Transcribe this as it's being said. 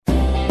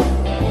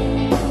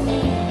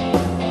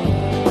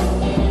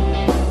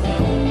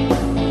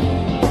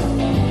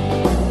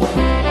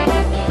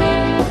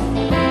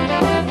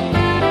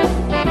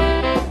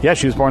Yeah,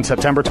 she was born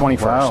September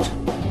 21st. Wow.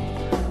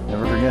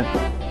 Never forget.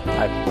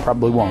 I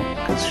probably won't,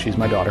 because she's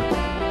my daughter.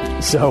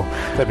 So...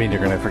 That means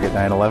you're going to forget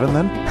 9/11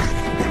 then?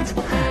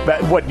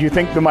 What, you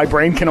think that my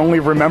brain can only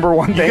remember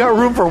one date? You got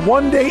room for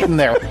one date in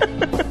there.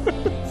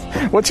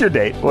 What's your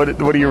date? What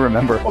do you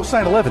remember? Oh, it's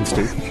 9/11,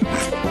 Steve.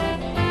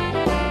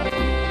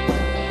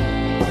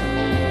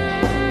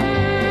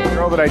 The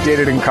girl that I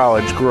dated in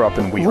college grew up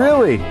in Weehawken.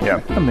 Really?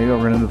 Yeah. Oh, maybe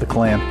I'll run into the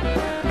Klan.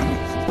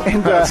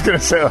 And, I was going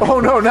to say... oh,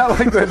 no, not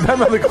like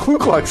the Ku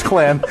Klux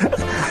Klan.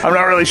 I'm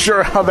not really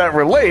sure how that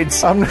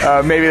relates.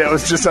 Maybe that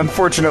was just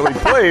unfortunately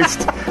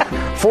placed.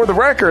 For the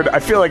record, I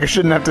feel like I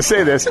shouldn't have to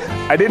say this.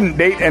 I didn't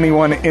date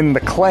anyone in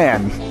the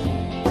Klan.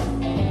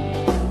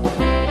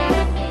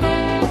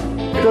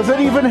 Does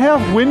it even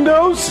have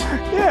windows?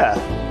 Yeah.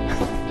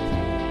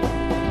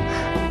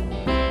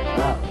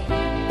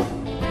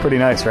 Pretty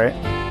nice, right?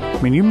 I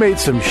mean, you made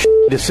some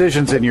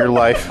decisions in your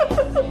life.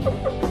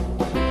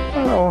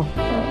 Oh,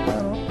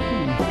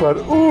 but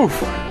oof,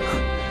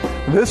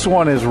 this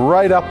one is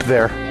right up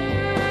there.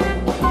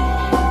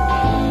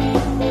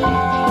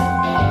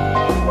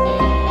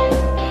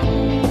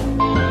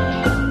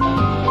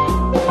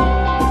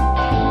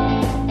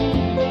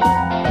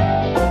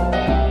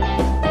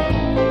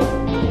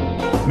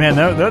 Man,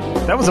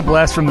 that was a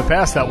blast from the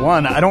past, that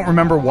one. I don't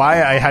remember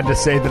why I had to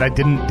say that I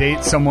didn't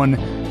date someone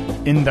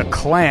in the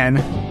Klan.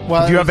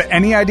 Well, do you have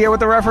any idea what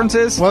the reference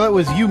is? Well, it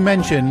was you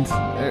mentioned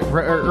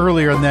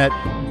earlier in that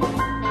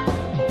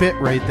bit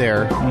right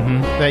there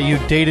that you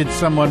dated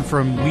someone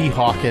from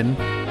Weehawken.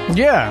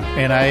 Yeah.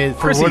 And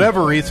for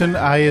whatever reason,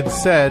 I had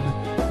said,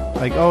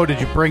 like, oh, did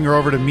you bring her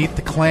over to meet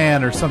the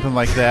Klan or something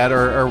like that?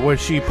 Or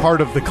was she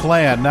part of the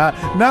Klan?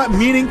 Not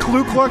meaning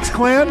Ku Klux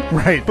Klan?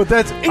 Right. But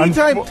that's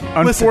anytime...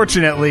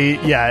 Unfortunately,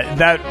 yeah,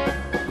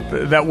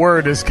 that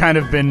word has kind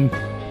of been...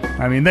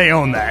 I mean, they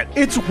own that.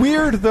 It's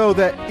weird, though,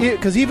 that...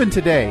 Because even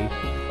today,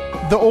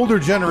 the older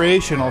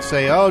generation will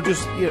say, oh,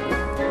 just...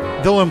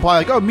 they'll imply,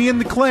 like, oh, me and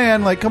the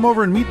Klan, like, come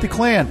over and meet the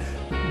Klan.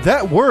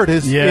 That word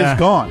is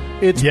gone.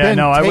 It's been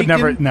no, taken. I would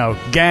never... No,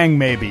 gang,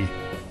 maybe.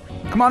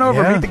 Come on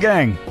over, meet the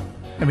gang.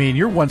 I mean,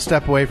 you're one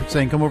step away from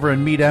saying, come over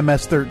and meet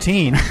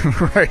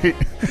MS-13. Right.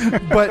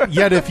 But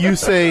yet if you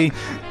say,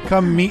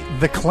 come meet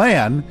the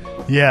Klan,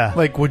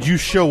 like, would you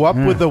show up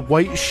with a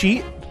white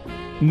sheet?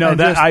 No,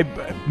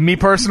 me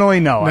personally,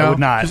 no, I would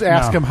not. Just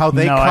ask them how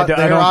they cut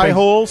their eye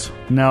holes?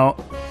 No.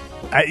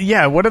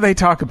 What do they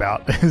talk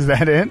about? Is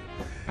that it?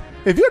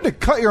 If you had to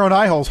cut your own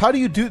eye holes, how do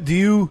you do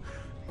you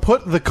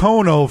put the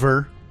cone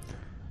over...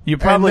 You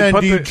probably and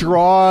then do you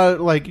draw,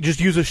 like, just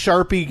use a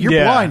Sharpie? You're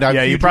blind.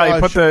 You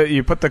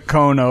probably put the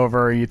cone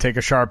over, you take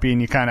a Sharpie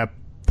and you kind of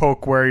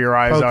poke where your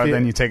eyes are,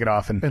 then you take it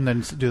off and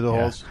then do the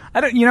holes.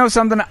 I don't,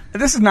 something,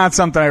 this is not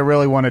something I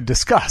really want to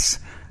discuss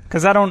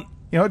because I don't,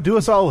 do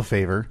us all a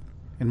favor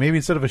and maybe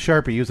instead of a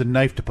Sharpie, use a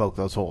knife to poke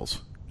those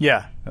holes.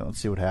 Yeah. Well, let's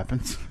see what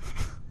happens.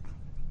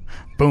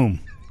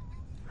 Boom.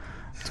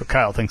 That's what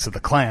Kyle thinks of the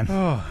Klan.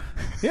 Oh,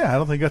 yeah, I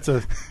don't think that's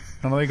a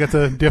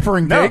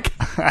differing take.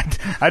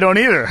 I don't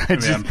either.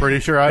 I'm pretty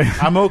sure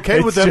I'm okay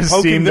with them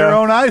poking their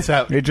own eyes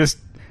out. It just,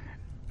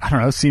 I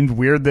don't know, seemed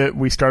weird that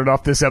we started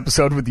off this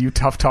episode with you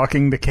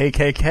tough-talking the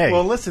KKK.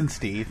 Well, listen,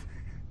 Steve.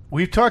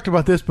 We've talked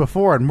about this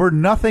before, and we're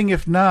nothing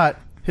if not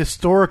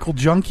historical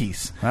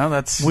junkies.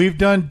 Well, We've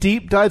done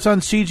deep dives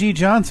on C.G.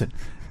 Johnson.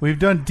 We've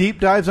done deep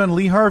dives on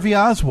Lee Harvey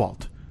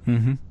Oswald.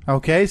 Mm-hmm.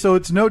 Okay, so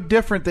it's no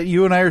different that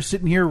you and I are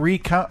sitting here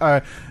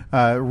recounting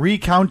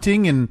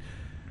and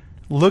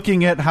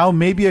looking at how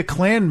maybe a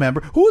Klan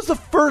member... Who was the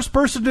first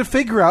person to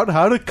figure out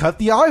how to cut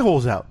the eye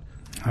holes out?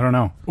 I don't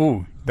know.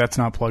 Ooh, that's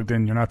not plugged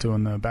in. You're not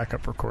doing the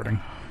backup recording.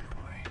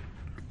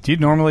 Do you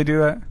normally do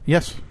that?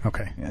 Yes.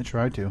 Okay. Yeah, I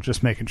try to.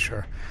 Just making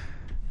sure.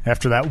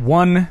 After that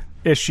one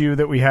issue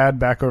that we had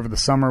back over the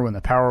summer when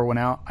the power went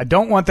out, I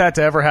don't want that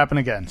to ever happen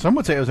again. Some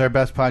would say it was our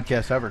best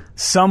podcast ever.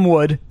 Some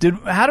would.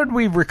 How did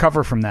we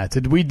recover from that?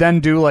 Did we then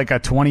do like a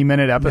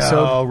 20-minute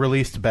episode? No,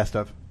 released best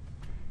of.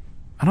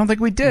 I don't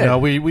think we did. No,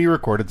 we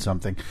recorded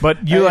something. But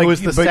it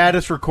was the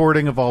saddest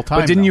recording of all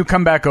time. But didn't you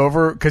come back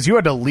over? Because you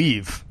had to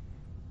leave.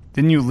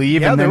 Didn't you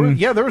leave?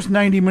 Yeah, there was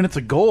 90 minutes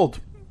of gold.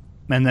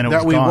 And then it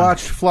was that we gone.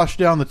 Watched flush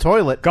down the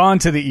toilet. Gone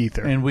to the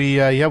ether. And we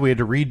had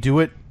to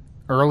redo it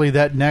early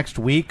that next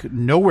week.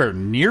 Nowhere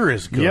near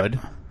as good.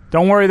 Yep.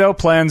 Don't worry, though.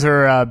 Plans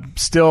are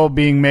still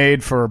being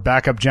made for a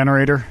backup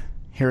generator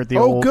here at the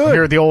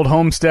old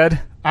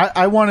homestead.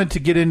 I wanted to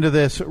get into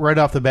this right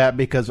off the bat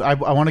because I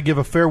want to give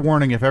a fair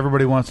warning if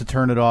everybody wants to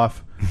turn it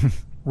off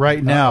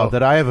right now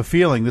that I have a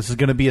feeling this is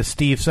going to be a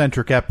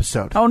Steve-centric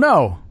episode. Oh,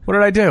 no. What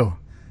did I do?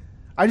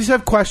 I just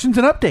have questions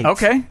and updates.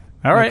 Okay.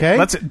 All right. Okay?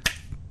 Let's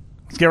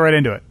get right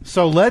into it.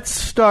 So let's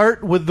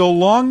start with the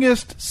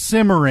longest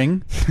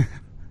simmering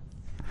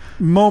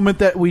moment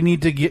that we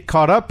need to get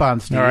caught up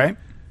on, Steve. All right.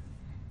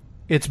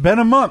 It's been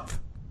a month.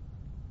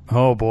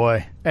 Oh,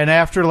 boy. And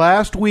after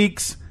last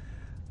week's,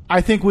 I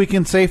think we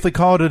can safely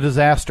call it a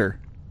disaster.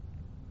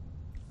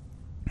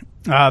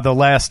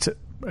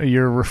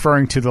 You're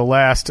referring to the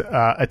last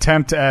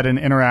attempt at an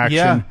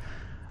interaction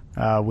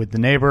with the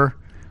neighbor.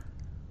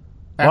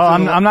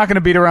 Well, I'm not going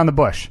to beat around the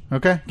bush.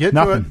 Okay, get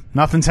Nothing. to it.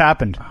 Nothing's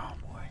happened. Oh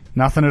boy,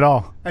 nothing at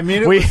all. I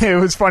mean, it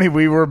was funny.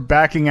 We were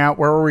backing out.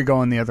 Where were we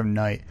going the other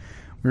night?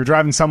 We were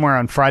driving somewhere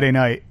on Friday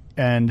night,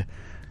 and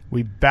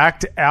we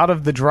backed out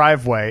of the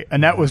driveway.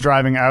 Annette was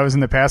driving. I was in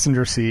the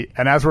passenger seat,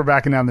 and as we're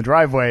backing down the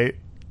driveway,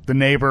 the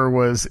neighbor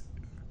was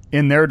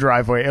in their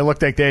driveway. It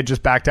looked like they had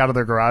just backed out of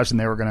their garage, and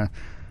they were going to,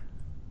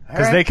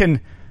 because they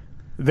can.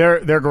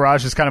 Their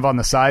garage is kind of on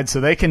the side, so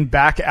they can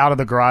back out of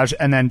the garage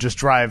and then just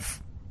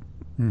drive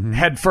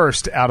head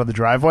first out of the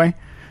driveway.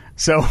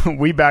 So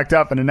we backed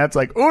up, and Annette's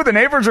like, "Ooh, the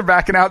neighbors are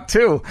backing out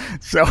too."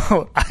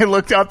 So I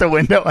looked out the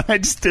window, and I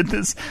just did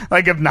this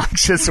like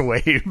obnoxious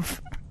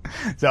wave.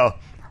 So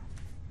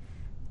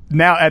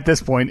now at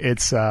this point,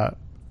 it's for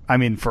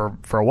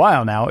a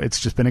while now, it's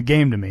just been a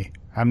game to me.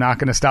 I'm not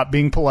going to stop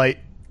being polite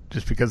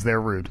just because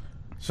they're rude.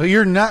 So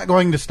you're not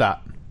going to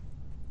stop.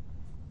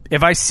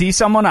 If I see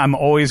someone, I'm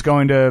always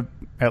going to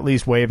at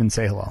least wave and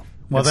say hello.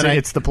 Well,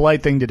 it's the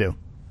polite thing to do.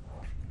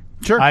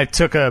 Sure.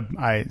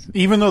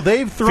 Even though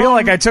they've thrown... feel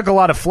like I took a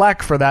lot of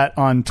flack for that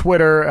on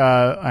Twitter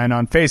and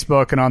on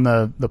Facebook and on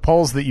the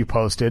polls that you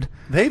posted.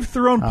 They've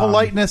thrown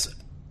politeness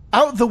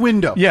out the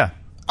window. Yeah.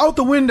 Out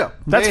the window.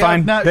 That's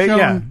fine.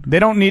 They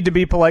don't need to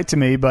be polite to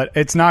me, but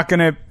it's not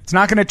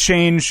gonna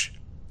change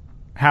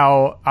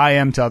how I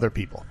am to other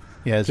people.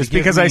 Yeah, just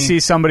because I see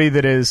somebody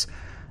that is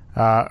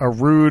a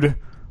rude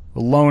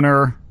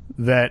loner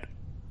that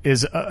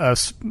is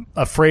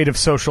afraid of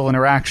social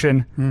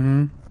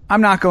interaction,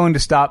 I'm not going to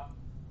stop.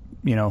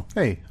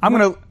 Hey, I'm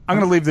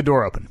gonna leave the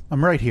door open.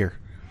 I'm right here.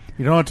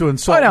 You don't have to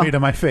insult me to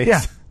my face.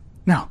 Yeah,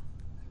 no,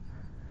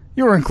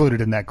 you were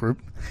included in that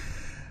group.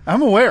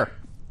 I'm aware.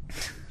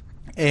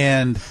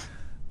 And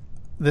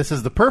this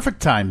is the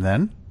perfect time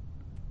then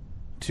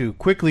to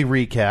quickly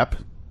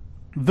recap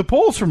the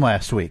polls from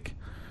last week,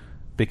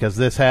 because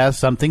this has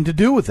something to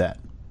do with that.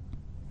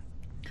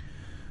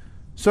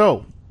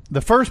 So, the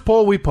first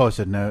poll we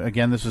posted, now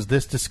again, this is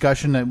this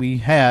discussion that we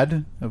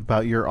had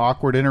about your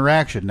awkward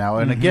interaction. Now,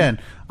 and again,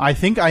 I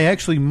think I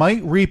actually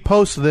might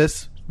repost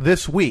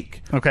this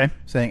week. Okay.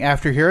 Saying,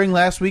 after hearing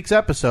last week's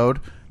episode,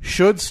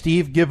 should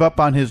Steve give up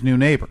on his new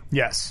neighbor?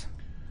 Yes.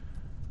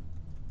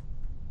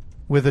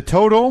 With a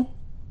total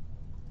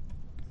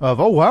of,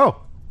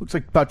 looks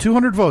like about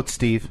 200 votes,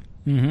 Steve.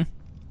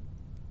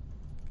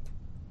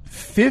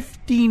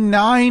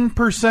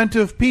 59%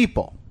 of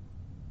people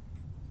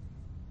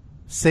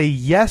say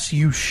yes,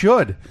 you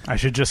should. I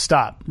should just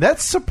stop.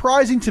 That's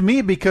surprising to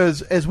me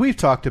because, as we've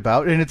talked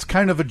about, and it's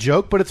kind of a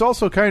joke, but it's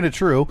also kind of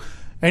true,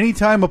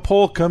 anytime a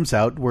poll comes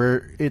out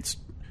where it's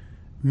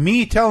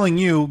me telling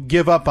you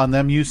give up on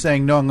them, you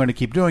saying no, I'm going to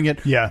keep doing it,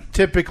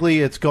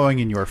 typically it's going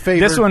in your favor.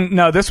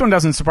 This one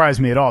doesn't surprise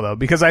me at all, though,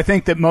 because I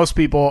think that most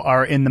people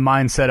are in the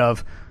mindset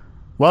of,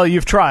 well,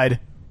 you've tried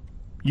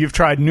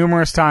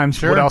numerous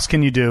times, What else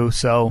can you do?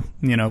 So,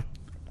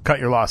 cut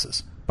your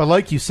losses. But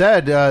like you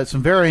said,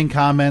 some varying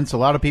comments. A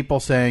lot of people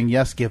saying,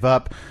 yes, give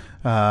up.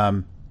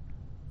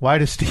 Why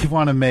does Steve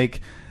want to make...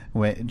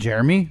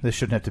 Jeremy, this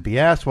shouldn't have to be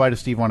asked. Why does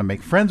Steve want to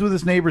make friends with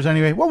his neighbors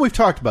anyway? Well, we've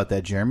talked about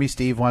that, Jeremy.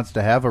 Steve wants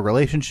to have a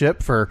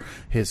relationship for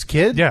his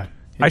kid. Yeah.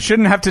 I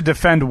shouldn't have to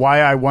defend why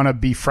I want to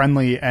be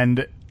friendly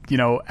and,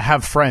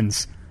 have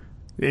friends.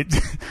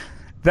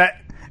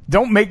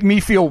 Don't make me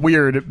feel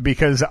weird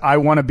because I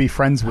want to be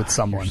friends with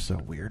someone. You're so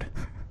weird.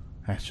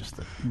 That's just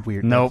the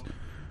weird. Nope.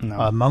 No.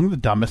 Among the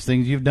dumbest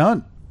things you've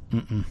done.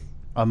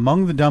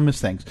 Among the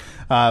dumbest things.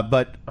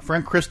 But a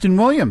friend, Kristen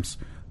Williams,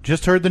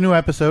 just heard the new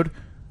episode.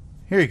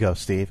 Here you go,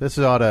 Steve. This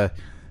ought to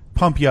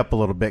pump you up a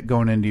little bit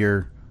going into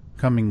your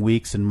coming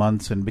weeks and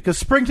months, and because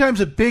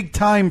springtime's a big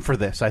time for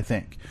this, I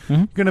think.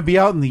 You're going to be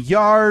out in the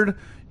yard.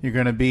 You're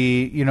going to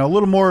be, a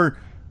little more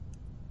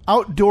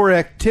outdoor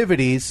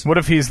activities. What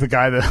if he's the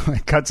guy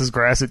that cuts his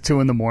grass at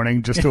 2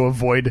 a.m. just to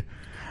avoid,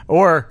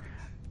 or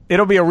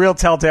it'll be a real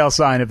telltale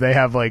sign if they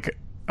have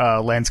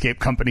landscape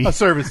company, a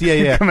service,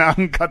 come out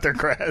and cut their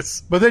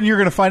grass. But then you're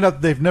going to find out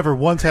that they've never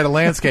once had a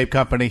landscape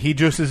company. He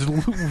just is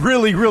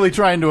really, really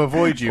trying to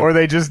avoid you. Or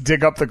they just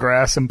dig up the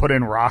grass and put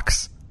in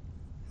rocks.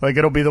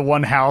 It'll be the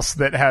one house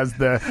that has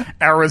the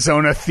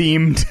Arizona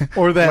themed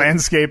or that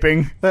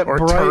landscaping or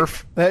bright,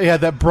 turf.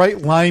 That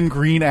bright lime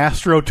green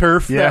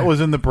AstroTurf that was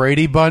in the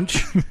Brady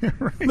Bunch.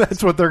 Right.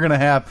 That's what they're going to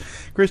have.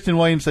 Kristen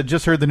Williams said,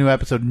 just heard the new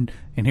episode,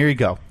 and here you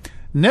go.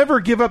 Never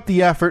give up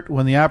the effort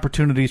when the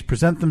opportunities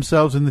present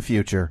themselves in the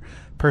future.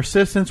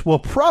 Persistence will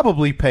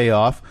probably pay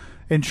off,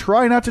 and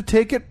try not to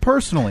take it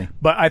personally.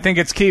 But I think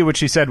it's key what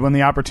she said, when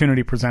the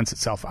opportunity presents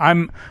itself.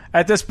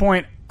 At this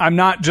point, I'm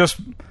not just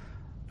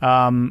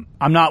I'm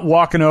not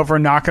walking over,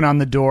 knocking on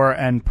the door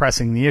and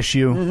pressing the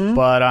issue,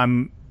 but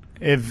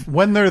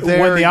when they're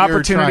there, when the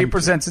opportunity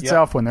presents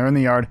itself, when they're in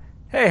the yard,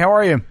 hey, how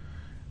are you?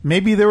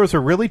 Maybe there was a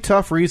really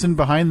tough reason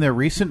behind their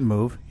recent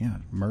move. Yeah,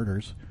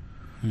 murders.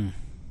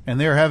 And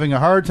they're having a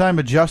hard time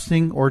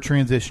adjusting or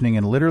transitioning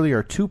and literally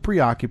are too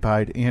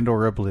preoccupied and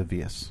or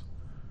oblivious.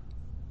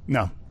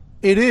 No.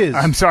 It is.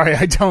 I'm sorry,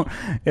 I don't...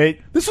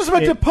 This was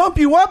meant to pump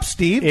you up,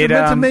 Steve.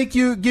 It's meant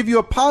to give you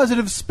a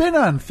positive spin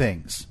on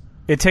things.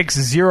 It takes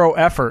zero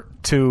effort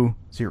to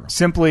Zero.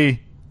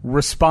 Simply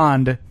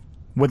respond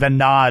with a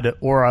nod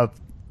or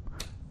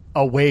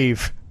a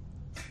wave.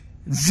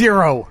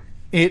 Zero.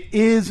 It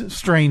is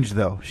strange,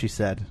 though, she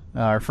said.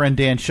 Our friend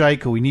Dan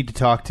Scheich, who we need to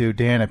talk to.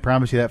 Dan, I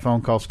promise you that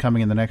phone call's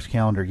coming in the next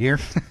calendar year.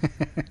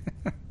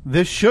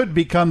 This should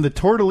become the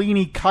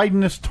tortellini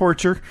kindness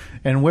torture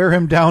and wear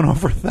him down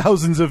over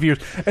thousands of years.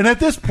 And at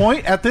this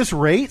point, at this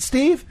rate,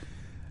 Steve,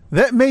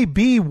 that may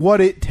be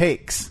what it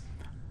takes.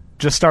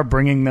 Just start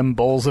bringing them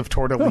bowls of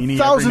tortellini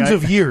thousands every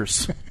of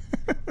years.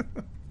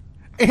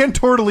 And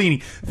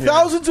tortellini. Yeah.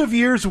 Thousands of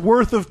years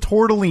worth of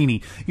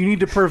tortellini. You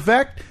need to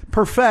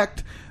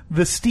perfect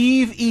the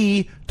Steve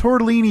E.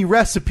 tortellini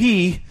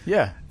recipe,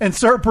 and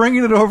start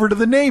bringing it over to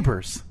the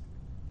neighbors.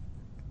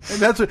 And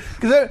that's what.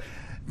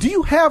 Do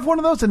you have one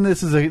of those? And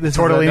this is a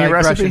tortellini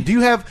recipe. Do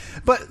you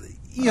have? But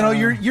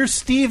you're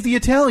Steve the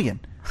Italian.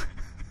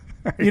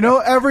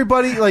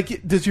 Everybody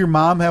Does your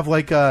mom have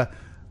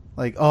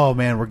oh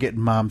man, we're getting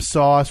mom's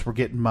sauce, we're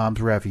getting mom's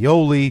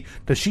ravioli?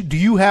 Do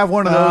you have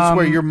one of those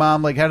where your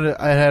mom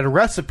had a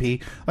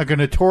recipe, like a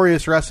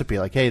notorious recipe,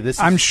 hey, this is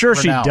I'm sure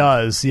renowned. She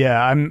does.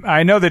 Yeah,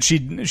 I know that she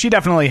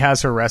definitely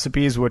has her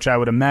recipes, which I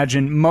would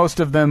imagine most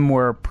of them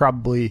were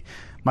probably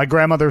my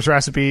grandmother's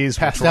recipes,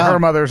 passed which were down. her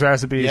mother's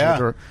recipes, Yeah.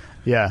 which were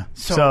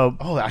So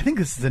I think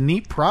this is a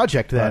neat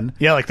project then.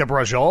 Yeah, like the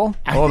brajol.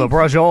 The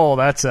brajol,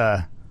 that's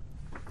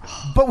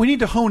But we need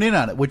to hone in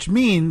on it, which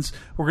means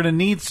we're going to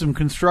need some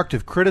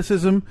constructive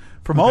criticism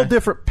from all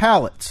different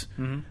palates.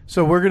 Mm-hmm.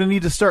 So we're going to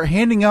need to start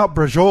handing out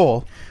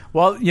brajol.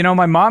 Well,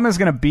 my mom is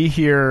going to be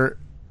here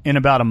in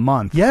about a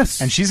month.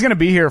 Yes. And she's going to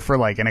be here for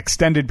an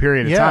extended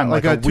period of time.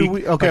 Like a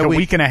week. A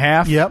week and a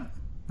half. Yep.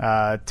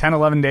 10,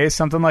 11 days,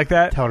 something like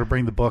that. Tell her to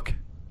bring the book.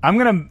 I'm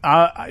going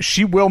to...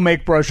 she will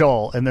make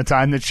brajol in the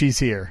time that she's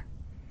here.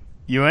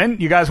 You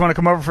in? You guys want to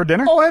come over for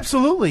dinner? Oh,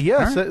 absolutely.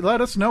 Yes. Right. Let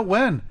us know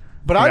when.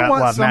 But I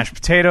want some mashed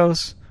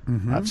potatoes.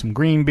 Have some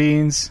green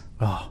beans.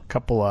 A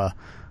couple of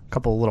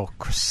little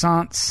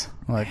croissants,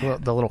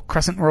 the little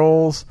crescent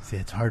rolls. See,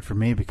 it's hard for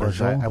me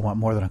because I want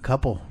more than a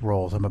couple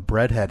rolls. I'm a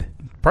breadhead.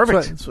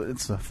 Perfect.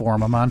 It's the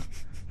form I'm on.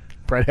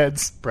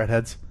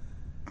 Breadheads.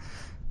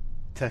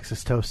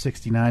 Texas Toast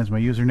 69 is my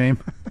username.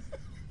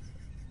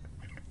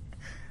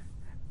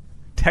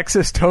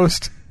 Texas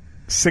Toast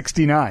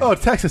 69. Oh,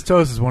 Texas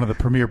Toast is one of the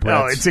premier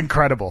breads. Oh, it's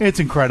incredible. It's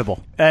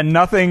incredible. And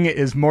nothing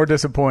is more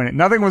disappointing.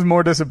 Nothing was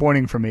more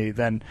disappointing for me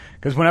than...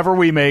 Because whenever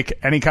we make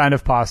any kind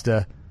of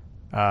pasta,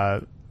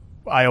 I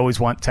always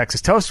want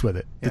Texas Toast with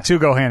it. The two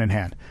go hand in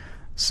hand.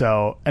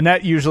 So, and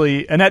that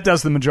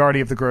does the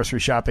majority of the grocery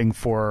shopping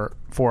for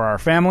our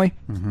family.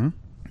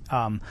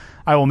 Mm-hmm.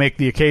 I will make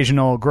the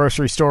occasional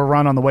grocery store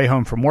run on the way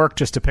home from work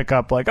just to pick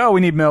up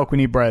we need milk, we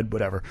need bread,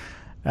 whatever.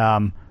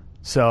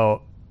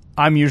 So...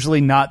 I'm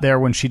usually not there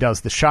when she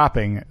does the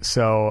shopping,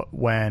 so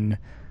when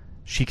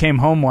she came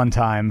home one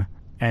time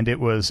and it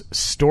was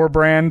store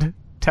brand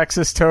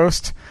Texas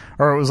Toast,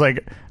 or it was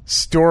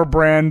store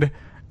brand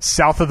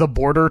south of the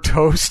border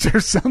toast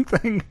or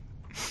something,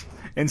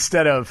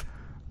 instead of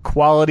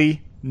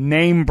quality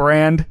name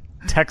brand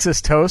Texas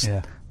Toast.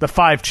 Yeah. The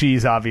 5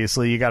 cheese,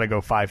 obviously, you got to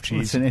go 5 cheese.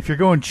 Listen, if you're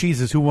going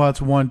cheeses, who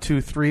wants 1,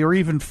 2, 3, or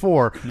even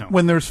 4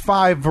 when there's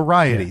 5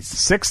 varieties? Yeah.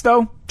 6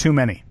 though, too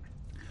many.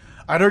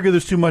 I'd argue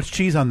there's too much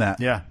cheese on that.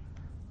 Yeah.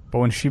 But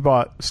when she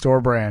bought store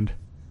brand,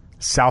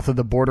 south of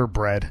the border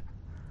bread,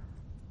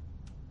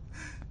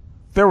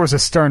 there was a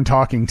stern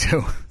talking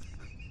to.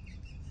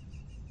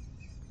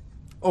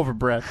 Over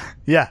bread.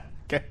 Yeah.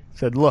 Okay.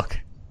 Said, look.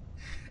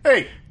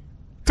 Hey,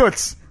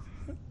 Toots.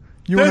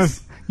 You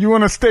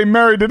want to stay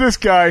married to this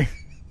guy.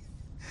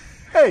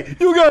 Hey,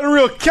 you got a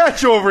real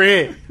catch over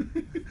here.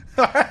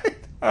 All right?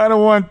 I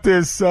don't want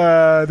this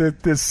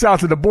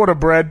south of the border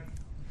bread.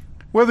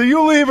 Whether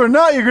you leave or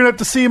not, you're going to have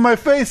to see my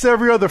face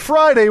every other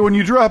Friday when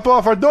you drop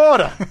off our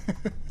daughter.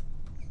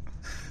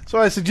 So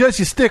I suggest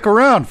you stick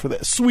around for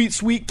that sweet,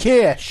 sweet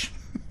cash.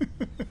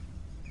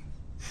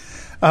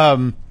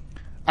 I've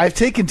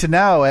taken to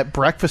now at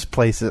breakfast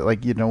places,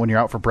 when you're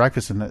out for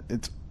breakfast, and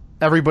it's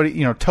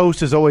everybody,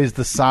 toast is always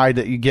the side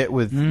that you get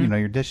with,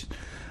 your dishes.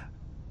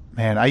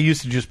 Man, I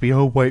used to just be,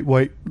 white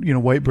bread,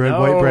 white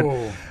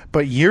bread.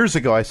 But years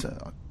ago, I said,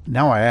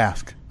 now I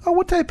ask,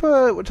 what type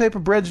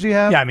of breads do you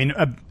have? Yeah, I mean,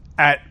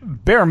 at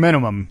bare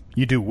minimum,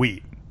 you do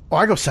wheat. Oh,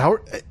 I go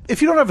sour.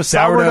 If you don't have a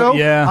sourdough,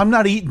 yeah. I'm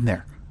not eating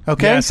there.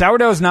 Okay? Yeah,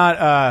 sourdough's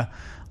not,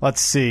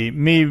 let's see,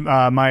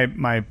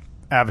 my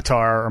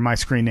avatar or my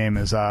screen name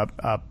is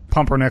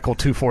Pumpernickel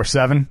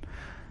 247.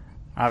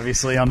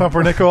 Obviously, on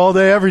Pumpernickel all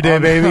day, every day,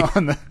 baby.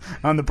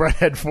 On the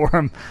breadhead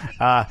forum.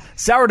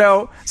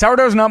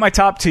 Sourdough's not my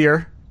top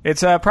tier.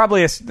 It's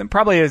probably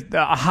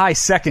a high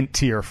second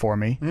tier for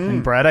me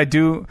in bread. I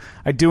do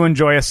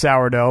enjoy a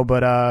sourdough,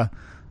 but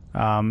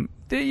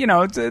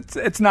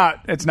it's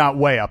not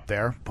way up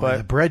there. Boy, but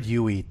the bread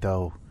you eat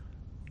though,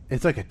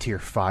 it's like a tier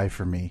 5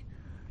 for me.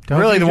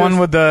 Really, the one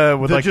with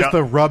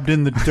the rubbed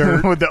in the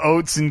dirt with the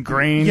oats and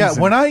grains. Yeah,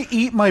 when I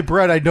eat my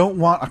bread, I don't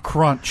want a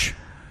crunch.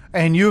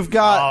 And you've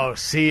got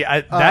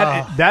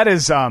that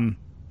is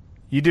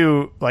you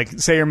do, like,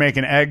 say you're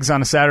making eggs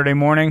on a Saturday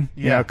morning,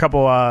 you know, a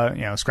couple,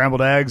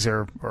 scrambled eggs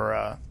or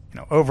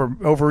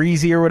over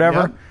easy or whatever.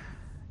 Yep.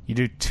 You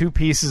do 2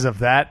 pieces of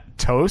that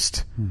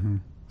toast,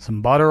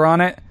 some butter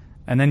on it,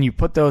 and then you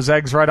put those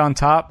eggs right on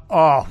top.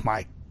 Oh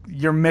my,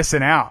 you're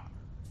missing out.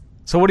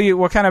 So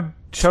what kind of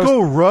Just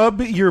go rub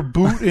your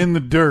boot in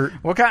the dirt.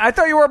 I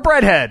thought you were a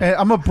breadhead. And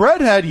I'm a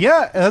breadhead,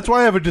 yeah. And that's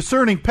why I have a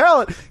discerning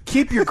palate.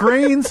 Keep your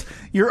grains,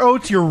 your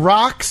oats, your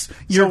rocks,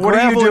 your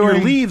gravel, and your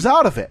leaves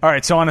out of it. All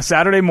right, so on a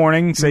Saturday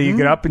morning, say you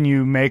get up and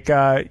you make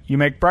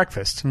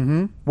breakfast.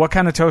 Mm-hmm. What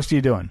kind of toast are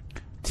you doing?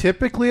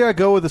 Typically, I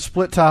go with a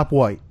split top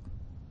white.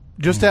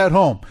 Just at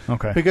home.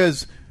 Okay.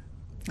 Because...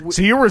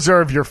 So you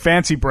reserve your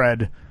fancy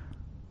bread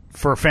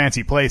for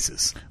fancy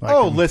places.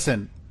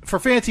 Listen. For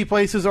fancy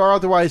places or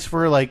otherwise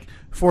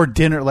for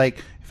dinner,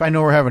 like if I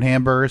know we're having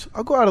hamburgers,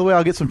 I'll go out of the way,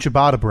 I'll get some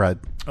ciabatta bread.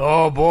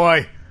 Oh,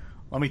 boy.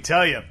 Let me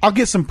tell you. I'll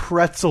get some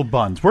pretzel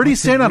buns. Where do you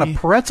stand on a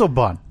pretzel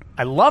bun?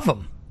 I love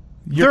them.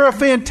 They're a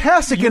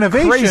fantastic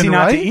innovation, crazy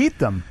not right? to eat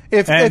them.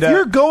 If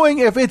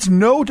it's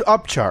no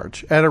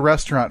upcharge at a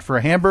restaurant for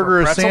a hamburger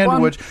or a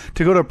sandwich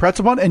to go to a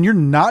pretzel bun and you're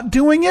not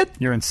doing it,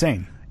 you're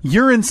insane.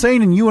 You're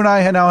insane, and you and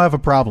I now have a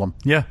problem.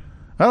 Yeah.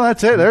 Well,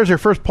 that's it. There's your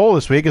first poll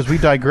this week as we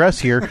digress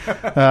here.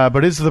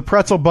 But is the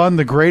pretzel bun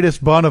the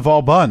greatest bun of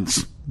all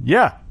buns?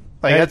 Yeah.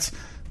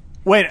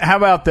 Wait, how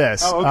about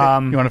this? Oh,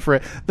 okay. You want to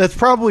phrase? That's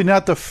probably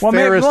not the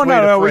fairest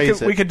way to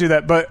phrase it. We could do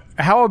that. But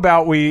how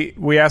about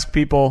we ask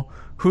people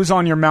who's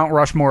on your Mount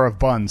Rushmore of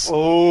buns?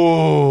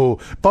 Oh,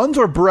 buns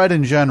or bread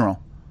in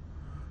general?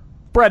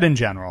 Bread in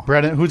general.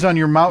 Who's on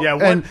your Mount? Yeah,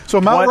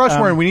 Mount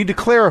Rushmore, and we need to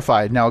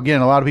clarify. Now,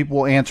 again, a lot of people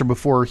will answer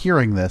before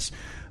hearing this.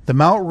 The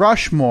Mount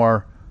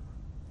Rushmore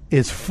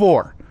is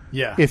 4.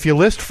 Yeah. If you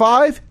list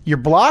 5, you're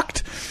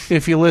blocked.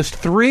 If you list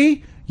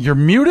 3, you're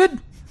muted.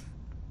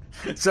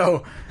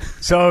 So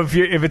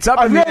if it's up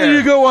I'd in the rather air,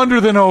 you go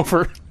under than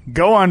over.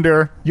 Go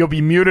under. You'll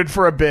be muted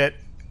for a bit.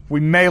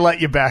 We may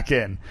let you back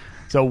in.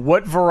 So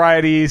what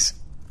varieties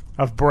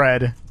of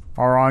bread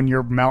are on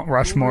your Mount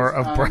Rushmore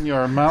of bread?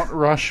 Your Mount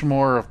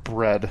Rushmore of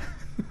bread.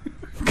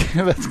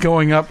 That's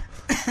going up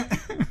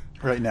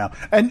right now.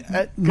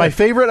 And my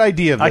favorite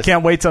idea of this... I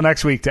can't wait till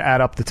next week to add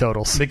up the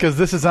totals. Because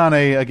this is on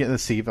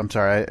let's see, I'm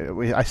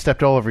sorry. I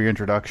stepped all over your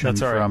introduction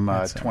from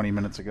 20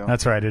 minutes ago.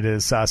 That's right. It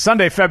is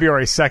Sunday,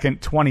 February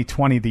 2nd,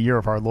 2020, the year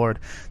of our Lord.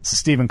 It's the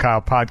Steve and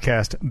Kyle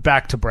podcast.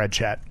 Back to Bread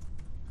Chat.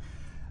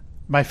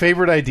 My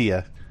favorite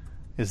idea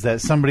is that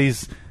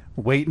somebody's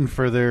waiting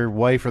for their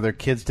wife or their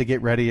kids to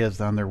get ready as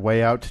on their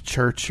way out to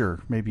church or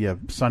maybe a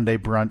Sunday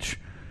brunch,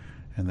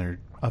 and they're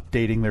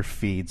updating their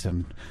feeds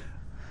and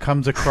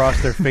comes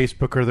across their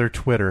Facebook or their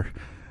Twitter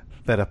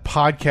that a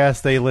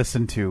podcast they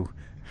listen to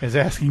is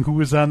asking who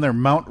is on their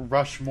Mount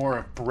Rushmore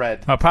of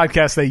bread. A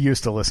podcast they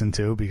used to listen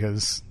to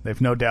because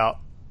they've no doubt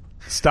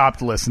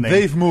stopped listening.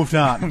 They've moved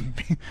on.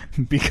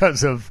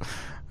 because of,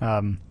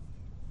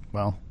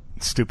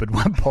 stupid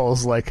web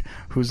polls like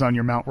who's on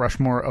your Mount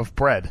Rushmore of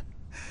bread.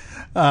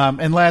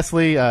 And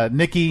lastly,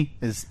 Nikki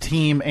is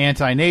Team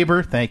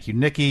Anti-Neighbor. Thank you,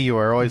 Nikki. You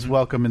are always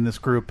welcome in this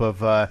group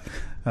of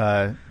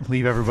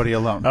leave everybody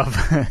alone.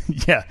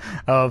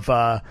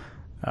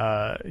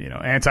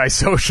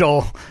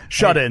 Antisocial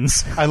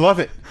shut-ins. I love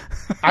it.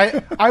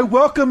 I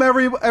welcome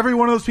every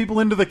one of those people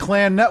into the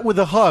clan, not with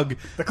a hug.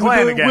 The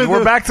clan again.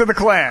 We're back to the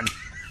clan.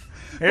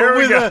 Here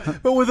we go.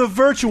 But with a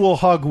virtual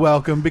hug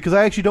welcome, because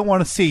I actually don't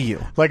want to see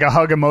you. Like a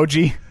hug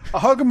emoji? A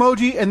hug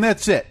emoji, and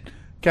that's it.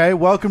 Okay,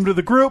 welcome to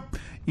the group.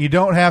 You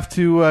don't have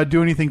to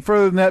do anything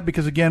further than that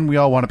because, again, we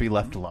all want to be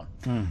left alone.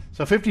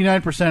 So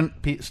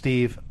 59%,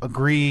 Steve,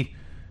 agree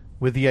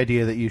with the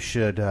idea that you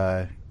should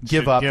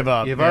give up. You've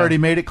already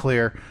made it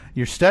clear.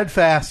 You're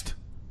steadfast.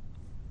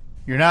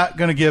 You're not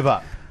going to give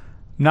up.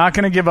 Not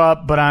going to give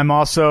up, but I'm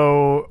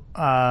also,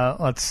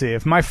 let's see,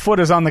 if my foot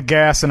is on the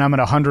gas and I'm at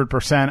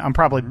 100%, I'm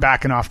probably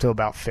backing off to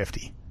about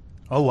 50.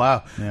 Oh,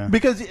 wow. Yeah.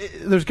 Because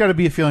there's got to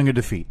be a feeling of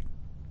defeat.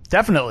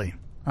 Definitely.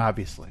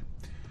 Obviously.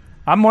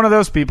 I'm one of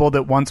those people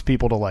that wants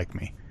people to like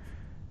me.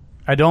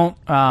 I don't,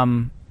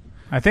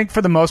 I think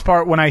for the most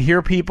part when I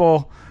hear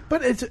people...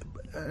 But it's,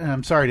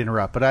 I'm sorry to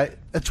interrupt, but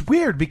it's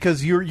weird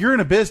because you're in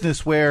a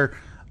business where,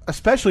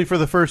 especially for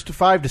the first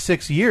 5 to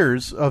 6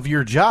 years of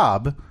your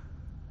job,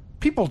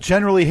 people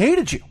generally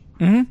hated you.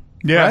 Mm-hmm.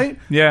 Yeah. Right?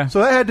 Yeah.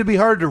 So that had to be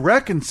hard to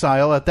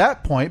reconcile at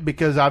that point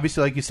because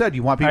obviously, like you said,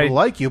 you want people to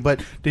like you,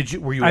 but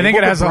were you able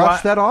to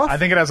brush that off? I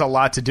think it has a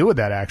lot to do with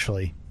that,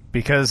 actually,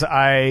 because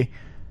I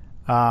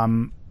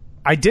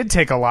did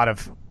take a lot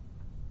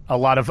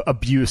of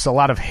abuse, a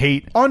lot of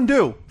hate.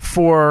 Undue.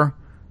 For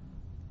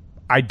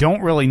I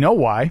don't really know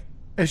why.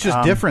 It's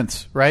just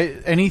difference, right?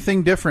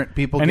 Anything different,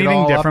 people get all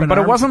anything up different, in but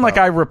it arms wasn't about.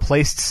 like I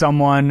replaced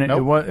someone.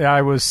 Nope.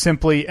 I was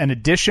simply an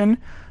addition.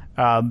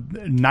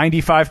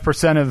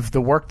 95% of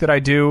the work that I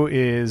do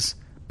is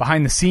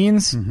behind the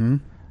scenes,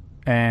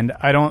 and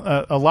I don't.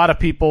 A lot of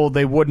people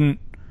they didn't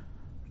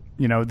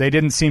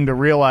seem to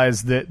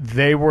realize that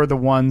they were the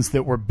ones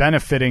that were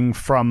benefiting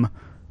from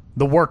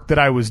the work that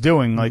I was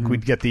doing. Like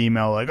we'd get the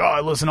email like, oh,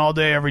 I listen all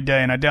day, every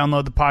day, and I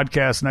download the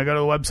podcast, and I go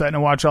to the website and I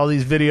watch all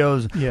these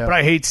videos, but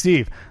I hate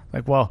Steve.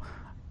 Like, well,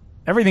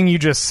 everything you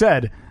just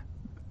said,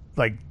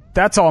 like,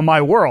 that's all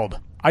my world.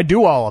 I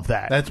do all of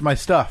that. That's my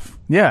stuff.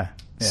 Yeah.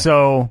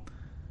 So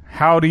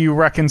how do you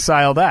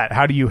reconcile that?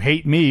 How do you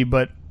hate me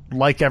but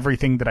like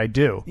everything that I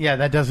do? Yeah,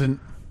 that doesn't...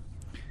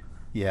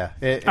 Yeah.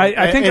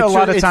 I think a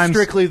lot of times... It's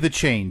strictly the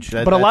change.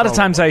 But a lot of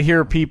times I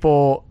hear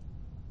people...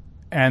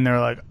 And they're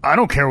like, I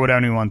don't care what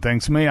anyone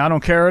thinks of me. I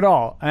don't care at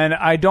all. And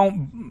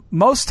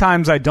most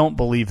times I don't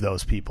believe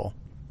those people.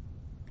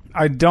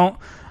 I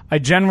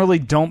generally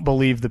don't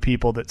believe the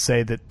people that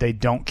say that they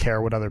don't care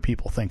what other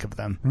people think of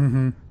them.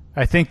 Mm-hmm.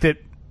 I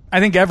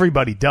think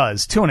everybody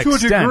does to an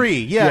extent. To a degree,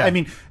 yeah. I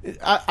mean,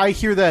 I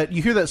hear that.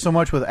 You hear that so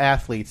much with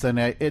athletes, and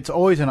it's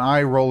always an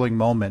eye-rolling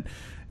moment.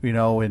 You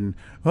know, and,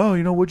 oh,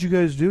 you know, what'd you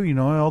guys do? You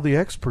know, all the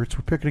experts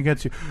were picking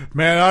against you.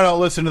 Man, I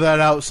don't listen to that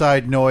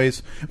outside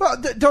noise. Well,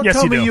 don't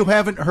tell me you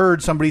haven't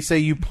heard somebody say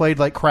you played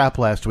like crap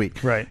last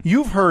week. Right.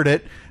 You've heard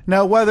it.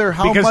 Now, whether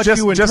how because much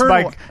just, you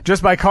internalize...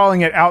 just by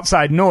calling it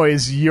outside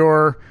noise,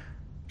 you're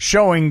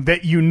showing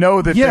that you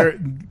know that they're,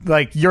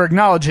 like, you're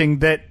acknowledging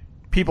that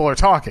people are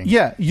talking.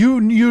 Yeah, you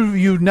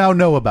now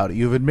know about it.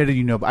 You've admitted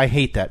you know. I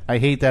hate that. I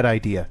hate that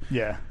idea.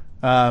 Yeah.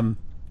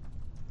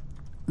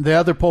 The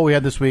other poll we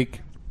had this week...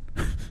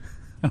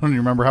 I don't even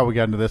remember how we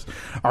got into this.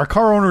 Are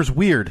car owners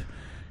weird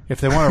if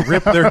they want to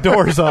rip their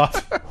doors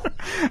off?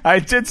 I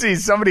did see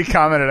somebody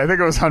commented. I think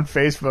it was on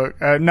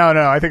Facebook. No,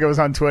 I think it was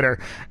on Twitter.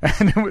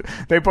 And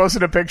they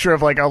posted a picture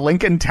of like a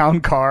Lincoln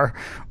Town car,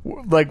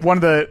 like one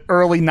of the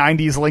early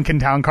 90s Lincoln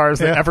Town cars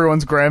that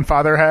everyone's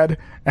grandfather had.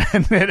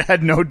 And it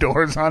had no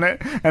doors on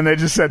it. And they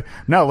just said,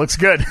 no, looks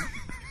good.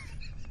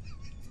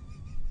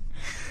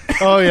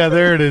 Oh, yeah,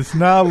 there it is.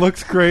 Nah,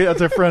 looks great.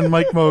 That's our friend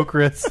Mike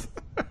Mokritz.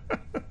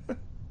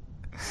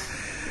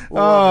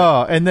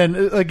 Oh, and then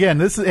again,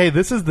 this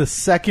is the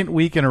second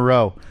week in a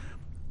row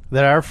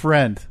that our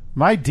friend,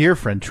 my dear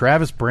friend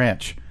Travis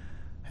Branch,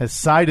 has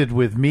sided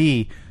with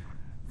me,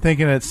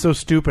 thinking it's so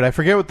stupid. I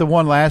forget what the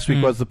one last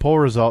week was, the poll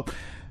result.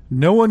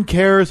 No one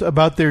cares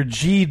about their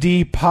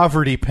GD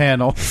poverty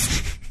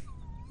panels.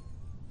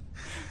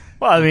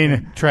 Well, I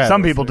mean, Travis,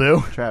 some people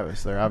do.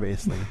 Travis, they're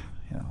obviously,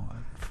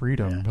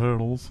 freedom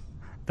panels.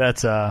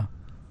 That's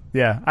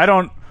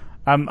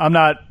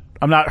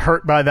I'm not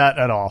hurt by that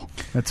at all.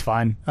 It's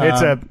fine.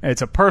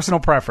 It's a personal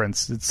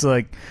preference. It's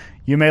like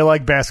you may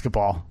like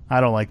basketball.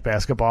 I don't like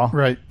basketball.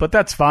 Right. But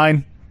that's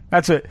fine.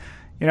 That's it.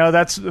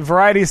 That's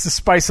variety is the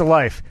spice of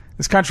life.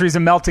 This country's a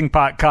melting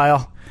pot,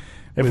 Kyle.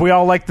 If we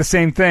all like the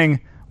same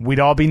thing, we'd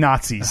all be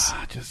Nazis.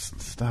 Just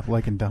stop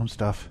liking dumb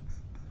stuff.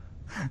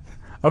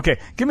 Okay,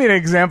 give me an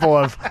example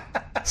of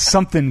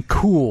something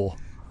cool.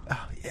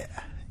 Oh,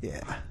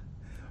 yeah.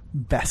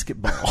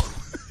 Basketball.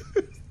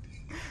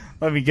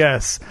 Let me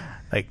guess.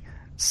 Like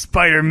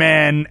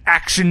Spider-Man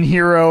Action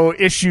Hero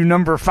issue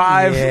number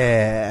 5.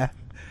 Yeah.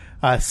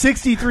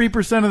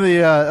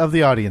 63% of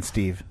the audience,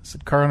 Steve,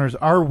 said car owners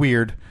are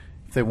weird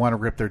if they want to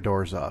rip their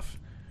doors off.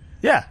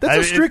 Yeah. That's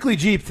a strictly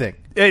Jeep thing.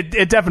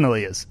 It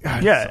definitely is.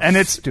 God, yeah, so and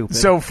it's stupid.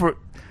 So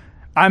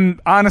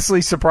I'm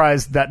honestly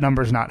surprised that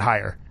number's not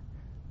higher.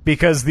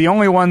 Because the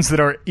only ones that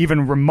are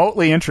even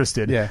remotely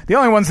interested, the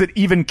only ones that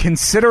even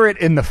consider it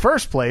in the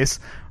first place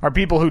are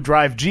people who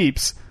drive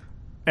Jeeps,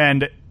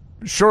 and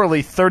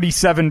surely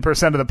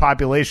 37% of the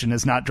population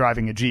is not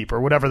driving a Jeep, or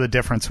whatever the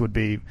difference would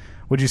be.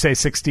 Would you say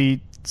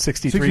 63?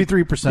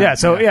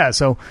 63%. Yeah,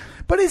 so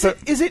but is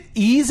it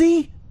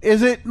easy?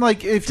 Is it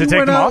like if you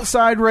went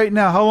outside right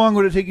now, how long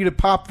would it take you to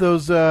pop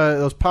those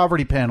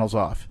poverty panels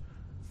off?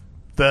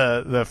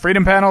 The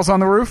freedom panels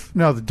on the roof?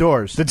 No, the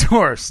doors.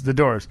 The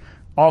doors.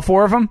 All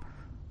 4 of them?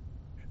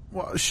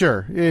 Well,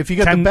 sure. If you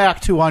got the back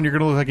 2 on, you're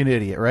going to look like an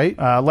idiot, right?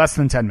 Less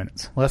than 10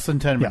 minutes. Less than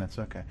 10 minutes,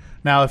 okay.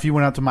 Now, if you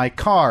went out to my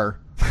car,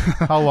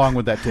 how long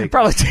would that take?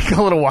 Probably take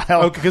a little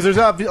while. Okay, because there's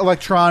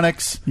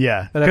electronics.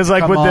 Yeah, because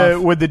like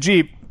with the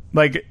Jeep,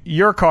 like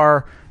your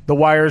car, the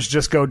wires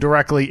just go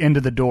directly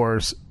into the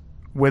doors.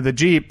 With a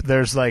Jeep,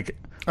 there's a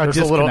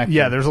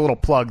little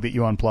plug that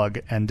you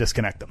unplug and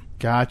disconnect them.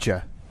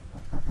 Gotcha.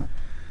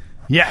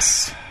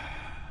 Yes.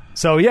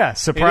 So,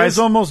 surprise. It is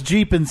almost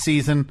Jeepin'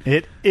 season.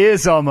 It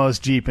is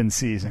almost Jeepin'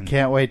 season.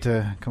 Can't wait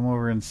to come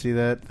over and see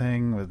that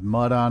thing with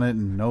mud on it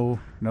and no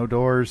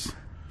doors.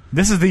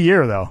 This is the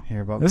year, though.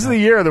 This is the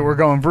year that we're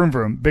going vroom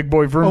vroom. Big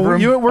boy vroom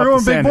vroom. We're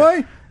going big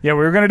boy? Yeah, we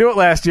were going to do it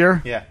last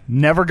year. Yeah.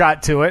 Never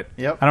got to it.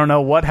 Yep. I don't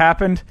know what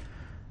happened.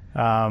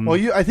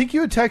 I think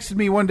you had texted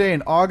me one day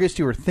in August.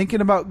 You were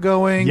thinking about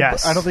going.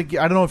 Yes. I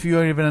don't know if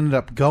you even ended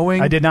up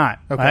going. I did not.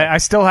 Okay. I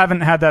still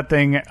haven't had that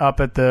thing up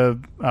at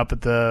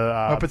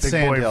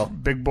Sand Hill.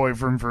 Big boy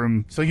vroom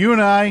vroom. So you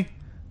and I,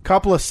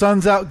 couple of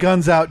suns out,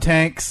 guns out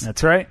tanks.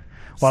 That's right.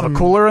 We'll have a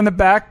cooler in the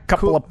back,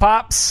 couple of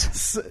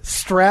pops,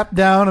 strapped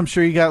down. I'm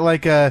sure you got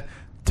like a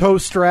toe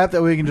strap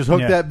that we can just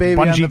hook that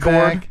baby on the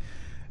back,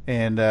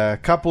 and a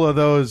couple of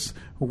those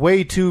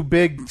way too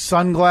big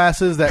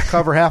sunglasses that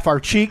cover half our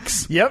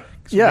cheeks. Yep.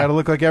 So got to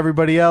look like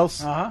everybody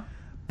else. Uh-huh.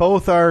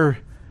 Both our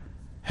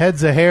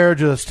heads of hair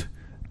just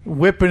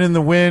whipping in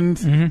the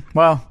wind,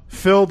 Well,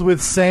 filled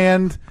with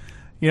sand.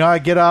 I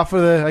get out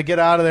of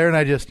there and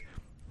I just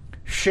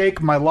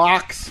shake my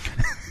locks.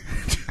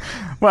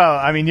 well,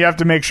 I mean, you have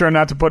to make sure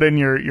not to put in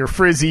your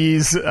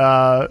frizzies,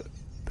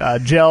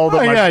 gel.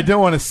 I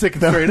don't want to stick it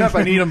straight up.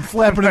 I need them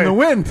flapping in the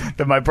wind.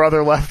 That my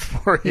brother left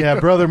for you. Yeah,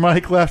 brother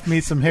Mike left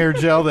me some hair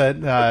gel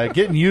that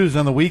getting used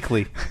on the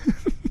weekly.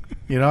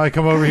 I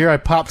come over here, I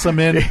pop some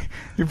in.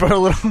 You put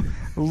a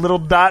little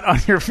dot on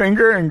your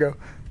finger and go,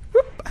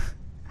 whoop,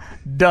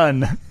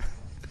 done.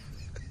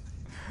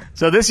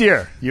 So this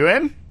year, you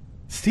in?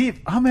 Steve,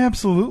 I'm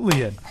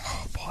absolutely in.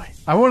 Oh boy,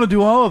 I want to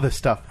do all of this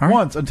stuff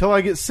once until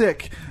I get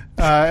sick.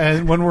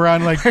 And when we're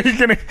on, like, are you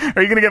gonna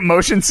get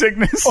motion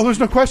sickness? Oh, there's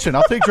no question.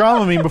 I'll take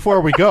Dramamine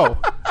before we go.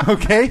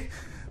 Okay,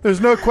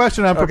 there's no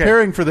question. I'm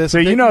preparing for this.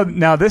 So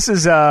now this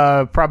is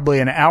probably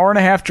an hour and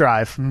a half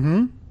drive.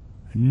 Mm-hmm.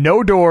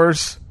 No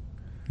doors,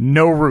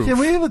 no roof. Can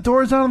we have the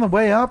doors on the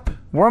way up?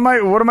 What am I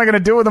going to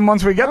do with them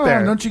once we get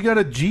there? Don't you got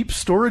a Jeep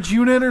storage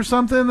unit or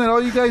something that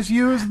all you guys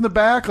use in the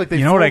back? Like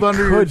they fold what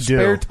under your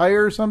spare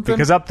tire or something?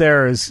 Because up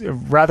there is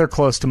rather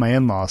close to my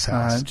in-laws'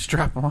 house. Just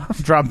drop them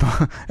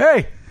off.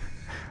 Hey,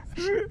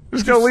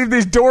 just go leave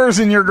these doors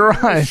in your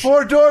garage.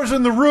 4 doors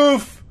in the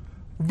roof.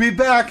 We'll be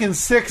back in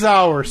 6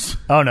 hours.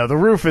 Oh, no, the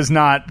roof is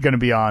not going to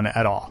be on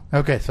at all.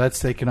 Okay, so that's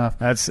taken off.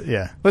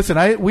 Yeah. Listen,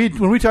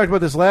 when we talked about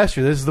this last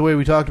year, this is the way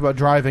we talked about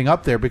driving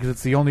up there because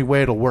it's the only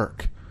way it'll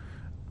work.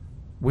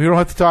 We don't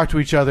have to talk to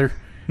each other.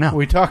 No.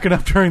 We talk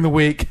enough during the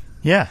week.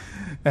 Yeah,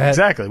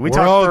 exactly. We're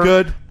all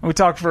good. We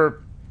talk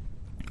for,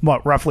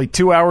 roughly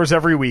 2 hours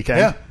every weekend.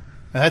 Yeah,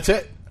 and that's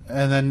it.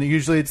 And then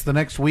usually it's the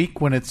next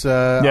week when it's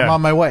I'm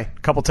on my way. A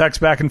couple texts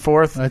back and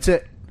forth. That's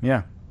it.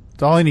 Yeah.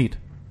 That's all I need.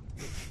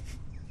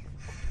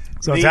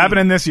 So it's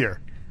happening this year.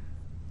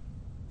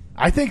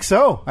 I think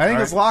so. I think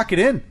let's lock it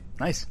in.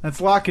 Nice. Let's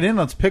lock it in.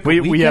 Let's pick a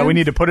weekend. Yeah, we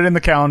need to put it in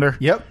the calendar.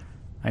 Yep.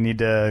 I need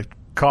to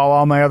call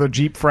all my other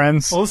Jeep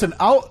friends. Well, listen,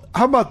 how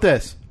about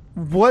this?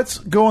 Let's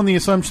go on the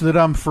assumption that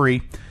I'm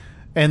free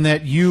and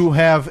that you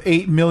have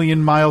 8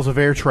 million miles of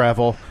air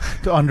travel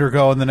to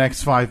undergo in the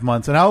next 5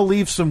 months. And I'll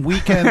leave some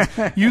weekends.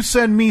 You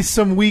send me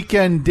some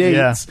weekend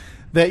dates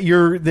that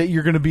you're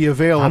going to be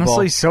available.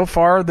 Honestly, so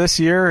far this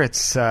year, it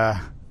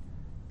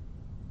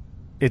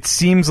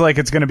seems like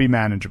it's going to be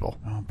manageable.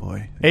 Oh,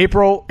 boy.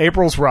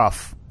 April's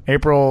rough.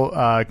 April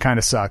kind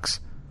of sucks.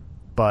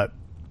 But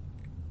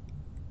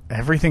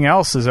everything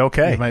else is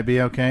okay. It might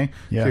be okay.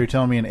 Yeah. So you're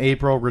telling me in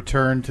April,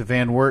 return to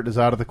Van Wert is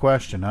out of the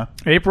question, huh?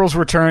 April's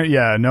return,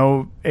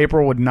 no,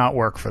 April would not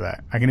work for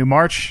that. I can do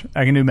March.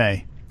 I can do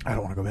May. I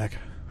don't want to go back.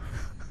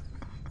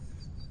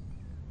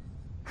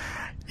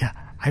 Yeah,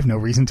 I have no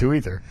reason to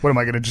either. What, am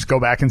I going to just go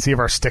back and see if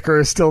our sticker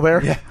is still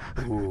there? Yeah.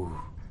 Ooh.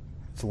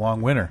 It's a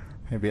long winter.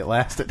 Maybe it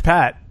lasted.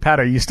 Pat,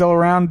 are you still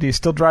around? Do you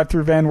still drive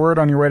through Van Wert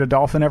on your way to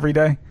Dolphin every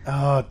day?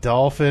 Oh,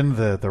 Dolphin,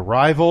 the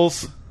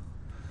rivals.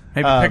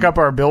 Maybe pick up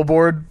our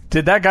billboard.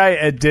 Did that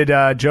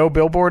guy, Joe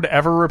Billboard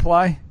ever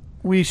reply?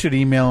 We should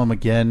email him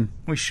again.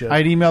 We should.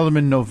 I'd emailed him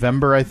in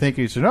November, I think.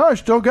 He said, I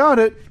still got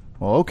it.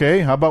 Well, okay.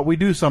 How about we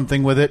do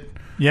something with it?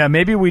 Yeah,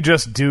 maybe we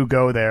just do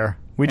go there.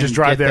 We just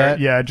drive there,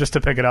 that? just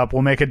to pick it up.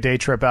 We'll make a day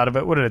trip out of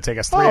it. What did it take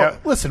us? 3 hours?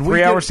 Listen,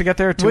 3 hours to get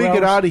there? 2 hours? We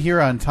get out of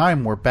here on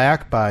time. We're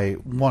back by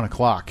 1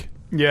 o'clock.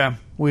 Yeah.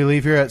 We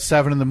leave here at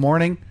 7 in the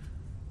morning.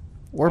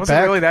 Was it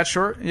really that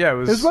short? Yeah, it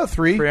was about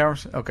 3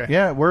 hours. Okay.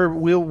 Yeah,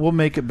 we'll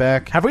make it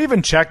back. Have we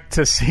even checked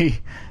to see,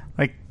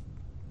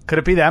 could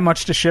it be that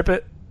much to ship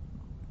it?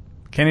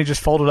 Can you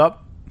just fold it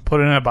up, put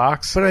it in a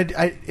box? But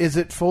is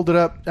it folded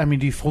up? I mean,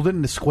 do you fold it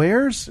into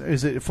squares?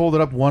 Is it folded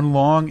up one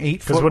long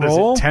 8-foot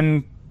roll? What is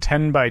it,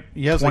 10 by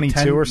 22 like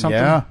 10, or something?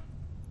 Yeah.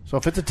 So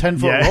if it's a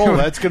 10-foot roll,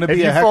 that's going to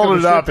be a heck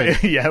of a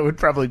shipping. It would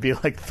probably be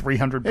like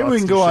 $300. Maybe we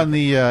can go on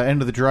the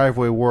End of the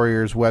Driveway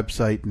Warriors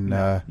website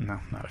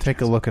and take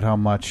a look at how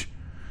much.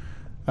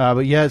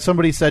 But yeah,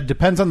 somebody said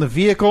depends on the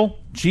vehicle.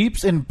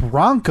 Jeeps and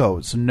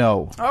Broncos,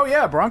 no. Oh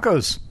yeah,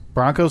 Broncos.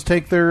 Broncos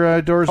take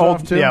their doors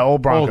off too. Yeah,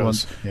 old Broncos. Old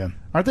ones. Yeah,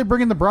 aren't they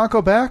bringing the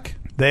Bronco back?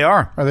 They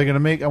are. Are they going to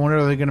make? I wonder.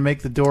 Are they going to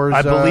make the doors?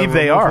 I believe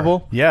they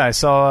removable? are. Yeah, I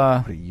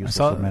saw. What a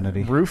useless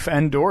amenity. Roof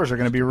and doors are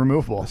going to be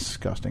removable.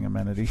 Disgusting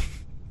amenity.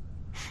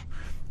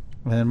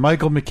 And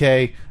Michael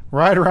McKay,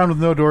 ride around with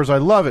no doors. I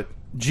love it.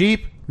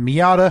 Jeep,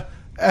 Miata,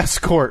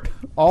 Escort,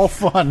 all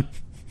fun.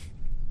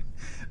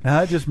 Now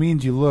that just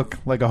means you look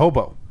like a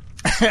hobo.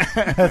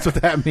 That's what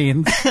that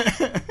means.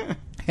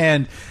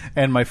 And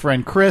my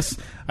friend Chris,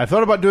 I've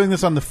thought about doing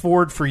this on the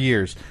Ford for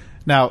years.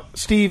 Now,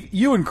 Steve,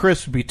 you and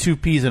Chris would be 2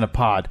 peas in a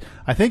pod.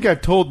 I think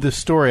I've told this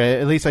story.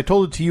 At least I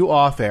told it to you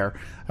off air.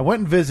 I went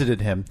and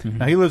visited him. Mm-hmm.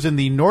 Now, he lives in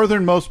the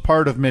northernmost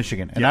part of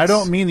Michigan. And I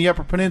don't mean the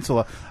Upper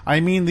Peninsula.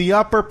 I mean the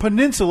Upper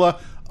Peninsula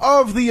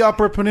of the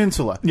Upper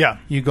Peninsula. Yeah.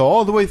 You go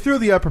all the way through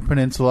the Upper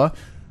Peninsula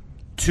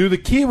to the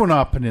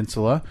Keweenaw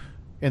Peninsula,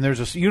 and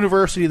there's a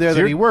university there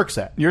that he works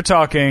at. You're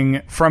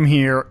talking from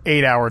here,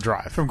 8-hour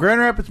drive. From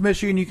Grand Rapids,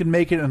 Michigan, you can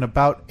make it in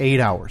about 8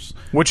 hours.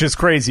 Which is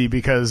crazy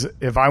because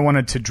if I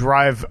wanted to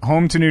drive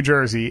home to New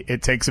Jersey,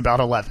 it takes about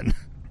 11.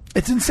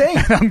 It's insane.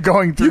 I'm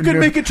going through. You can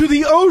make it to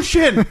the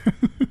ocean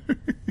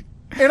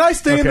And I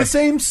stay in the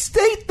same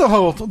state the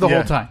whole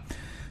time.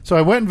 So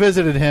I went and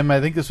visited him.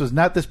 I think this was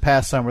not this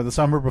past summer, the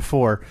summer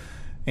before.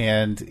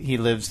 And he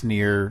lives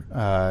near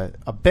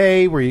a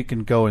bay where you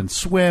can go and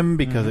swim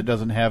because it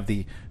doesn't have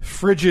the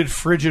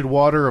frigid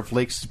water of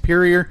Lake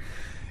Superior.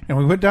 And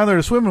we went down there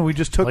to swim, and we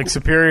just took... Lake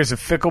Superior's a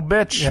fickle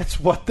bitch. That's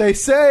what they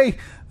say.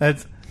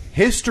 That's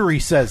history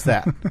says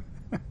that.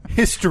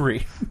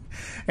 History.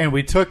 And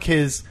we took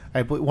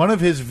one of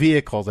his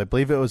vehicles, I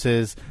believe it was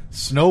his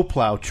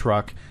snowplow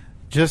truck,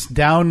 just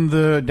down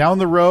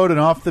the road and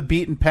off the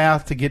beaten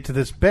path to get to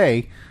this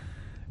bay.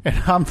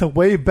 And on the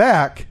way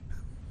back,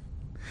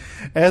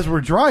 as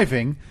we're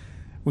driving,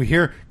 we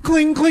hear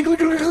cling, cling, cling,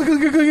 cling, cling,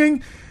 cling,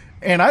 cling,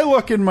 and I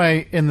look in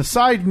the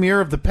side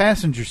mirror of the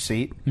passenger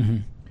seat,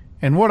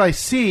 and what I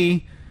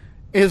see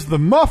is the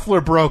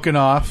muffler broken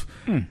off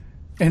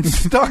and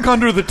stuck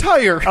under the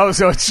tire. Oh,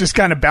 so it's just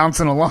kind of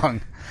bouncing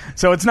along.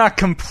 So it's not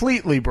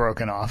completely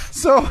broken off.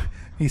 So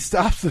he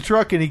stops the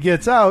truck and he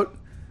gets out.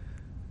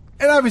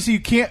 And obviously you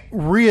can't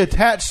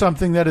reattach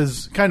something that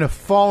is kind of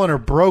fallen or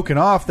broken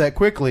off that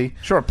quickly.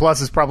 Sure,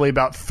 plus it's probably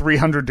about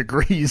 300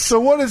 degrees.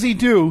 So what does he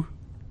do?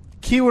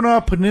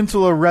 Keweenaw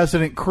Peninsula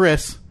resident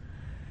Chris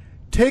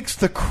takes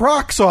the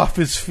Crocs off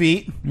his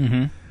feet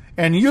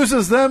and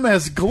uses them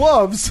as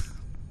gloves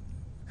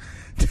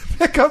to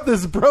pick up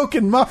this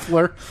broken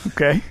muffler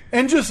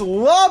and just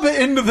lob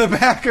it into the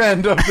back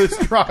end of this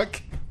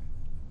truck.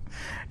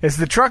 Is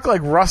the truck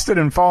like rusted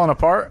and falling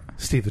apart?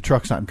 Steve, the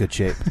truck's not in good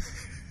shape.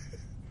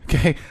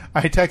 Okay,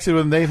 I texted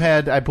them. They've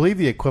had, I believe,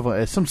 the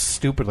equivalent, some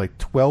stupid,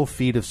 12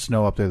 feet of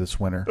snow up there this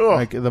winter. Ugh.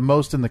 Like the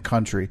most in the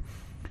country.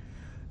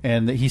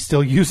 And he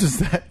still uses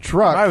that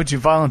truck. Why would you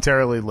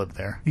voluntarily live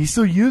there? He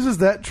still uses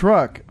that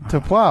truck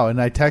to plow.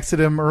 And I texted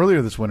him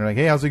earlier this winter, like,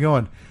 hey, how's it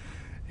going?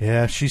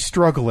 Yeah, she's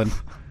struggling.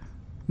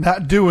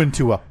 Not doing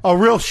too well. A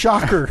real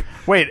shocker.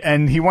 Wait,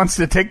 and he wants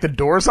to take the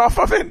doors off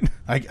of it?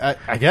 I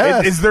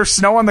guess. Is there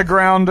snow on the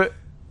ground,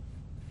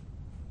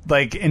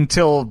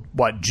 until,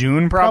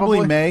 June probably?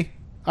 Probably May.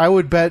 I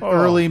would bet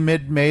early,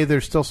 mid-May,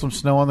 there's still some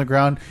snow on the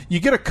ground. You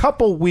get a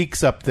couple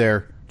weeks up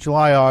there,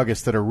 July,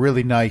 August, that are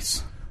really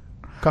nice.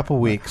 Couple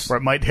weeks. Where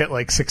it might hit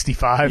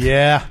 65.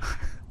 Yeah.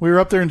 We were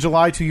up there in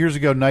July 2 years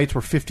ago. Nights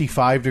were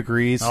 55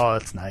 degrees. Oh,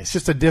 that's nice. It's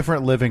just a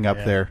different living up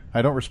there.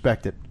 I don't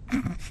respect it.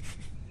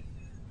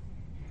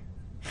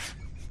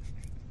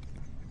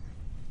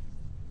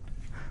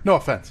 No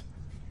offense.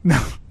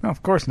 No,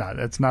 of course not.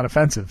 It's not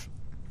offensive.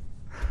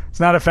 It's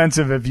not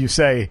offensive if you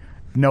say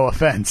no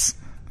offense.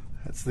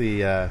 It's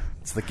the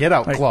get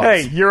out clause.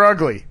 Hey, you're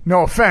ugly.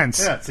 No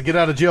offense. Yeah, it's the get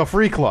out of jail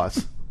free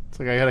clause. It's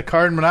like I got a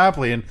card in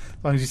Monopoly, and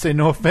as long as you say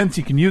no offense,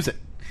 you can use it.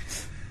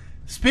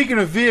 Speaking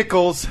of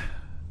vehicles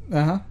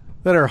that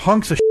are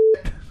hunks of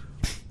shit.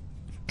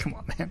 Come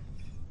on, man.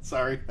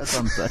 Sorry, that's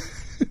what I'm saying.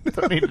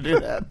 Don't need to do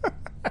that.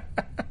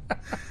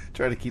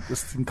 Try to keep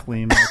this thing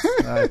clean.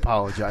 I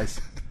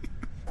apologize.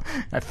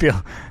 I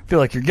feel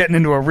like you're getting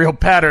into a real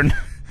pattern.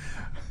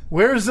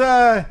 Where's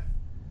that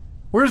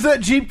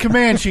Jeep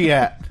Comanche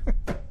at?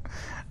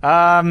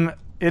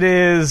 It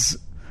is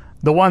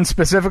the one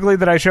specifically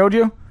that I showed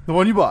you. The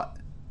one you bought.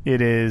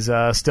 It is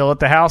still at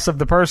the house of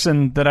the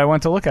person that I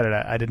went to look at it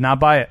at. I did not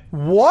buy it.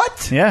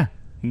 What? Yeah.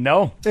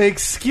 No. Hey,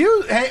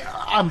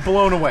 I'm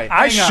blown away.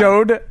 I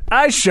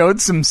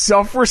showed some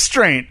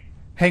self-restraint.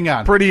 Hang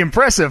on. Pretty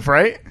impressive,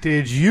 right?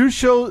 Did you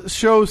show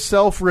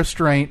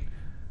self-restraint,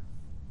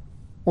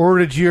 or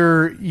did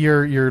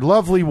your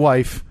lovely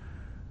wife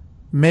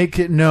make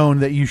it known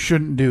that you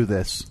shouldn't do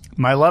this?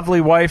 My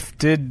lovely wife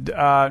did.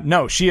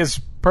 No, she is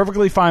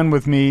perfectly fine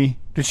with me.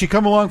 Did she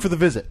come along for the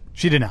visit?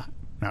 She did not.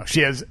 No,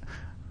 she has.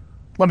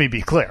 Let me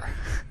be clear.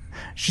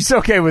 She's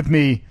okay with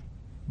me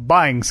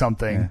buying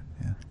something,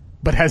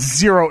 but has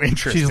zero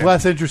interest. She's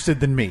less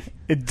interested than me.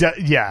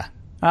 Yeah.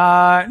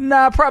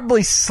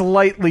 Probably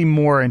slightly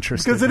more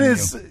interested. Because it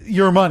is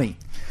your money.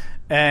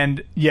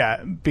 And,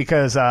 yeah,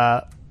 because,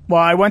 I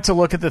went to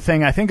look at the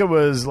thing, I think it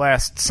was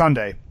last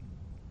Sunday.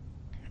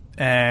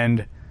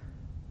 And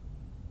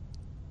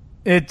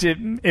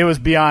it was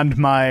beyond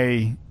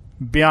my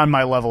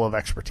level of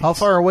expertise. How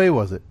far away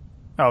was it?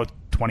 Oh,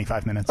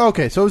 25 minutes.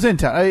 Okay, so it was in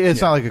town.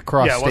 It's not like a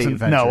cross-state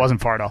venture. No, it wasn't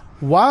far at all.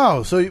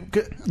 Wow. So I went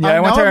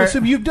there. I'm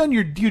assuming you've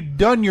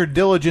done your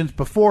diligence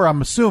before.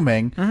 I'm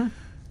assuming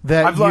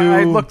that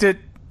I looked at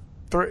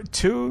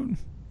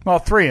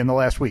three in the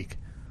last week.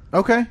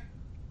 Okay.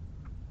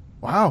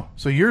 Wow.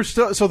 So you're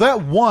still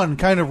that one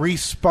kind of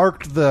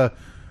re-sparked the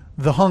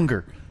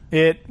hunger.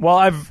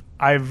 I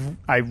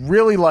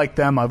really like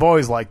them. I've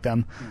always liked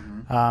them,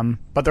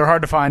 but they're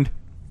hard to find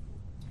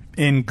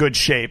in good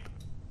shape.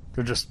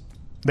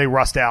 They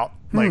rust out.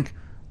 Like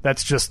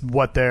that's just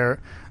what they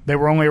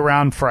were only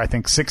around for I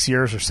think 6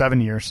 years or 7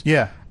 years.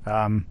 Yeah.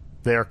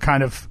 They're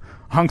kind of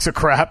hunks of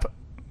crap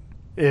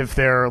if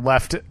they're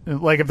left,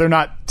 if they're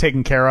not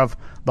taken care of.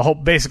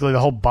 Basically the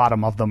whole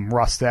bottom of them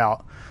rust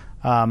out.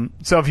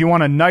 So if you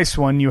want a nice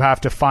one, you have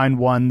to find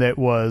one that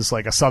was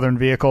like a southern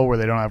vehicle where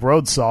they don't have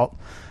road salt.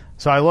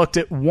 So I looked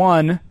at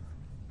one,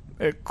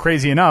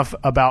 crazy enough,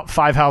 about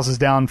 5 houses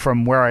down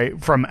from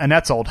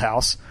Annette's old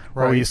house,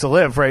 where we used to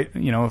live, right,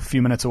 a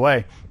few minutes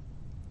away,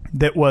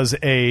 that was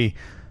a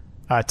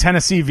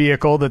Tennessee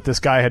vehicle that this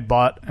guy had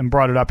bought and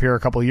brought it up here a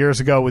couple of years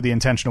ago with the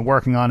intention of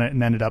working on it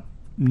and ended up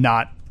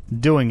not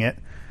doing it.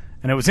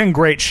 And it was in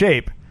great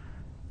shape.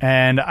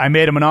 And I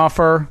made him an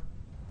offer.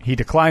 He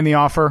declined the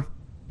offer.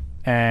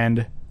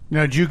 And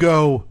now, did you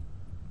go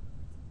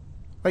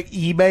like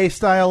eBay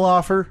style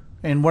offer?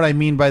 And what I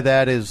mean by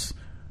that is,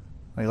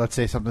 like, let's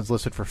say something's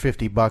listed for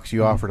 $50,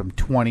 you offered him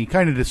 $20,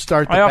 kind of to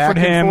start the back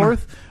and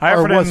forth.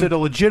 Or was it a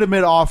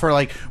legitimate offer?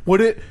 Like,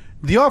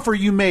 the offer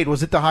you made,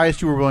 was it the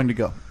highest you were willing to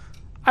go?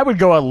 I would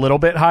go a little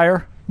bit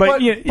higher,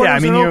 but yeah, I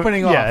mean,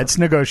 it's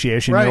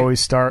negotiation. Right. You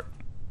always start.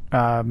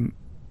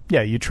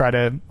 You try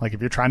to, like, if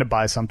you're trying to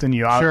buy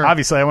something,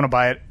 obviously I want to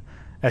buy it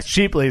as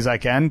cheaply as I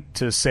can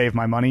to save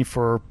my money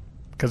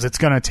because it's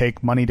going to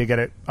take money to get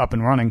it up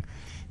and running.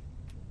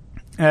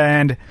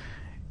 And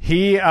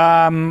he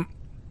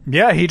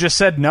just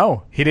said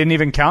no. He didn't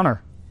even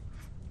counter.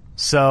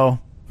 So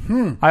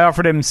I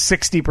offered him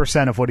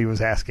 60% of what he was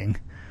asking.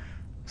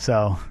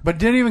 So, but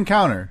didn't even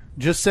counter.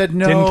 Just said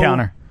no. Didn't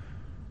counter.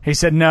 He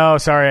said no.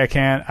 Sorry, I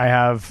can't. I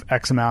have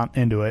X amount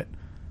into it.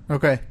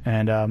 Okay.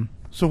 And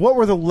so what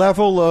were the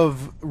level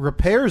of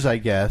repairs? I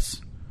guess.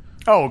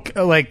 Oh,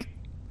 like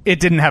it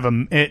didn't have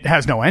it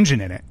has no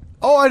engine in it.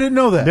 Oh, I didn't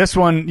know that. This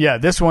one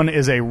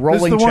is a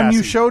rolling chassis. This the one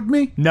you showed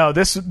me? No,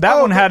 that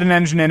one had an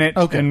engine in it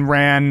and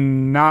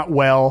ran not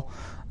well.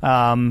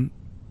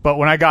 But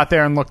when I got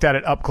there and looked at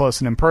it up close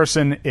and in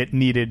person, it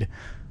needed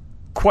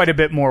quite a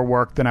bit more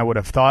work than I would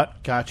have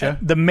thought. Gotcha.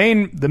 The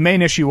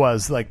main issue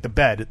was like the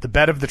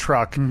bed of the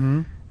truck.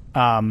 Mm-hmm.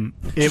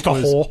 Just a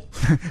hole.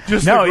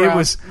 Just no, it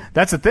was.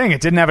 That's the thing. It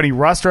didn't have any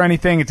rust or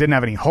anything. It didn't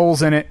have any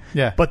holes in it.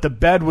 Yeah. But the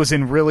bed was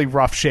in really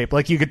rough shape.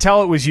 Like you could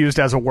tell it was used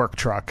as a work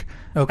truck.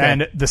 Okay.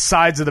 And the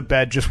sides of the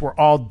bed just were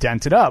all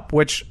dented up.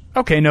 Which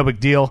no big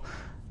deal.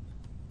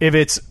 If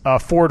it's a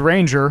Ford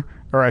Ranger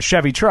or a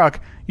Chevy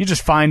truck, you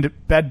just find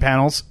bed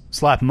panels,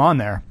 slap them on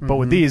there. Mm-hmm. But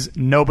with these,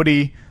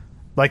 nobody,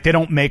 like they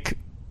don't make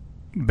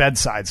bed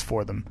sides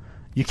for them.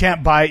 You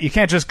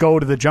can't just go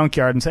to the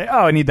junkyard and say,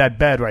 "Oh, I need that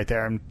bed right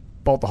there," and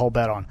bolt the whole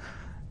bed on.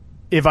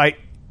 If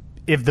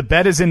the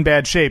bed is in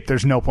bad shape,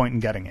 there's no point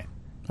in getting it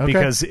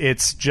because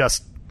it's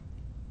just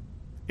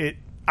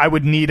I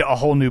would need a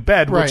whole new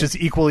bed, which is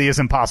equally as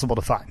impossible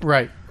to find.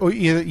 Right.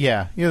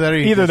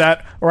 Either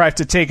that, or I have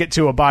to take it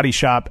to a body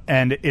shop,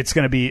 and it's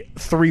going to be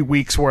 3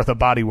 weeks worth of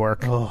body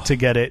work to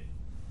get it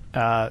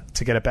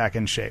back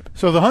in shape.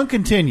 So the hunt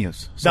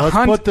continues. So the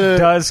hunt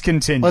does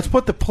continue. Let's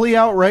put the plea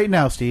out right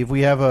now, Steve.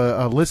 We have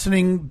a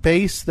listening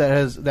base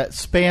that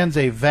spans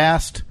a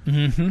vast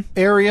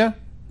area.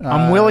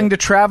 I'm willing to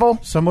travel.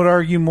 Some would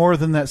argue more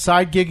than that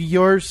side gig of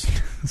yours.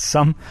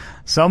 Some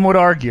would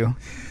argue.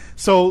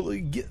 So,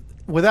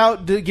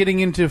 without getting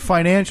into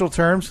financial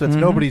terms, that's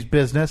nobody's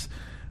business.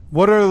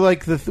 What are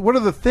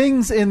the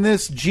things in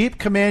this Jeep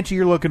Comanche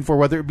you're looking for?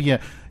 Whether it be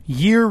a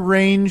year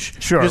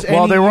range, sure.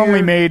 Well, they were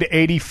only made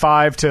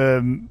 85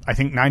 to I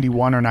think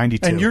 91 or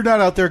 92. And you're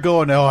not out there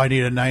going, "Oh, I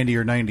need a 90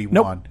 or 91."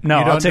 Nope.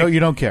 No, you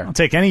don't care. I'll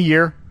take any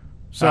year.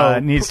 So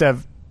it needs to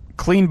have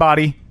clean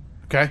body.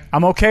 Okay.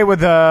 I'm okay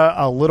with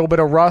a little bit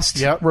of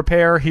rust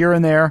repair here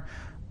and there,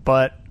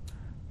 but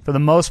for the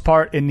most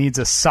part, it needs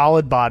a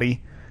solid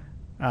body.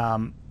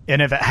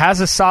 And if it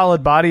has a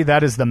solid body,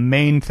 that is the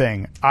main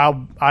thing.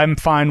 I'm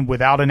fine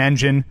without an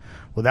engine,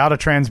 without a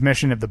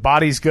transmission. If the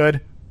body's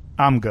good,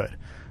 I'm good.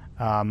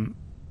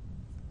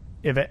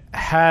 If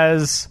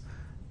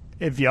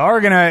you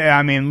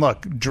are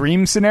look,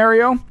 dream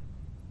scenario,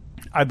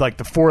 I'd like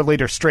the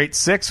 4-liter straight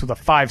 6 with a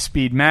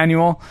 5-speed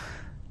manual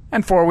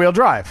and 4-wheel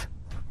drive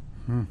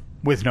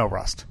with no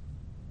rust.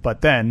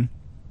 But then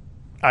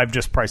I've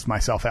just priced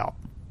myself out.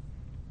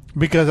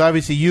 Because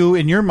obviously you,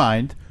 in your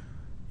mind,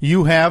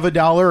 you have a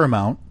dollar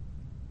amount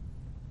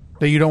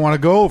that you don't want to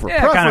go over,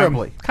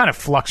 preferably. Kind of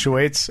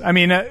fluctuates. I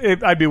mean,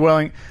 I'd be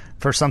willing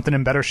for something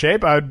in better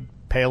shape. I'd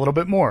pay a little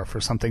bit more. For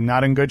something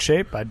not in good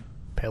shape, I'd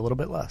pay a little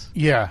bit less.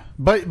 Yeah,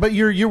 but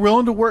you're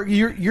willing to work.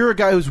 You're a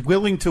guy who's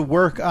willing to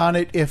work on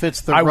it if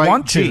it's the right I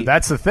want to. Jeep.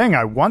 That's the thing.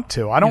 I want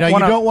to. I don't. You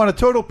don't want a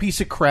total piece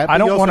of crap. I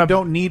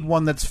don't need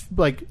one that's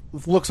like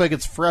looks like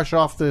it's fresh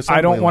off the assembly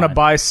I don't want to line.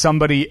 buy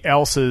somebody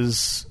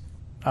else's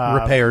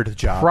repaired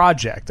job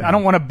project. I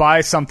don't want to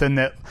buy something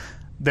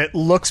that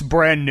looks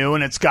brand new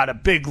and it's got a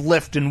big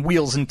lift and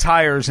wheels and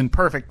tires and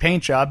perfect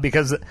paint job,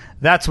 because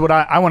that's what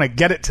I want to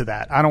get it to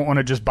that. I don't want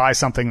to just buy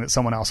something that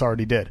someone else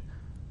already did.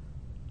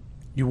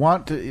 You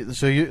want to,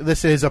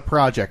 this is a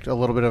project, a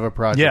little bit of a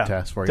project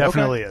task for you.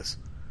 Definitely is.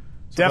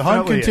 So the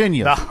hunt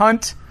continues. The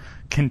hunt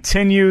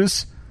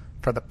continues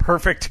for the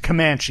perfect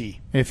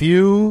Comanche. If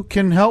you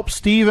can help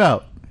Steve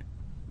out,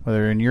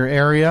 whether in your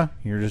area,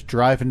 you're just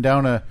driving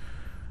down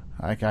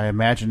I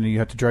imagine you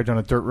have to drive down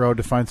a dirt road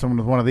to find someone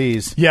with one of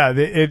these. Yeah,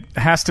 it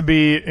has to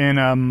be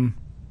in.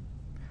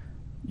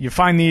 You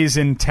find these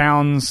in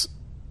towns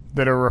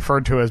that are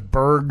referred to as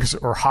burgs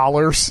or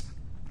hollers.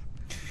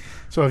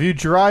 So if you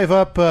drive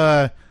up,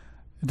 it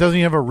doesn't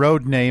even have a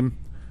road name.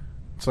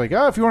 It's like,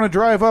 if you want to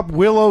drive up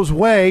Willow's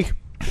Way,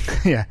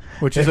 Yeah.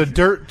 which is a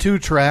dirt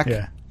 2-track.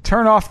 Yeah.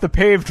 Turn off the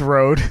paved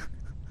road.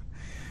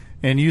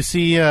 And you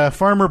see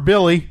Farmer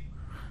Billy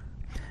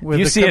with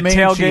You the see a Comanche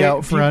tailgate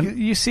out front.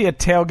 You see a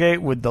tailgate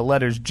with the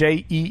letters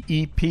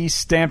JEEP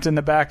stamped in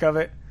the back of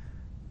it.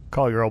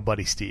 Call your old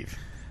buddy Steve.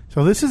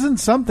 So this isn't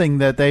something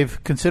that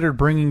they've considered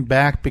bringing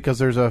back because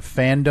there's a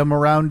fandom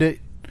around it.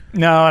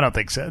 No, I don't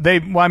think so.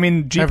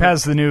 Jeep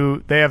has the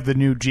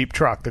new Jeep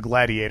truck, the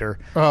Gladiator,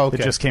 that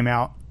just came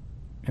out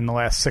in the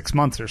last 6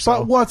 months or so.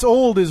 But what's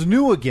old is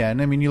new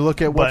again. I mean, you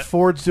look at what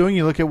Ford's doing.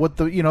 You look at what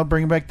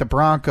bringing back the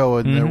Bronco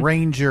and the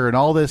Ranger and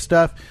all this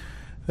stuff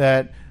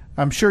that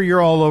I'm sure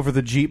you're all over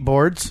the Jeep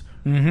boards,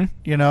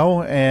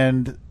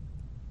 and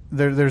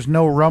there's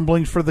no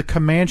rumblings for the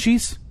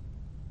Comanches.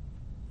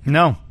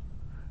 No.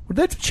 Would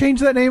they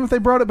change that name if they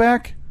brought it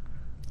back?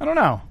 I don't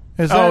know.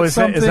 Is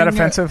that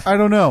offensive? I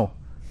don't know.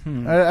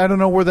 I don't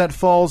know where that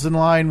falls in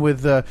line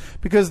with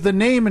because the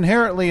name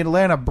inherently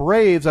Atlanta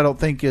Braves I don't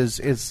think is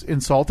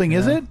insulting,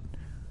 is it?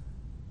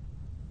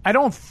 I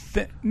don't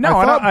think. No,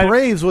 I thought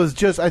Braves was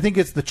just. I think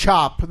it's the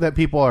chop that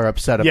people are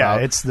upset about. Yeah,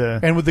 it's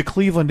and with the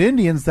Cleveland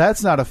Indians,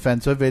 that's not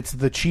offensive. It's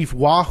the Chief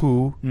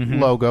Wahoo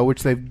logo,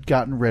 which they've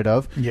gotten rid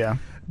of. Yeah,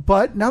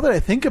 but now that I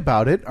think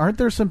about it, aren't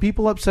there some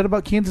people upset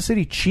about Kansas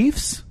City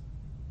Chiefs?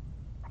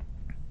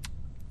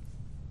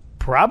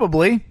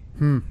 Probably.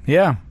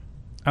 Yeah,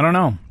 I don't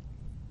know.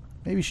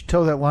 Maybe you should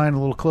toe that line a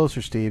little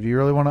closer, Steve. Do you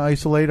really want to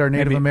isolate our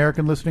Native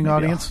American listening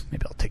audience?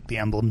 Maybe I'll take the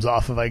emblems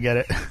off if I get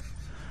it.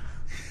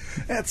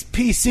 That's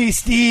PC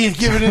Steve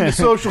giving into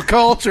social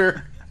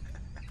culture.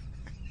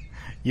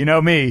 You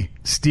know me,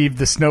 Steve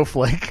the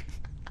Snowflake.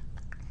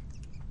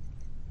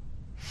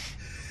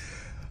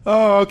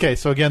 Oh, okay.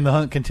 So again, the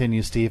hunt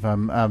continues, Steve.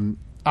 I'm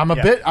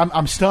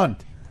stunned.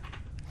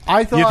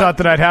 You thought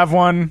that I'd have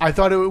one? I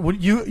thought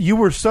you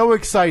were so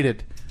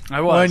excited.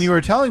 I was. When you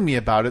were telling me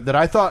about it that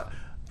I thought,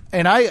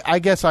 and I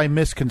guess I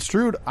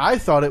misconstrued. I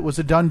thought it was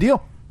a done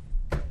deal.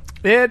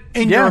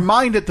 In your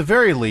mind, at the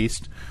very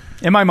least.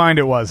 In my mind,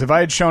 it was. If I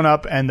had shown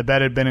up and the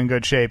bed had been in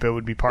good shape, it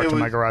would be parked in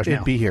my garage now.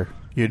 It'd be here.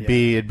 It'd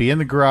be in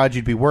the garage.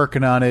 You'd be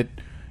working on it.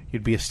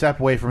 You'd be a step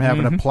away from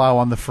having a plow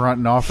on the front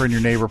and offering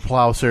your neighbor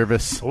plow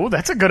service. Oh,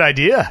 that's a good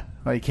idea.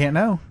 Well, you can't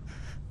know.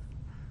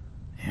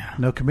 Yeah.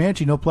 No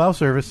Comanche, no plow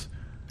service.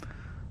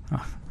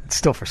 Oh, it's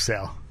still for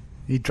sale.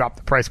 He dropped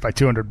the price by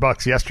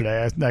 $200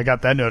 yesterday. I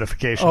got that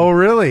notification. Oh,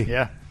 really?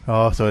 Yeah.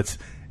 Oh, so it's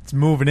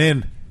moving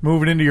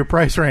into your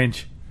price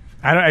range.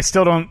 I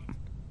still don't.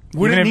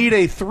 Would it need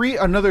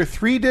another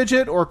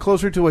 3-digit or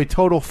closer to a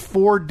total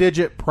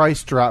 4-digit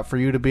price drop for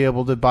you to be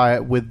able to buy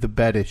it with the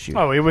bed issue?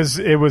 Oh, it was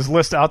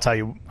listed. I'll tell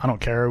you, I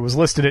don't care. It was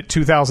listed at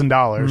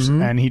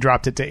 $2,000, and he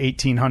dropped it to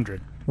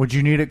 $1,800. Would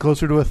you need it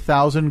closer to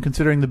 $1,000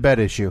 considering the bed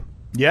issue?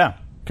 Yeah.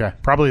 Okay.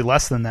 Probably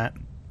less than that.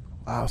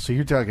 Wow, so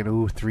you're talking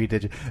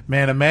 3-digit.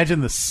 Man,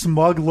 imagine the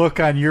smug look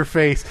on your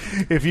face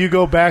if you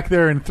go back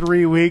there in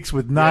 3 weeks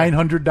with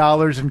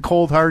 $900 in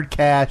cold hard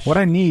cash. What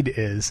I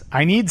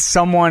need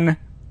someone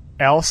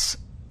else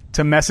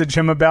to message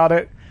him about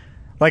it.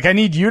 Like, I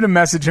need you to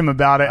message him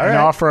about it and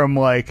offer him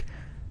like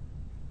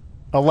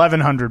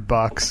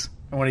 $1,100.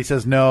 And when he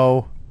says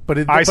no,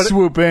 I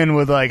swoop in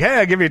with like, hey,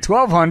 I'll give you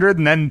 $1,200,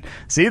 and then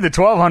see the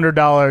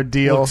 $1,200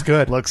 deal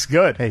looks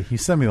good. Hey, you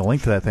send me the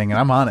link to that thing and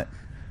I'm on it.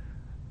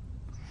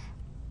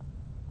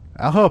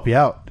 I'll help you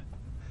out.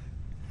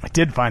 I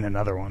did find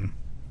another one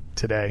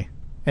today.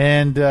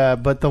 And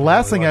but the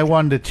last thing I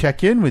wanted to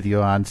check in with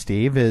you on,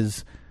 Steve,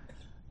 is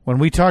when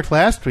we talked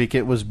last week,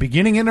 it was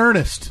beginning in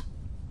earnest.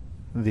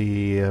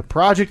 The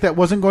project that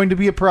wasn't going to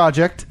be a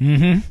project.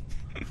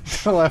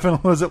 11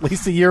 was at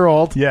least a year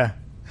old. Yeah.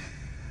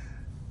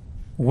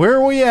 Where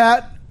are we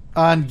at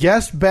on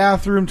Guest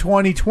Bathroom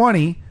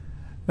 2020?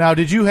 Now,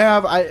 did you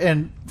have,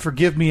 and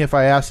forgive me if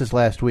I asked this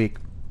last week,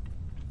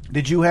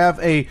 did you have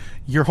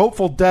your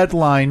hopeful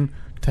deadline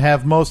to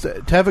have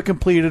it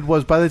completed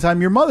was by the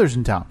time your mother's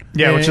in town?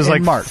 Yeah, which is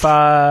like March.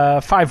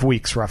 5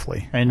 weeks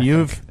roughly. And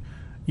you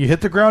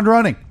hit the ground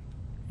running.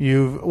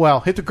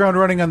 Hit the ground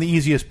running on the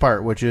easiest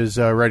part, which is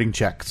writing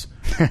checks.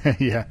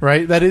 Yeah.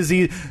 Right? That is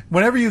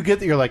whenever you get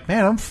there, you're like,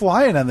 man, I'm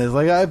flying on this.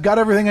 Like, I've got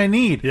everything I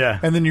need. Yeah.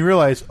 And then you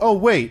realize, oh,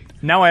 wait.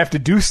 Now I have to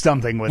do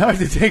something with it. Now I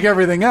have to take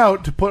everything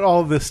out to put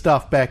all of this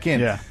stuff back in.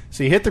 Yeah.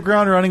 So you hit the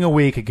ground running a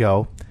week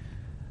ago.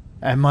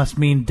 That must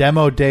mean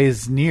demo day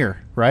is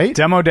near, right?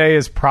 Demo day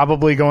is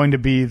probably going to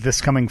be this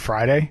coming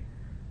Friday.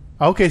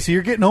 Okay, so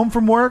you're getting home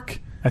from work?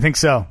 I think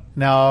so.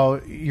 Now,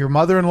 your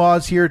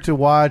mother-in-law's here to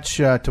watch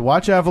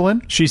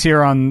Evelyn. She's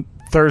here on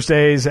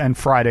Thursdays and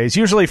Fridays.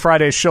 Usually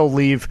Fridays she'll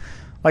leave.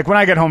 Like when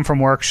I get home from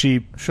work,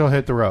 she'll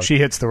hit the road. She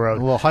hits the road.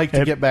 A little hike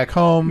to get back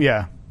home.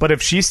 Yeah. But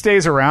if she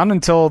stays around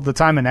until the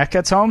time Annette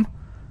gets home,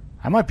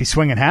 I might be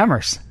swinging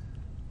hammers.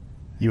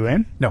 You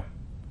in? No.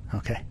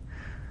 Okay.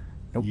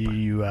 Nope.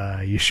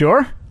 You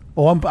sure?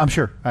 Oh, I'm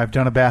sure. I've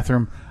done a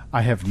bathroom.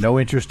 I have no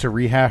interest to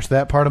rehash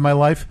that part of my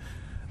life.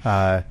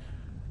 I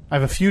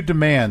have a few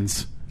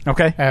demands.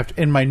 Okay.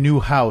 In my new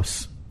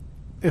house,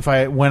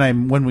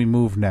 when we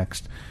move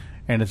next,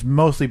 and it's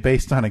mostly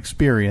based on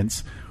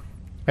experience.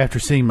 After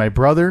seeing my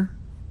brother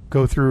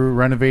go through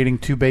renovating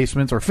 2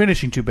 basements or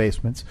finishing 2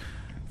 basements.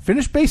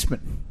 Finished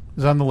basement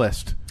is on the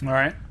list. All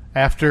right.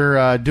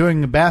 After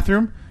doing the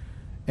bathroom,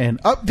 an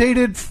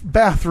updated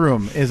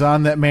bathroom is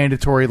on that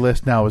mandatory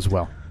list now as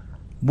well.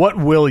 What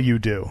will you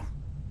do?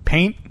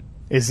 Paint?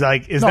 Is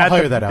that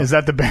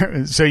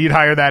the so you'd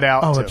hire that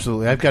out? Oh, too.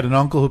 Absolutely. I've got an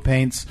uncle who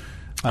paints.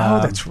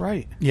 Oh, that's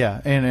right.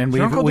 Yeah, and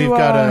we've do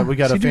got a family.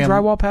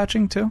 drywall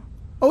patching too?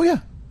 Oh yeah.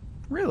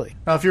 Really?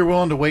 Now, if you're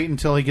willing to wait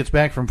until he gets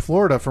back from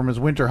Florida from his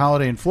winter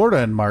holiday in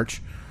Florida in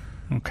March,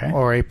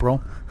 or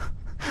April,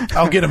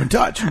 I'll get him in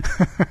touch.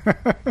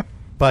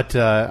 But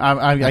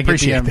I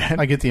appreciate that.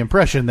 I get the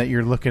impression that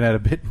you're looking at a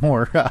bit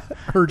more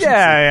urgency.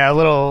 Yeah, a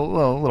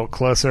little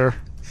closer.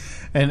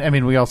 And I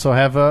mean, we also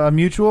have a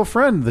mutual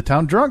friend, the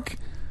Town Drunk,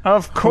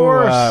 of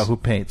course, who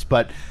paints.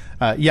 But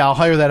I'll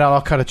hire that out.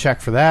 I'll cut a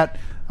check for that.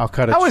 I'll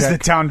cut a check. How is the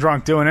Town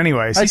Drunk doing,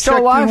 anyways? I He's still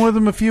checked alive? in with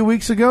him a few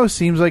weeks ago.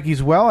 Seems like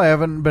he's well. I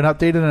haven't been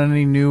updated on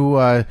any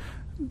new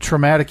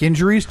traumatic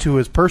injuries to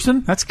his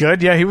person. That's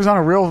good. Yeah, he was on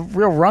a real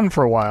run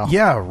for a while.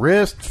 Yeah,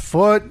 wrist,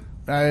 foot,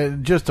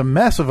 just a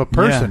mess of a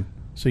person. Yeah.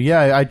 So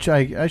yeah,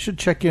 I should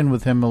check in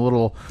with him a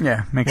little.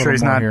 Yeah, make sure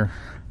he's not here.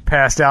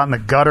 Passed out in the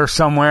gutter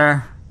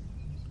somewhere.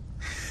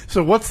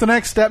 So what's the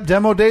next step?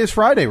 Demo day is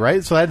Friday,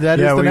 right? So that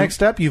is the next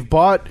step. You've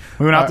bought.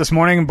 We went out this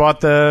morning and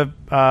bought the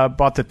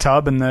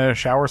tub and the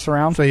shower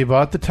surround. So you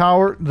bought the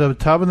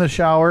tub and the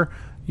shower.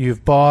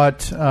 You've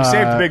bought. We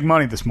saved big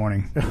money this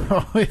morning.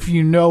 If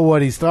you know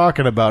what he's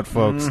talking about,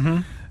 folks.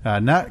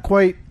 Mm-hmm. Not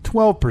quite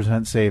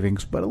 12%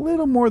 savings, but a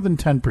little more than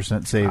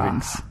 10%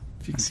 savings.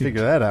 If you can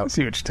figure that out.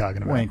 See what you're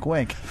talking about. Wink,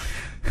 wink.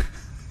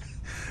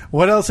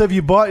 What else have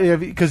you bought?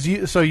 Because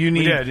you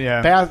need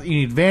bath, you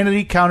need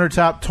vanity,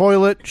 countertop,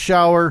 toilet,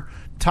 shower,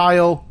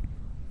 tile.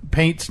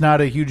 Paint's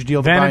not a huge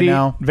deal to buy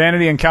now.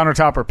 Vanity and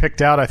countertop are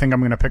picked out. I think I'm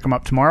going to pick them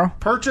up tomorrow.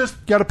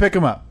 Purchased? Got to pick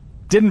them up.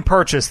 Didn't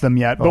purchase them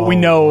yet, but we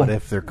know. What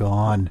if they're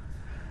gone?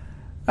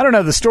 I don't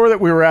know. The store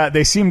that we were at,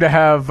 they seem to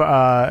have.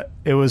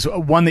 It was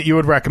one that you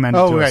would recommend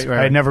to us. Right.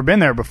 I had never been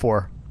there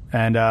before,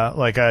 and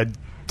like a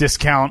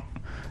discount,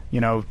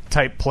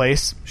 type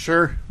place.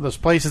 Sure, those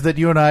places that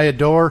you and I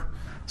adore.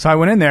 So I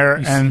went in there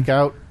and seek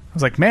out. I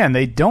was like, man,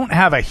 they don't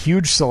have a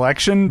huge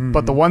selection,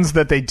 but the ones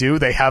that they do,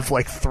 they have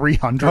like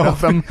 300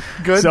 of them.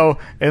 Good. So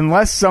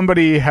unless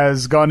somebody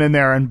has gone in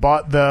there and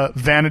bought the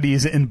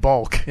vanities in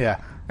bulk. Yeah.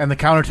 And the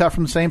countertop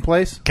from the same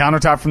place?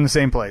 Countertop from the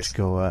same place. Did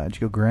you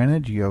go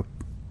granite? Did you go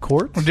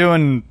quartz? We're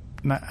doing,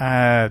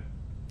 I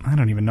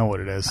don't even know what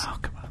it is. Oh,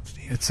 come on,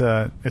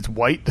 Steve. It's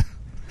white.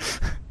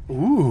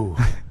 Ooh,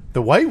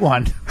 the white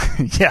one.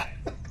 Yeah.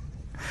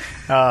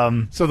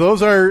 So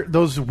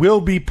those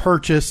will be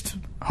purchased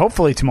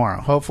hopefully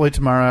tomorrow.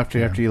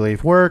 After you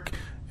leave work,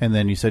 and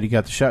then you said you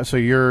got the shot. So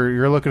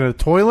you're looking at a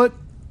toilet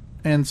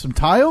and some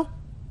tile.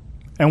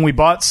 And we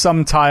bought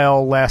some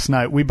tile last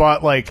night. We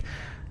bought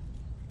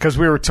because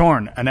we were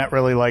torn. Annette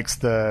really likes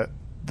the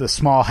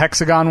small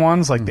hexagon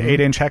ones, like the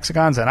 8-inch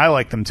hexagons, and I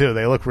like them too.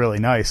 They look really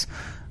nice.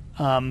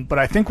 But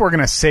I think we're going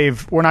to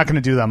save. We're not going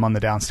to do them on the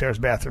downstairs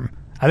bathroom.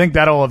 I think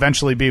that'll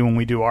eventually be when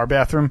we do our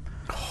bathroom.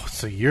 Oh,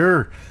 so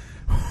you're.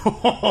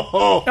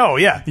 Oh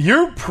yeah,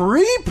 you're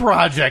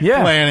pre-project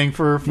planning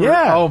for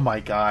yeah. Oh my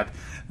God!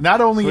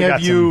 Not only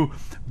have you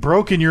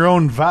broken your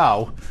own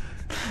vow,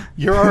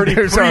 you're already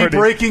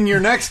breaking your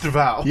next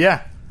vow.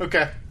 Yeah.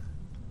 Okay.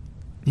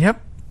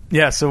 Yep.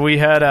 Yeah. So we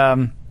had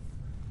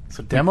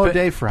so demo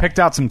day Friday. Picked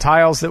out some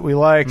tiles that we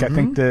like. I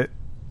think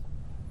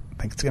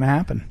it's going to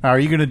happen. Are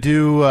you going to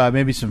do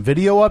maybe some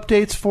video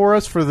updates for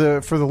us for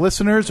the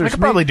listeners? Or I could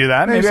probably do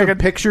that. Maybe I could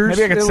pictures.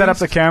 Maybe I could set up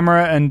the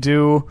camera and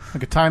do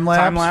like a time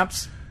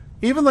lapse.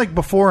 Even like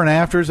before and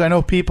afters. I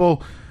know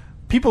people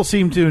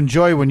seem to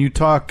enjoy when you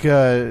talk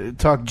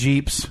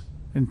Jeeps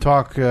and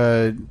talk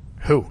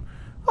who.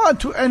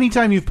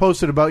 Anytime you've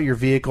posted about your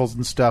vehicles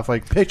and stuff,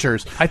 like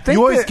pictures, I think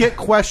you always get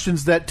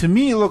questions that to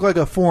me look like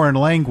a foreign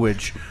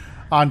language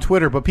on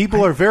Twitter, but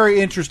people are very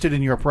interested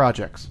in your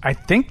projects. I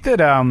think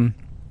that I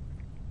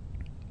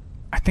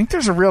think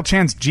there's a real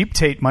chance Jeep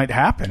Tate might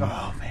happen.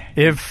 Oh man!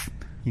 If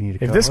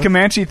this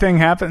Comanche thing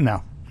happens,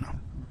 no.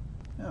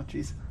 Oh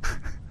jeez.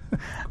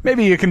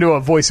 Maybe you can do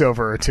a voiceover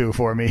or two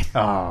for me.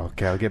 Oh,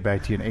 okay. I'll get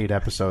back to you in 8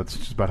 episodes.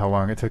 It's just about how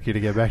long it took you to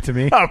get back to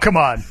me. Oh, come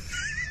on.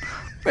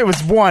 It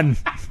was 1.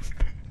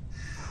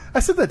 I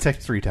said that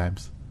text 3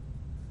 times.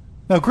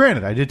 Now,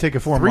 granted, I did take a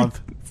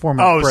 4-month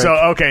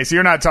break. So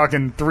you're not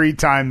talking 3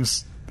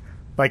 times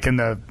like in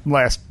the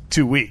last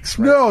 2 weeks,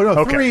 right? No,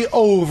 okay. 3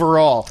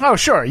 overall. Oh,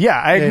 sure.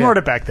 Yeah, I ignored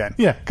it back then.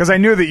 Yeah. Because I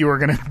knew that you were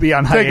going to be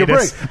on hiatus. Take a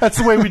break. That's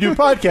the way we do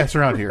podcasts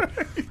around here.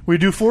 We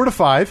do 4 to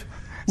 5.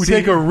 We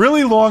take a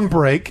really long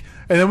break,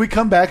 and then we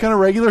come back on a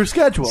regular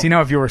schedule. See, now,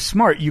 if you were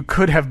smart, you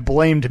could have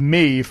blamed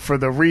me for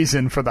the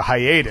reason for the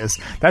hiatus.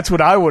 That's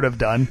what I would have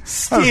done.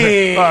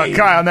 Steve!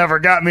 Kyle never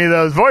got me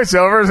those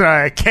voiceovers, and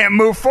I can't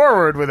move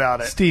forward without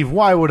it. Steve,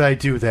 why would I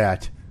do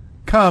that?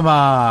 Come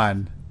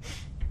on.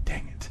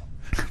 Dang it.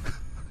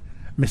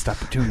 Missed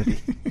opportunity.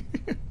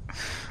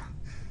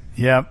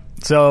 Yep.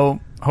 So,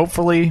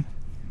 hopefully,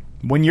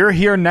 when you're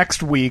here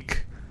next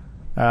week,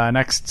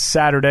 next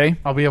Saturday,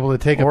 I'll be able to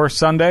take or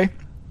Sunday,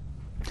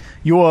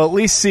 you will at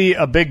least see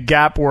a big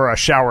gap where a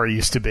shower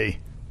used to be.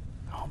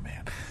 Oh,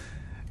 man.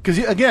 Because,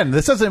 again,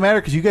 this doesn't matter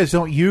because you guys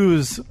don't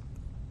use...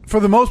 For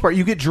the most part,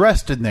 you get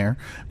dressed in there,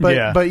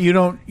 but you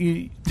don't.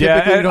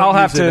 I'll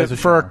have to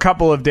for a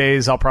couple of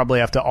days. I'll probably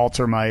have to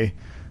alter my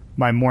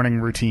morning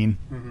routine.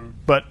 Mm-hmm.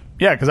 But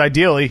yeah, because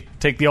ideally,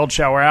 take the old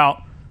shower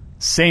out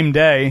same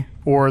day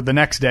or the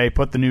next day,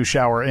 put the new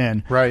shower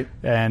in. Right.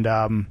 And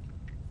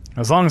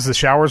as long as the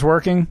shower's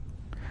working,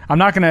 I'm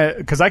not gonna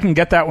because I can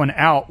get that one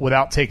out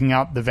without taking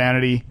out the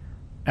vanity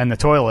and the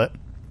toilet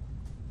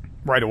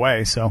right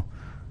away. So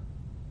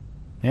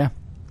yeah.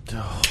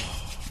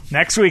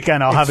 Next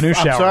weekend, I'll have a new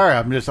shower.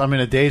 I'm sorry. I'm in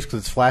a daze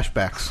because it's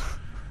flashbacks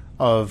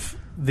of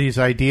these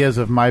ideas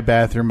of my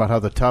bathroom about how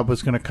the tub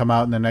was going to come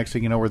out, and the next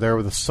thing you know, we're there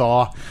with a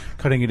saw,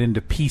 cutting it into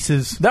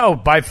pieces. No,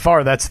 by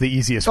far, that's the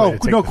easiest way to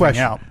take the thing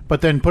out.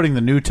 But then putting the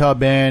new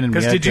tub in.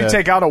 Because did you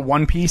take out a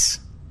one-piece?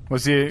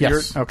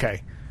 Yes.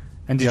 Okay.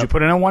 And did you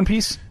put in a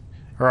one-piece?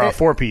 Or a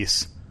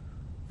four-piece?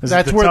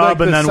 That's where tub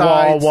and then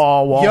sides,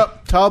 wall.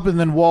 Yep, tub and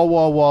then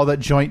wall, that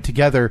joint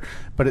together.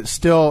 But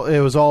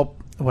it was all...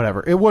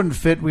 Whatever. It wouldn't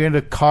fit. We had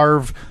to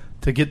carve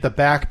to get the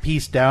back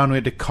piece down. We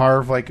had to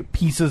carve like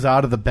pieces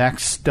out of the back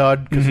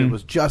stud because it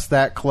was just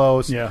that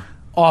close. Yeah.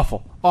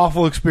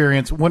 Awful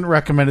experience. Wouldn't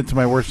recommend it to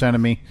my worst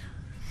enemy.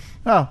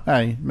 Oh,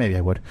 maybe I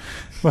would.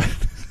 But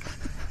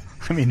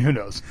I mean, who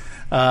knows?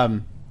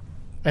 But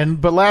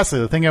lastly,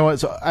 the thing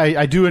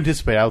I do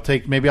anticipate I'll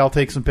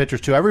take some pictures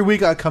too. Every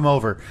week I'll come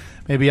over.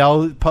 Maybe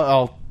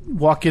I'll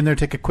walk in there,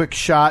 take a quick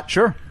shot.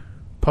 Sure.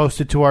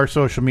 Post it to our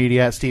social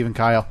media at Steve and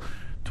Kyle.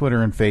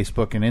 Twitter and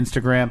Facebook and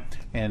Instagram,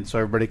 and so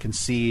everybody can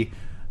see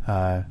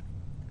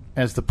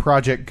as the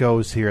project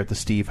goes here at the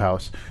Steve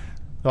House.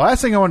 The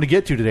last thing I wanted to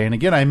get to today, and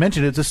again, I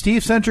mentioned it's a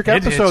Steve-centric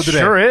episode today.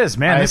 It sure is,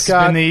 man. It's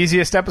been the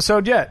easiest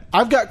episode yet.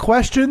 I've got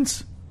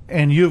questions,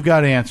 and you've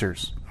got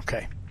answers.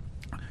 Okay.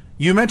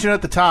 You mentioned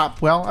at the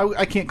top, well,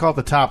 I can't call it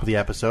the top of the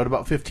episode,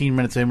 about 15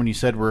 minutes in when you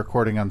said we're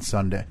recording on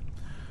Sunday.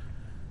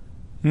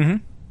 Mm-hmm.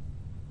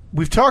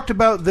 We've talked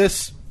about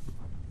this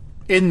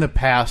in the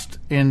past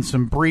in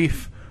some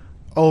brief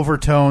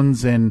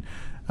overtones and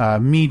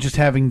me just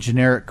having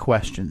generic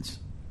questions.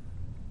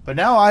 But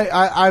now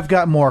I've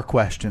got more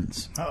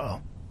questions. Uh-oh.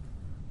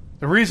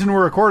 The reason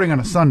we're recording on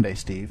a Sunday,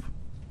 Steve,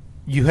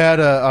 you had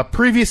a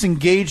previous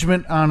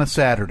engagement on a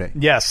Saturday.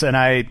 Yes, and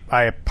I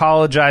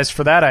apologize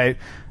for that. I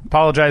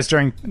apologized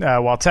during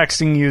while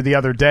texting you the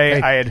other day.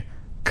 Hey. I had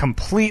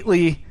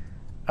completely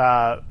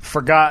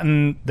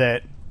forgotten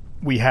that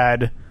we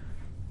had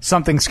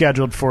something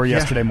scheduled for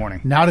yesterday morning.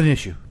 Not an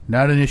issue.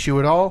 Not an issue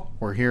at all.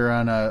 We're here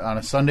on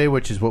a Sunday,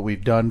 which is what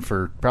we've done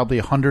for probably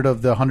 100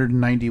 of the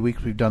 190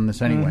 weeks we've done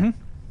this anyway. Mm-hmm.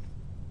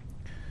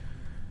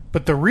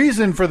 But the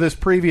reason for this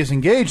previous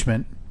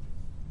engagement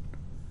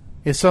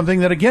is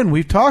something that, again,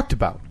 we've talked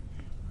about.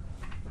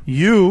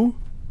 You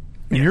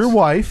and your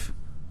wife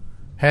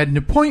had an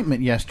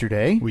appointment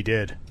yesterday. We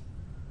did.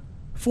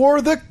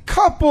 For the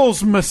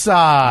couples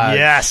massage.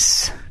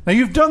 Yes. Now,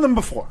 you've done them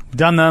before.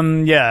 Done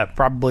them,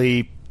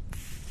 probably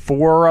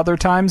 4 other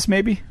times,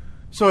 maybe.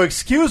 So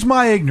excuse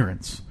my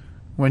ignorance.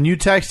 When you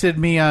texted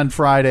me on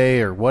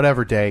Friday or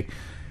whatever day,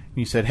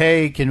 you said,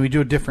 hey, can we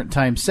do a different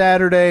time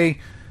Saturday?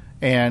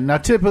 And now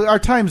typically our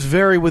times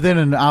vary within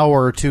an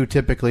hour or two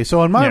typically.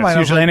 So in my mind,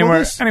 usually I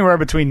was like, anywhere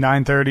between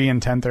 9:30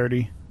 and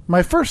 10:30.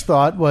 My first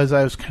thought was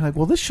I was kind of like,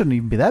 well, this shouldn't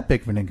even be that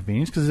big of an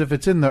inconvenience because if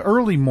it's in the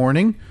early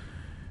morning,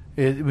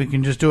 we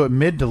can just do it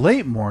mid to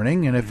late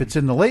morning. And if it's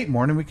in the late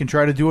morning, we can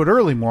try to do it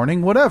early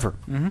morning, whatever.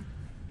 Mm-hmm.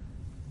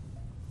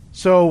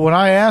 So when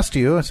I asked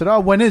you, I said, oh,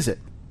 when is it?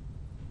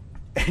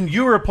 And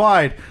you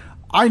replied,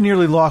 I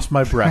nearly lost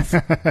my breath.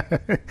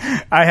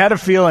 I had a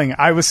feeling.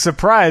 I was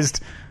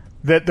surprised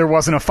that there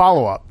wasn't a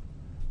follow-up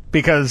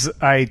because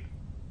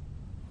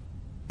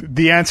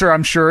the answer,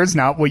 I'm sure, is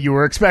not what you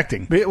were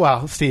expecting.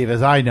 Well, Steve,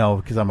 as I know,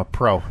 because I'm a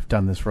pro, I've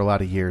done this for a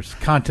lot of years,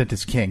 content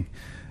is king.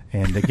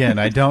 And again,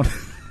 I don't...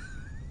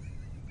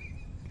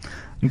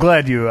 I'm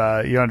glad you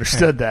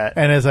understood that.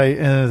 And as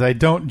I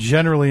don't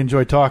generally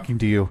enjoy talking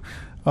to you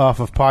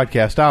off of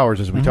podcast hours,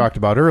 as we talked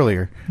about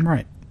earlier,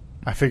 right?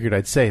 I figured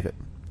I'd save it.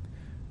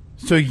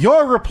 So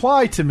your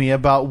reply to me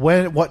about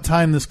what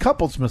time this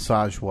couples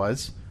massage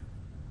was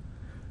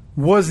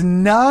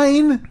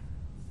 9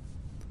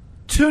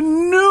 to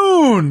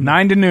noon.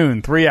 9 to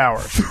noon, 3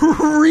 hours.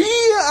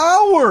 3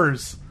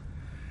 hours.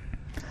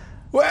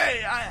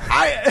 Wait,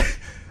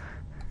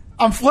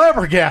 I'm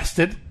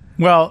flabbergasted.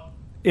 Well,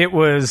 it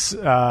was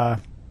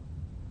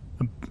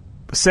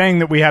saying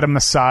that we had a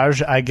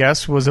massage, I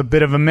guess, was a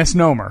bit of a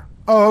misnomer.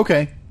 Oh,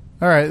 okay.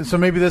 All right, so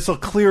maybe this will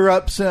clear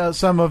up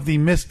some of the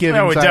misgivings.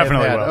 No, it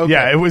definitely will. Okay.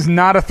 Yeah, it was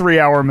not a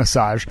 3-hour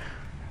massage,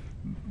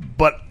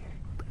 but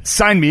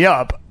sign me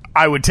up.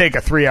 I would take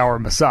a 3-hour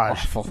massage.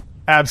 Awful.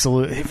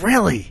 Absolutely.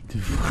 Really?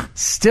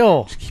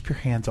 Still. Just keep your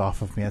hands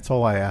off of me. That's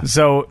all I ask.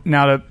 So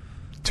now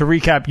to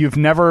recap, you've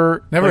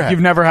never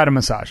had a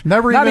massage.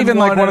 Never not even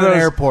like one of those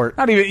airport.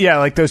 Not even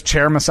like those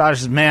chair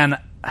massages, man.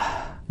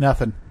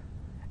 Nothing.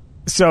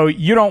 So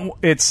you don't.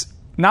 It's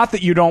not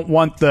that you don't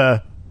want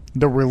the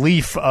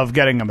relief of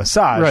getting a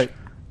massage. Right.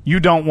 You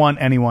don't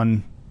want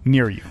anyone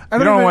near you. You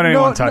don't want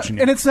anyone touching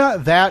you. And it's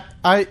not that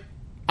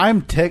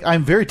I'm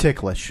very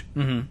ticklish.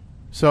 Mm-hmm.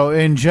 So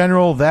in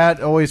general,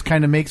 that always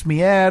kind of makes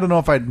me. I don't know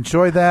if I'd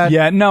enjoy that.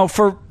 Yeah. No.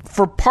 For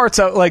parts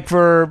of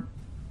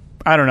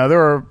I don't know.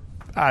 There are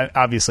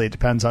obviously it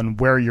depends on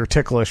where you're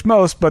ticklish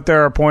most, but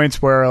there are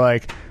points where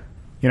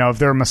if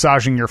they're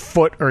massaging your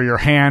foot or your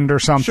hand or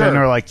something,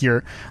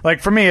 sure. or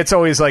for me, it's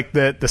always like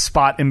the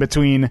spot in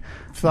between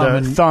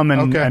thumb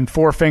and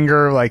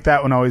forefinger. Like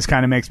that one always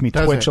kind of makes me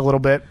twitch a little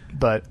bit.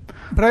 But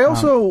I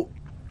also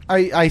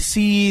I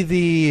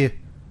see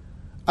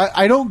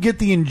I don't get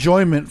the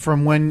enjoyment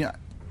from when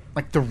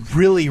the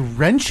really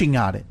wrenching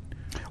on it.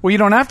 Well, you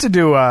don't have to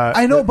do.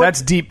 I know, but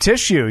that's deep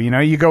tissue.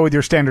 You go with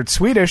your standard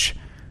Swedish,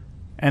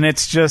 and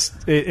it's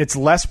just it's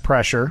less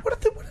pressure.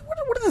 What do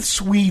the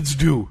Swedes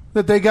do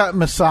that they got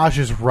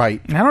massages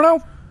right? I don't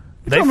know.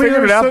 They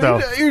figured it out,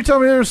 though. You're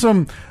telling me there's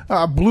some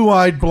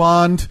blue-eyed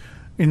blonde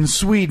in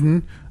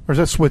Sweden, or is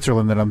that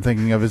Switzerland that I'm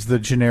thinking of? Is the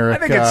generic?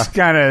 I think it's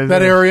kind of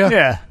that area.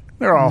 Yeah,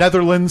 they're all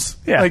Netherlands,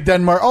 like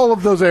Denmark. All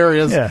of those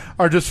areas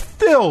are just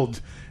filled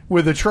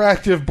with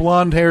attractive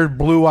blonde-haired,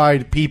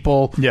 blue-eyed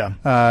people. Yeah,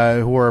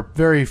 who are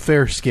very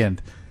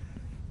fair-skinned.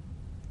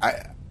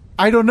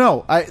 I don't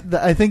know.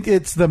 I think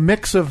it's the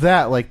mix of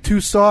that,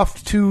 too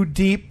soft, too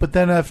deep. But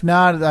then if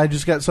not, I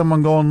just got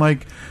someone going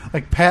like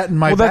patting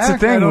my back. Well, that's the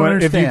thing.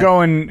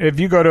 If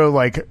you go to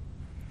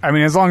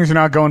as long as you're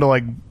not going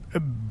to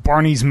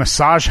Barney's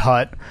Massage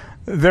Hut,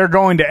 they're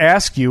going to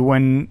ask you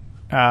when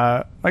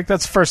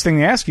that's the first thing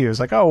they ask you is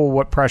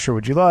what pressure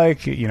would you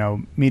like?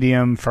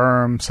 Medium,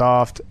 firm,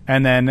 soft,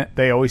 and then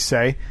they always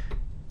say,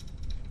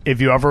 if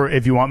you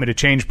want me to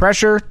change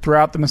pressure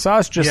throughout the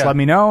massage, just let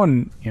me know,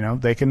 and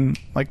they can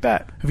like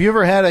that. Have you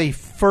ever had a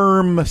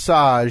firm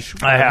massage?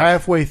 I have.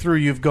 Halfway through,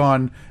 you've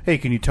gone, "Hey,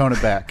 can you tone it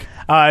back?"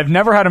 I've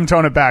never had them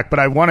tone it back, but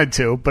I wanted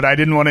to, but I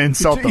didn't want to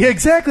insult them. Yeah,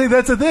 exactly.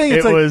 That's the thing.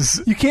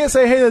 It's you can't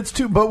say, "Hey, that's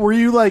too." But were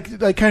you like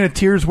kind of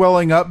tears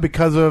welling up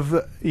because of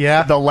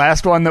the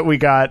last one that we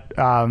got,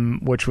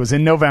 which was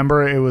in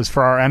November? It was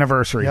for our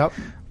anniversary. Yep.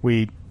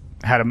 We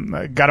got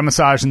a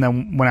massage and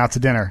then went out to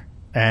dinner,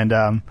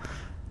 and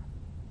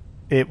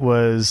it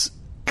was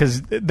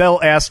because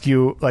they'll ask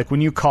you, when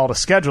you call to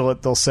schedule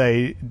it, they'll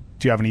say,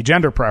 do you have any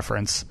gender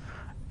preference?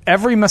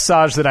 Every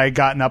massage that I had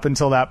gotten up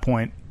until that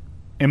point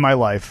in my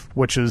life,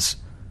 which is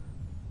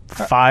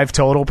 5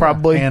 total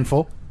probably,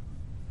 handful,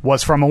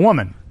 was from a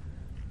woman.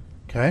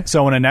 Okay.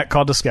 So when Annette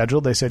called to schedule,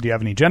 they said, do you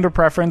have any gender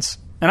preference?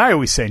 And I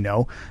always say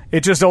no. It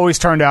just always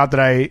turned out that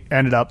I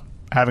ended up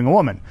having a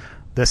woman.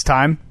 This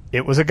time,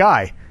 it was a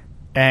guy.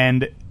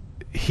 And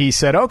he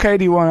said, okay,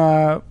 do you want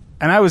to...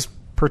 And I was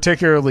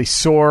particularly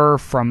sore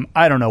from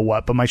I don't know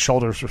what, but my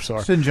shoulders were sore.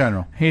 Just in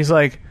general. He's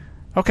like,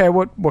 okay,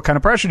 what kind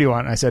of pressure do you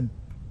want? And I said,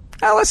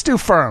 let's do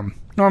firm.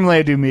 Normally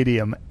I do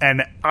medium.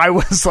 And I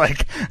was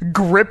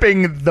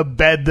gripping the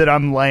bed that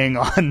I'm laying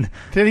on.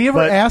 Did he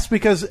ever ask?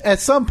 Because at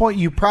some point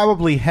you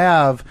probably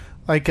have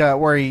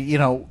where he,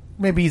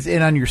 maybe he's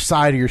in on your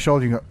side of your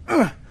shoulder. You go,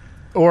 ugh.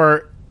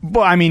 Or,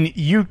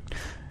 well,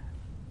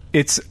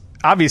 it's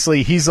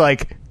obviously he's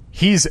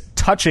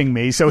touching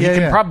me, so he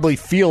can probably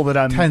feel that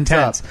I'm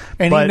tense.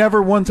 And he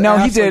never once asked, no,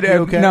 he did. You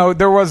okay? No,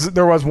 there was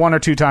 1 or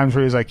 2 times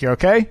where he was like, "You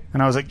okay?"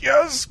 And I was like,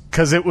 "Yes,"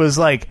 because it was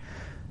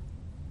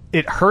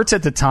it hurts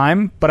at the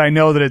time, but I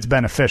know that it's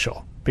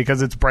beneficial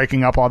because it's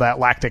breaking up all that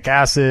lactic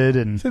acid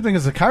and same thing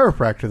as a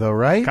chiropractor, though,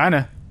 right? Kind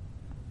of.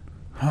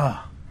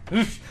 Huh.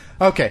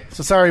 Okay,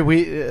 so sorry,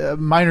 we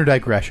minor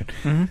digression.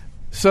 Mm-hmm.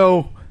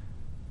 So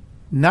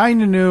 9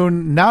 to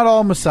noon, not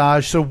all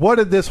massage. So what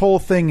did this whole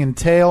thing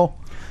entail?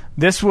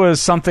 This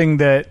was something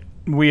that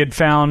we had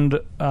found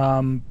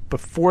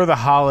before the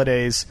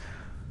holidays.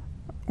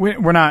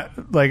 We're not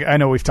I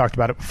know we've talked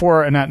about it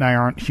before. Annette and I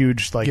aren't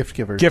huge gift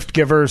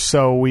givers,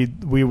 so we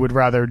would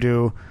rather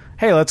do,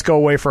 hey, let's go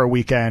away for a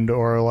weekend,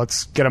 or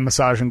let's get a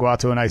massage and go out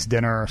to a nice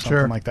dinner or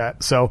something like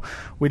that. So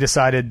we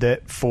decided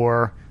that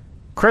for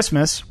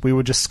Christmas we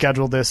would just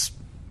schedule this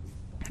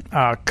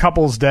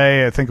couples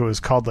day. I think it was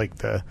called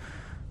the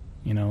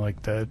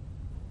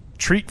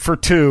treat for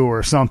 2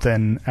 or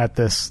something at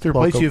this. Is there a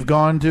place you've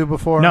gone to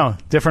before? No,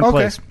 different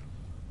place.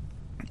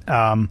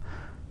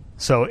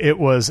 So it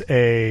was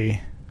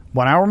a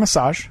 1-hour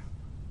massage,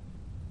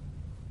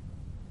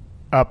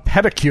 a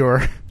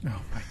pedicure,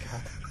 oh my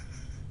god,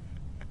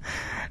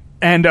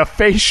 and a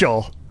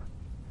facial.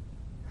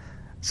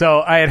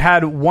 So I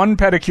had 1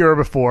 pedicure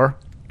before,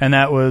 and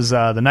that was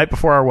the night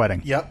before our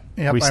wedding. Yep.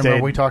 I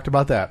remember we talked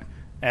about that,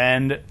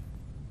 and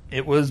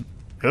it was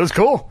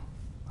cool.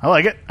 I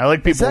like it. I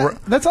like people.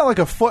 That's not like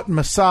a foot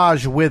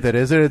massage with it,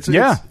 is it?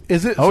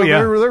 Is it? Oh, so yeah.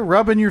 They're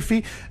rubbing your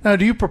feet. Now,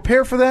 do you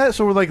prepare for that?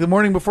 So, the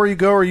morning before you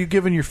go, are you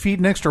giving your feet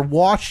an extra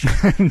wash?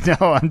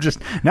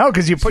 No,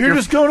 because you put you're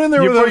just going in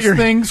there with those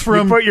things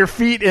from. You put your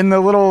feet in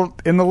the little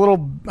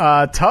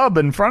tub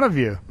in front of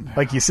you.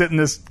 You sit in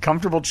this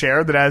comfortable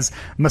chair that has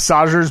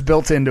massagers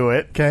built into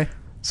it. Okay.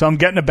 So I'm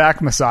getting a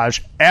back massage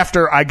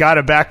after I got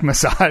a back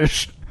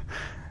massage.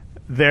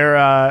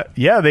 they're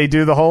they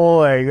do the whole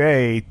like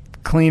they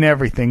clean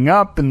everything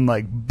up and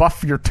like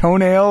buff your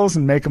toenails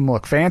and make them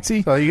look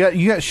fancy. So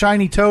you got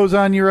shiny toes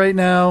on you right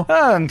now.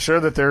 I'm sure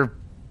that they're.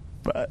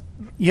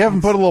 You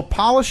haven't put a little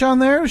polish on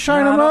there to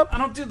shine them up? I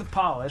don't do the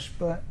polish,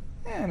 but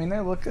yeah, I mean they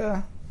look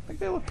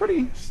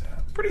pretty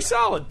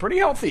solid, pretty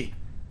healthy.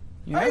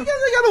 You know? I guess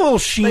they got a little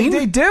sheen.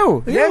 They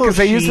do. Yeah, because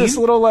they use this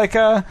little like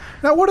Now,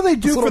 what do they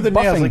do for the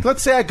nails? Like,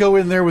 let's say I go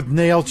in there with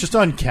nails just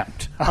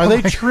unkempt. Are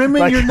they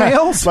trimming your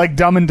nails? Like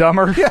Dumb and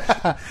Dumber?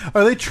 Yeah.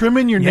 Are they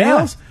trimming your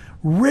nails?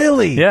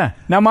 Really? Yeah.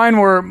 Now mine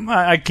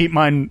I keep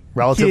mine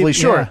relatively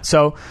short. Yeah.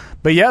 So,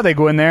 but yeah, they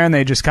go in there and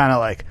they just kind of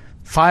like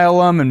file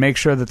them and make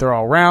sure that they're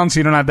all round, so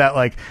you don't have that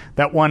like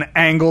that one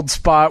angled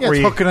spot where it's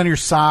you hooking on your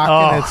sock.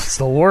 Oh, and it's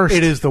the worst.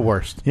 It is the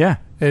worst. Yeah,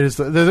 it is.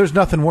 There's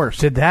nothing worse.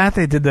 They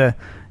did they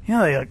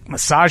like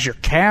massage your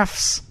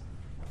calves,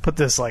 put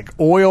this like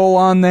oil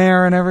on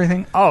there and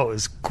everything. Oh, it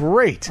was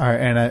great. All right,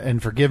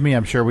 and forgive me,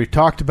 I'm sure we've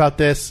talked about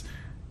this.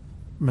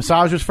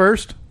 Massages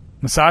first.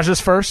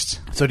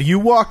 So do you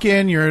walk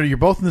in? You're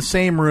both in the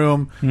same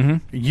room.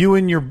 Mm-hmm. You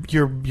in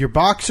your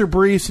boxer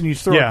briefs, and you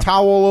throw a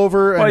towel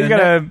over. Well, you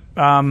gotta.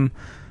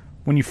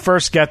 When you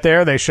first get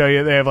there, they show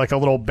you they have like a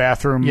little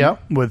bathroom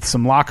with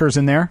some lockers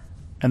in there,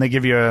 and they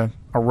give you a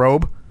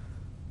robe.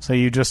 So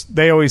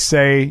they always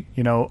say,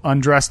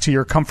 undress to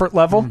your comfort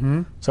level.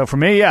 Mm-hmm. So for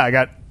me, I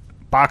got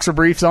boxer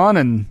briefs on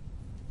and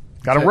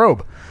got a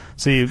robe.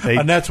 So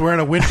Annette's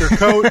wearing a winter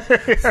coat.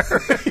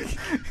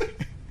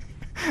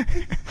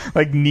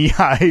 Like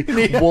knee-high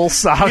wool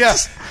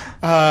socks.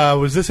 Yeah.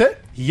 Was this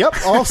it? Yep,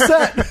 all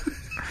set.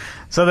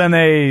 So then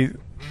they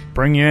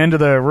bring you into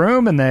the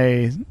room, and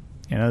they,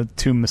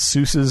 two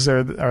masseuses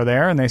are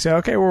there, and they say,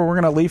 okay, well,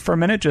 we're going to leave for a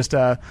minute, just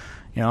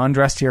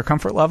undress to your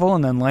comfort level,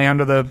 and then lay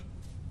under the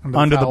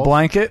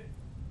blanket.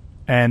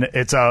 And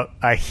it's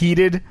a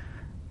heated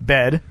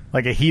bed,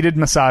 like a heated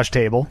massage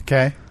table.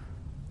 Okay.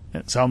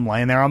 So I'm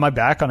laying there on my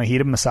back on a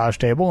heated massage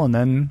table, and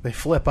then they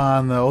flip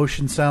on the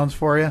ocean sounds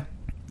for you.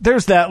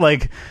 There's that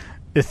like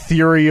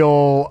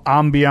ethereal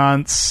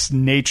ambiance,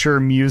 nature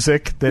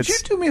music. Would you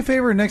do me a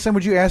favor next time?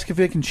 Would you ask if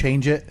they can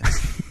change it?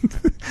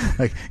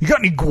 Like, you got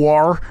any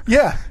guar?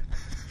 Yeah.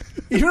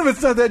 Even if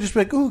it's not that, just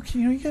be like, "Ooh,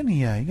 you got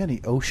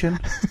any ocean,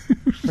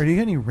 or do you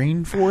got any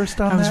rainforest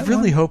on that?" I was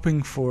really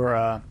hoping for,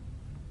 a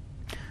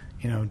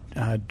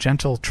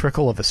gentle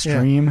trickle of a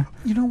stream. Yeah.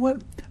 You know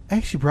what? I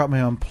actually brought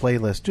my own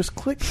playlist. Just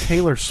click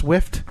Taylor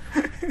Swift,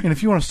 and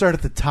if you want to start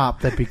at the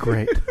top, that'd be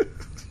great.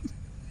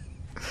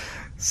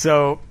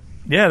 So,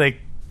 yeah, they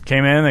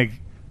came in, they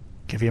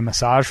give you a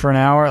massage for an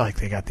hour. Like,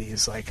 they got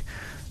these, like,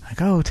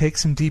 oh, take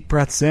some deep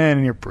breaths in,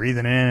 and you're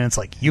breathing in, and it's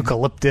like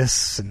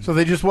eucalyptus. And so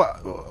they just,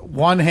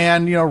 one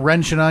hand,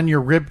 wrenching on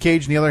your rib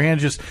cage, and the other hand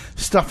just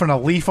stuffing a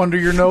leaf under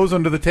your nose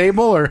under the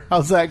table, or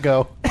how's that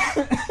go?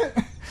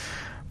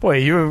 Boy,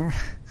 you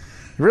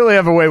really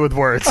have a way with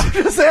words. I'll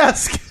just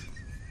ask.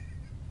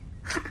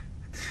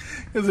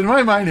 Because in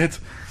my mind, it's...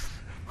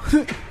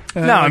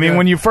 No, I mean,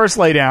 when you first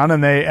lay down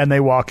and they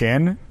walk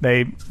in,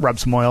 they rub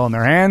some oil in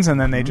their hands, and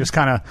then they just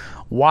kind of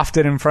waft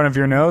it in front of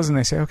your nose, and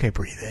they say, okay,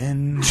 breathe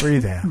in,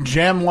 breathe out.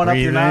 Jam one up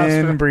your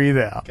nostril. Breathe in, breathe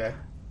out. Okay.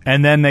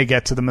 And then they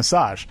get to the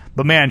massage.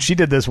 But man, she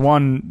did this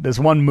one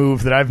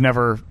move that I've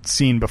never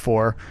seen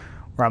before,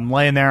 where I'm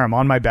laying there, I'm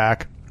on my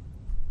back,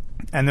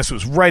 and this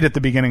was right at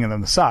the beginning of the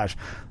massage.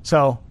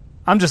 So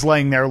I'm just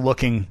laying there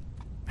looking,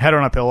 head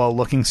on a pillow,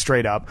 looking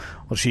straight up.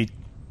 Well, she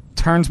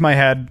turns my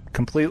head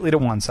completely to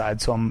one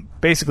side, so I'm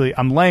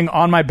laying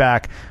on my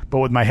back but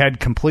with my head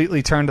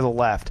completely turned to the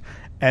left,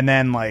 and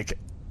then like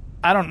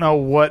I don't know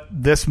what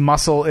this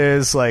muscle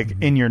is like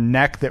in your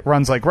neck that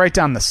runs like right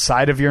down the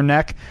side of your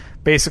neck.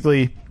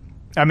 Basically,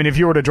 I mean, if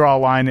you were to draw a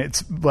line,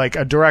 it's like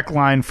a direct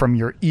line from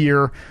your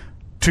ear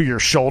to your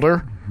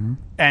shoulder.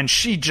 And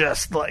she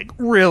just like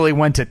really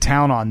went to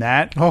town on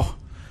that. Oh,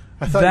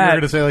 I thought you were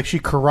going to say like she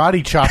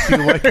karate chopped you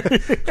like a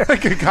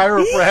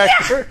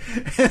chiropractor,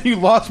 and you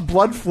lost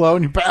blood flow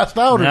and you passed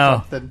out or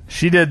something.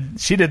 She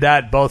did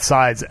that both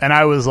sides, and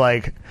I was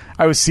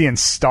seeing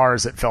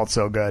stars. It felt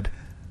so good.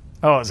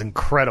 Oh, it was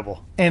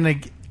incredible.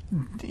 And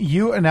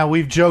now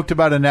we've joked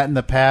about Annette in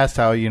the past,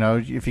 how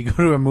if you go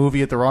to a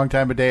movie at the wrong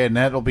time of day,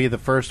 Annette will be the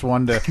first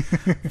one to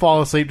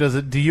fall asleep.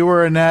 Do you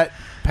or Annette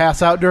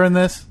pass out during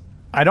this?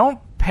 I don't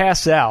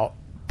pass out.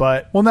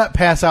 But not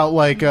pass out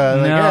like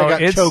I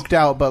got choked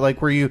out, but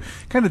like where you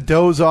kind of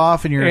doze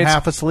off and you're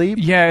half asleep.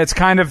 Yeah, it's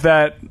kind of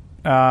that.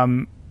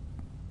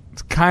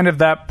 It's kind of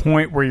that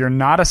point where you're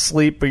not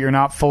asleep, but you're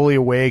not fully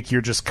awake.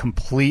 You're just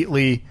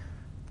completely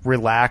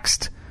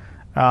relaxed.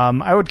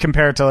 I would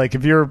compare it to like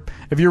if you're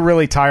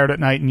really tired at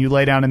night and you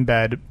lay down in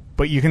bed,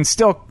 but you can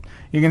still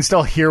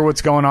hear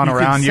what's going on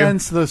around you. You can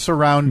sense the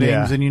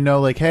surroundings, and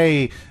like,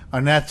 hey,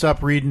 Annette's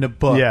up reading a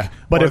book. Yeah,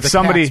 but if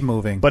somebody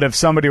moving, but if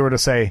somebody were to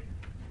say,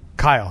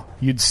 Kyle,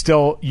 you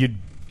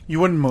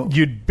wouldn't move.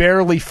 You'd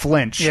barely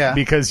flinch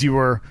because you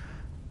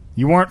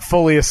weren't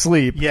fully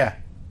asleep. Yeah,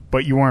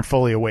 but you weren't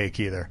fully awake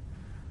either.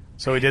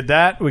 So we did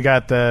that. We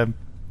got the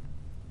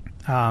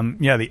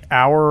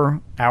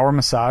hour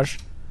massage,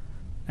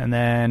 and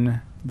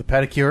then The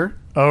pedicure.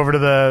 Over to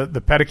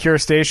the pedicure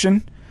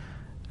station,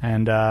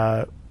 and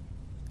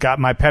got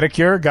my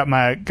pedicure. Got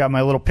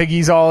my little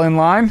piggies all in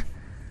line.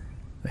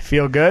 They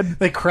feel good.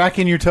 They crack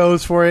in your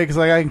toes for you because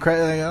like I can crack.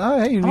 Like, oh,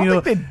 hey, you I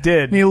don't think they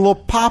did. Need a little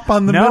pop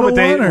on the middle. No,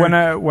 but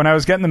one, when I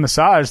was getting the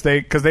massage,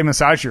 because they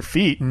massage your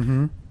feet,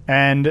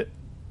 and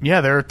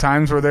yeah, there are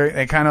times where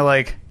they kind of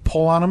like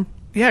pull on them.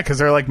 Yeah, because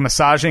they're like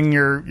massaging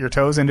your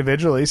toes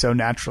individually, so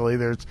naturally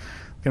there's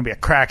going to be a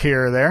crack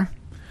here or there.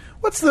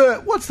 What's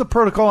the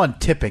protocol on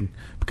tipping?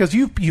 Because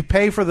you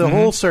pay for the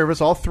whole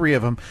service, all three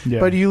of them,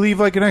 but you leave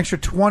like an extra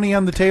 20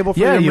 on the table for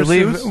your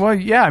masseuse? Well,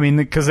 yeah, I mean,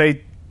 because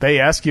they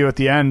ask you at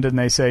the end and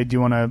they say, do you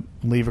want to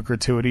leave a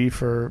gratuity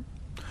for...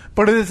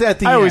 But it is at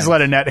the end. I always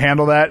let Annette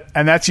handle that,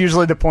 and that's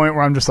usually the point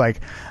where I'm just like,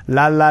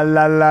 la, la,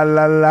 la, la,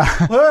 la,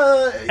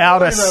 la.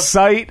 Out of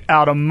sight,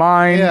 out of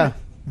mind. Yeah.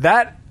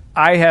 That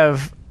I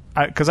have...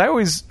 Because I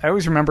always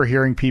remember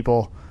hearing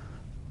people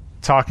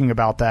talking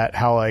about that,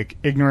 how like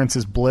ignorance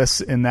is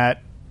bliss in that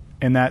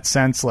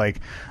sense, like,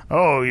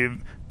 oh, you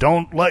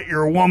don't let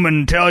your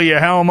woman tell you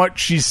how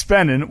much she's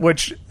spending,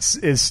 which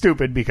is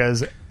stupid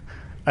because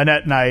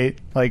Annette and I,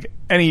 like,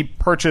 any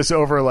purchase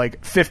over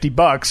like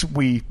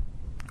 $50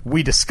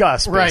 we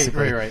discuss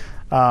basically. Right.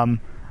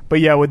 But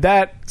yeah, with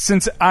that,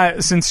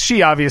 since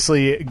she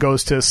obviously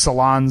goes to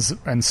salons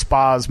and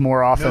spas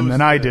more often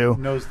than I do,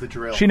 knows the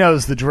drill. She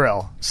knows the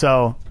drill,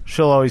 so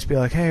she'll always be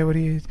like, "Hey, do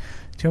you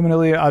want me to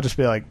leave?" I'll just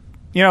be like,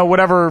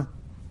 whatever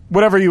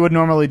you would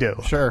normally do.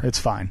 Sure, it's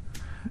fine.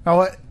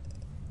 Now,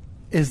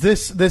 is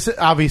this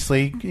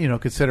obviously,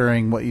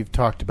 considering what you've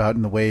talked about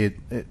and the way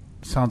it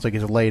sounds like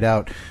it's laid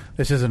out,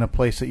 this isn't a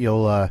place that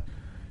you'll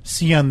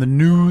see on the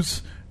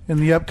news in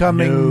the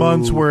upcoming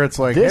months where it's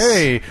like,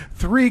 hey,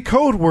 3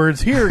 code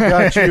words here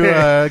got you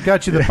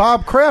the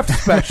Bob Kraft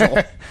special.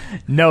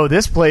 No,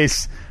 this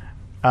place,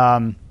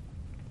 when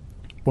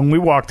we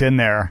walked in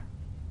there,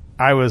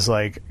 I was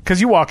like,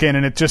 because you walk in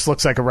and it just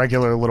looks like a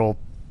regular little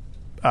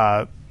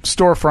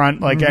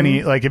storefront, like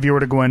any, like if you were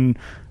to go in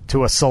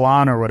to a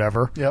salon or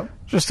whatever,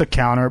 just a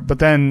counter. But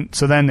then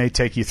they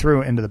take you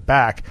through into the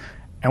back.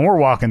 And we're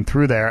walking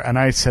through there, and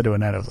I said to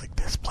Annette, I was like,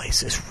 this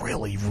place is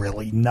really,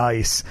 really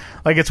nice.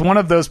 Like, it's one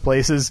of those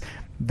places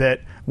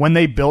that when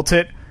they built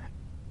it,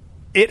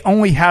 it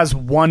only has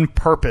one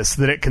purpose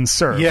that it can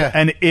serve. Yeah.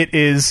 And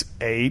it's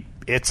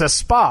a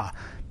spa.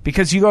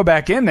 Because you go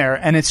back in there,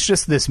 and it's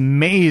just this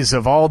maze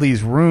of all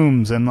these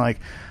rooms, and like,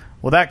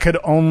 well, that could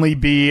only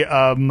be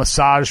a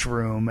massage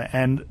room.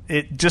 And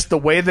it just the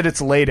way that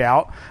it's laid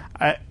out,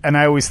 and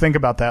I always think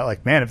about that,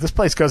 like, man, if this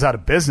place goes out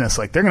of business,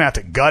 like, they're going to have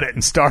to gut it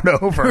and start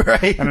over.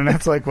 Right. And then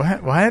it's like,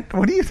 what? Why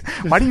do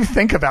you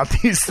think about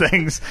these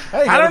things?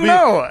 Hey, I don't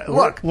know.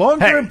 Look,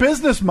 long-term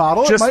business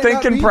model. Just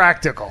thinking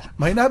practical.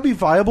 Might not be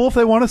viable if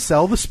they want to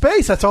sell the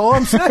space. That's all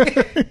I'm saying.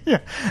 Yeah.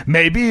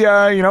 Maybe,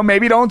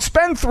 maybe don't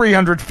spend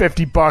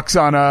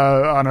 $350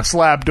 on a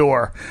slab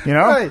door,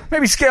 Right.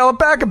 Maybe scale it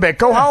back a bit.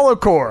 Go hollow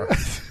core.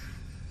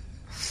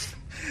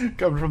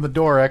 Coming from the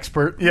door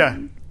expert. Yeah.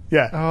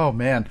 Yeah. Oh,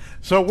 man.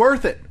 So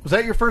worth it. Was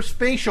that your first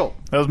facial?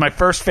 That was my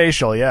first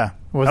facial, yeah.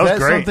 Was that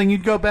great. Something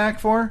you'd go back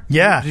for?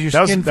 Yeah. Did your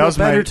skin feel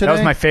better today? That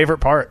was my favorite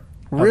part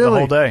of the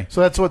whole day. So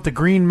that's what the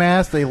green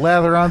mask, they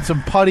lather on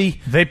some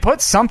putty. They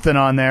put something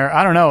on there.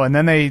 I don't know. And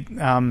then they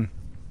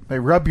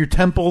rub your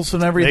temples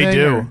and everything? They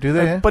do. Do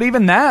they? But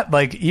even that,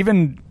 like,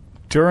 even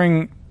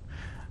during...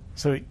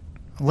 So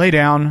lay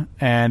down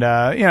and,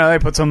 they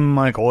put some,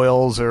 like,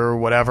 oils or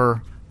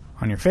whatever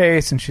on your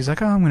face, and she's like,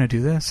 oh, I'm going to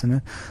do this,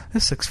 and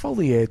this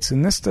exfoliates,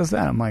 and this does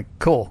that. I'm like,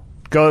 cool,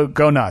 go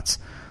nuts.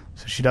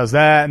 So she does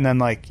that, and then,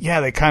 like,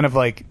 yeah, they kind of,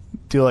 like,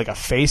 do, like, a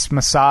face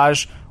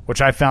massage,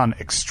 which I found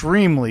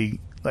extremely,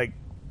 like,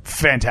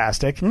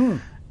 fantastic. And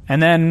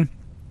then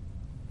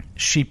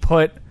she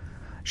painted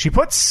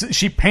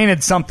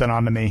something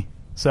onto me.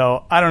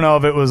 So I don't know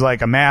if it was,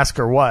 like, a mask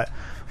or what.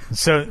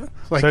 So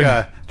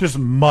just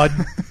mud.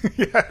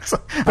 Yeah,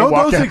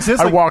 those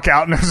exist? I walk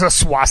out and there's a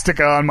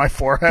swastika on my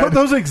forehead. Don't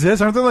those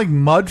exist? Aren't they like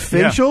mud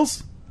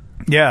facials?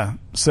 Yeah.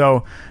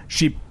 So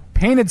she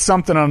painted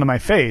something onto my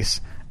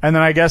face, and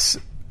then I guess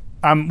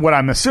what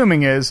I'm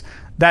assuming is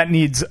that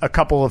needs a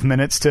couple of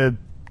minutes to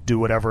do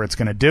whatever it's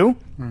going to do.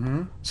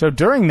 Mm-hmm. So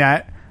during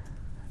that,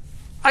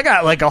 I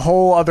got like a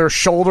whole other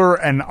shoulder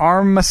and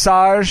arm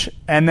massage,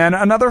 and then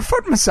another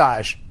foot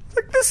massage.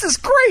 Like, this is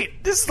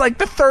great. This is like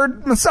the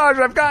third massage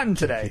I've gotten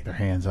today. Keep their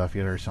hands off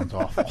you. That sounds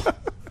awful.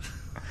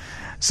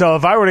 So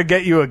if I were to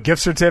get you a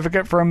gift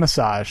certificate for a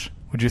massage,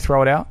 would you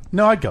throw it out?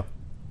 No, I'd go.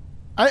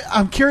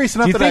 I'm curious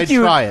enough that I'd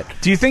try it.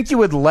 Do you think you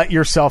would let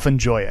yourself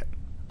enjoy it?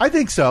 I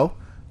think so.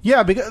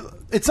 Yeah, because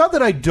it's not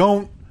that I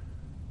don't...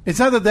 It's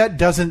not that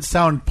doesn't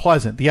sound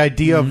pleasant. The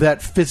idea of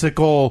that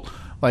physical,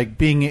 like,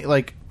 being,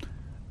 like...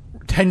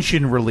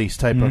 tension release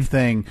type of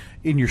thing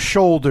in your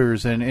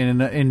shoulders and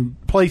in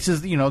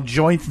places,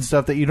 joints and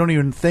stuff that you don't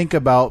even think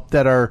about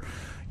that are,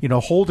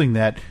 holding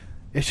that.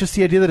 It's just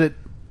the idea that it,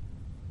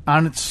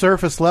 on its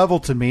surface level,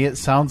 to me, it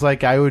sounds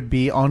like I would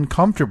be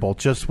uncomfortable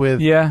just with.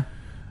 Yeah,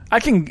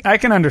 I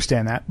can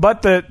understand that.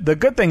 But the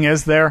good thing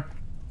is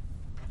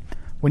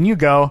when you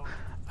go,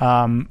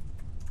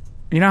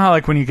 You know how,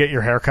 like, when you get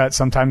your haircut,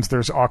 sometimes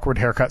there's awkward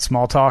haircut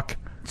small talk?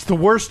 It's the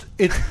worst.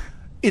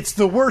 It's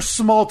the worst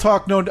small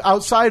talk known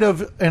outside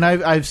of, and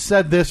I've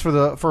said this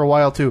for a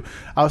while too.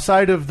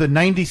 Outside of the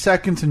 90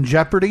 seconds in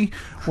Jeopardy,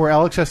 where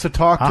Alex has to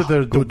talk to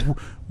the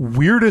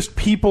weirdest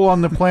people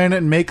on the planet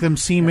and make them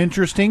seem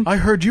interesting. I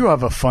heard you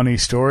have a funny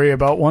story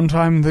about one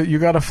time that you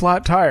got a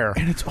flat tire.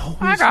 And it's always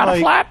I got a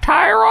flat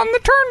tire on the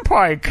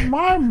turnpike.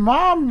 My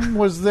mom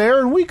was there,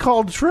 and we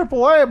called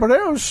AAA, but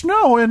it was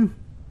snowing.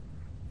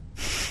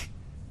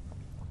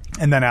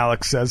 And then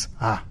Alex says,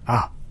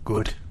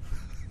 good.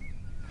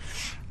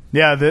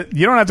 Yeah,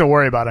 you don't have to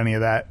worry about any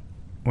of that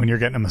when you're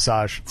getting a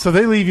massage. So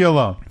they leave you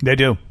alone. They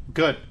do.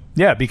 Good.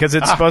 Yeah, because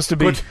it's supposed to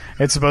be good.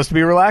 It's supposed to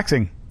be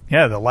relaxing.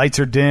 Yeah, the lights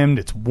are dimmed.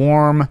 It's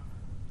warm.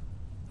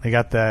 They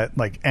got that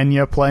like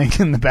Enya playing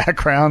in the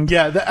background.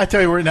 Yeah, I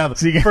tell you right now,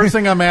 the first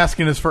thing I'm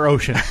asking is for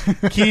Ocean.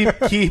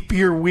 Keep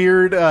your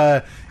weird,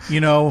 where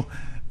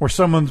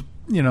someone's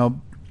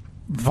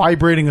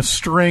vibrating a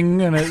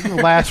string and it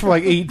lasts for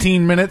like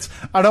 18 minutes.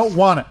 I don't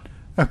want it.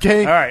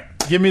 Okay. All right.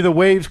 Give me the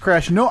waves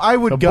crashing. No, I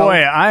would go.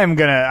 Boy, I am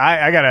gonna.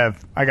 I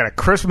got a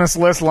Christmas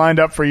list lined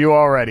up for you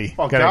already.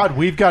 Oh God,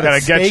 we've got a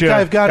steak.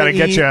 I've got to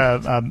get you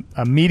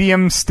a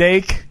medium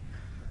steak,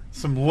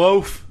 some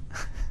loaf.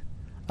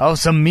 Oh,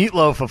 some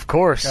meatloaf, of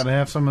course. Got to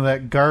have some of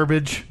that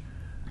garbage,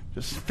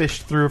 just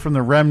fished through from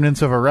the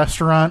remnants of a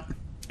restaurant.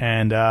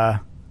 And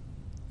and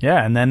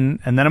then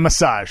a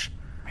massage.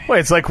 Wait,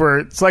 it's like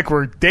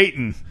we're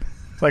dating.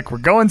 It's like we're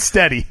going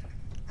steady.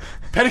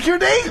 Pedicure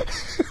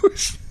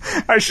date?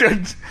 I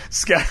should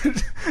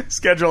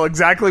schedule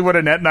exactly what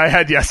Annette and I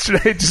had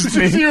yesterday. Just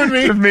you and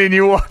me. Just me and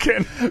you walk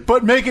in.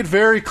 But make it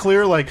very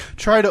clear, like,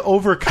 try to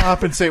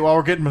overcompensate while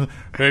we're getting...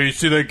 Hey, you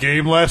see that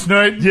game last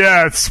night?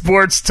 Yeah,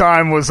 sports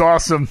time was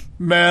awesome.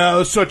 Man, that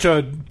was such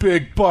a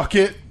big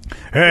bucket.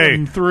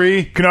 Hey,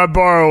 3. Can I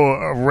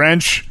borrow a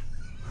wrench?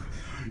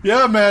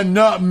 Yeah, man,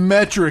 not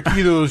metric.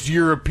 Either those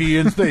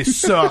Europeans, they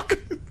suck.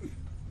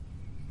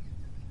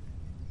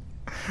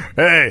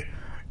 Hey,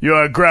 you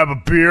want to grab a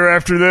beer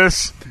after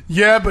this?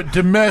 Yeah, but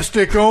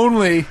domestic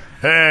only.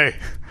 Hey.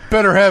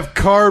 Better have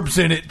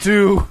carbs in it,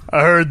 too.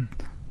 I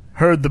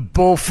heard the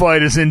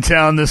bullfight is in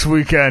town this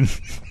weekend.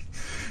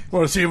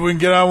 Want to see if we can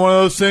get on one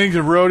of those things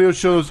and rodeo,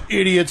 show those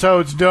idiots how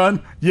it's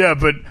done? Yeah,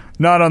 but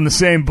not on the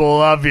same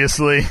bull,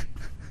 obviously.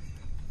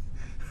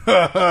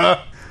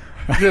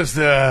 Just,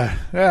 you want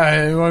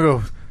to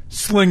go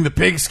sling the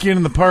pigskin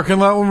in the parking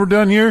lot when we're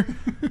done here?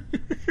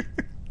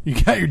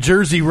 You got your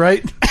jersey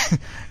right?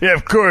 Yeah,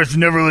 of course.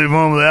 Never leave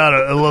home without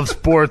it. I love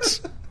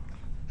sports.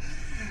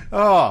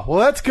 Oh, well,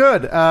 that's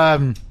good.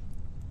 I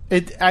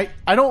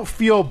don't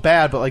feel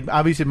bad, but like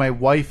obviously my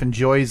wife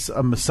enjoys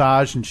a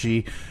massage and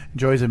she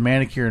enjoys a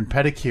manicure and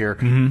pedicure.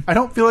 Mm-hmm. I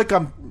don't feel like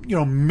I'm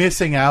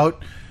missing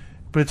out,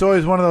 but it's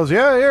always one of those.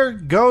 Yeah, here,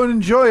 go and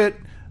enjoy it.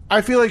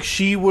 I feel like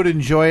she would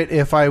enjoy it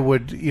if I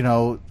would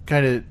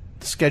kind of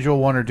schedule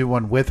one or do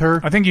one with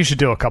her. I think you should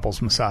do a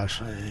couples massage.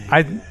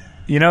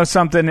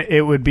 Something,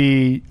 it would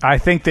be, I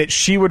think that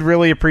she would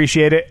really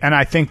appreciate it, and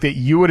I think that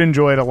you would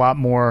enjoy it a lot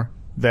more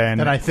than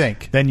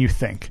you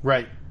think.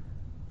 Right.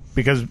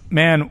 Because,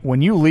 man,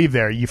 when you leave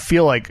there, you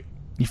feel like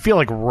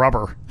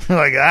rubber.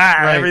 Like,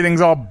 right.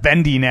 Everything's all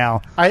bendy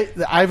now.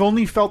 I've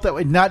only felt that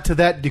way, not to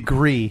that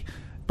degree,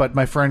 but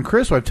my friend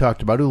Chris, who I've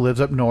talked about, who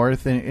lives up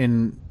north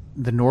in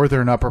the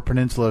northern upper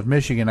peninsula of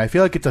Michigan, I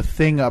feel like it's a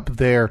thing up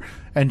there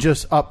and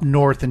just up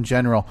north in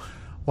general.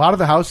 A lot of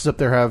the houses up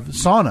there have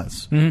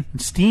saunas and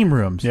steam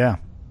rooms. Yeah.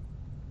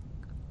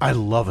 I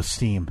love a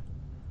steam.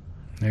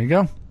 There you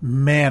go.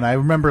 Man, I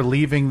remember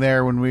leaving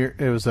there when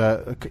it was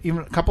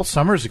even a couple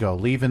summers ago,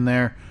 leaving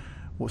there,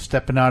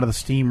 stepping out of the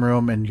steam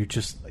room, and you're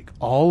just like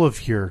all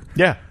of your...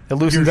 Yeah, it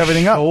loosens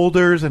everything up.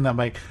 Shoulders, and I'm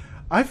like,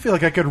 I feel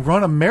like I could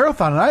run a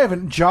marathon, and I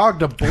haven't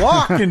jogged a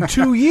block in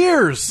 2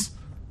 years.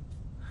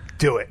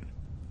 Do it.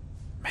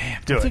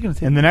 Man, do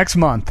it. In the next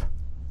month,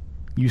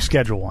 you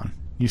schedule one.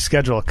 You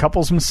schedule a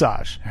couples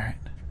massage. All right.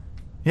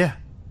 Yeah.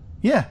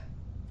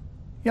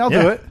 I'll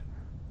do it.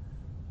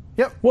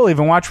 Yep. We'll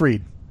even watch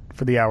Reed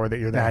for the hour that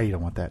you're there. Nah, you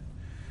don't want that.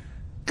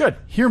 Good.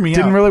 Hear me out.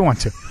 Didn't really want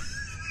to.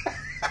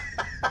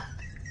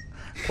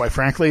 Quite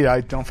frankly,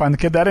 I don't find the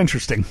kid that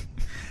interesting.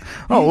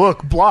 Oh,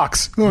 look,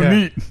 blocks. Oh,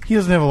 neat. He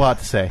doesn't have a lot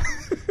to say.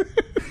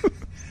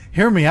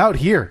 Hear me out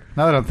here,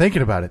 now that I'm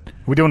thinking about it.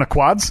 We doing a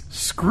quads?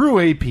 Screw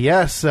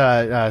APS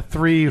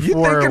 3, 4, you thinking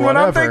whatever. What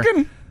I'm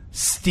thinking?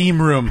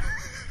 Steam room.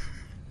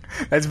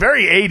 That's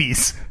very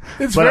 80s.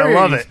 But I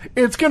love 80s. it.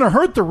 It's going to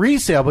hurt the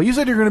resale, but you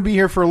said you're going to be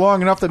here for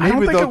long enough that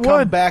maybe they'll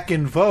come back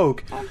in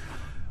vogue.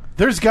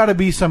 There's got to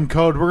be some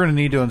code. We're going to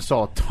need to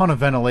install a ton of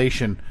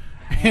ventilation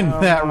in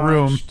that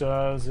room. How much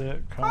does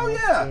it cost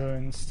to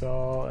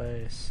install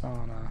a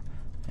sauna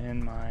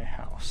in my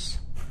house?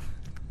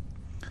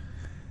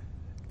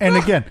 And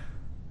again,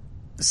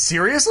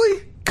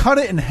 seriously? Cut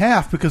it in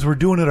half because we're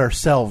doing it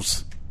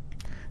ourselves.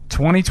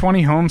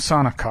 2020 home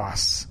sauna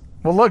costs.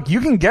 Well, look, you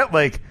can get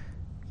like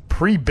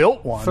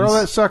pre-built ones. Throw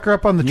that sucker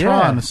up on the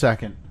Tron in a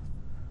second.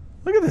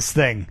 Look at this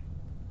thing.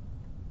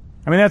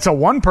 I mean, that's a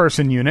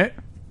one-person unit.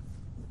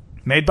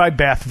 made by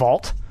Bath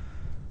Vault.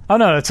 Oh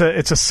no, it's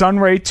a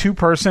Sunray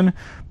 2-person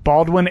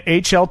Baldwin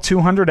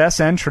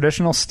HL200SN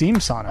traditional steam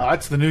sauna.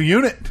 That's the new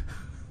unit,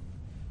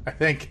 I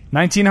think.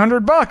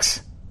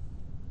 $1,900.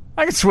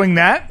 I can swing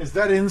that. Is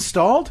that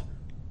installed?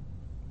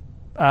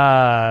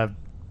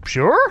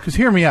 Sure. Because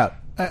hear me out.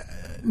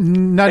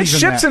 Not it even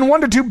ships that. in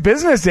 1 to 2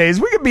 business days.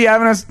 We could be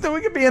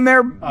in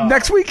there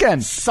next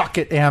weekend. Suck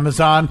it,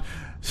 Amazon.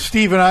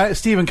 Steve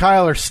and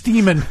Kyle are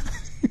steaming.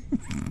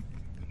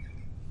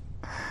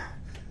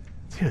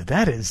 Dude,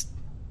 that is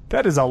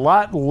a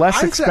lot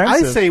less expensive.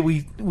 I say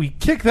we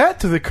kick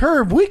that to the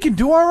curb. We can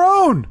do our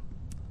own.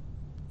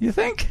 You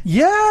think?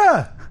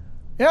 Yeah.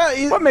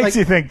 What makes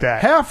you think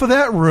that? Half of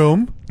that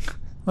room,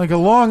 like a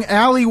long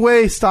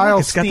alleyway style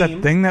It's got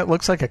that thing that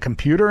looks like a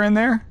computer in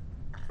there.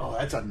 Oh,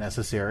 that's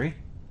unnecessary.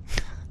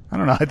 I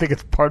don't know. I think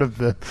it's part of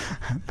the...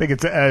 I think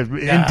it's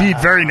indeed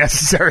very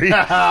necessary.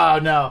 Oh,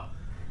 no.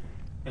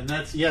 And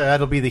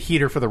that'll be the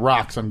heater for the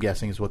rocks, I'm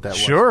guessing, is what that was.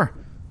 Sure.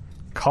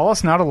 Call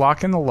us now to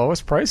lock in the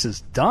lowest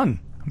prices. Done.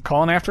 I'm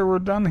calling after we're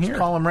done here. Just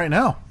call them right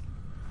now.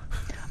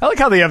 I like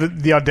how they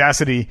have the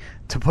audacity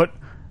to put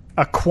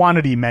a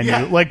quantity menu,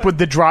 like with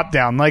the drop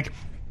down. Like,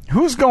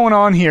 who's going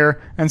on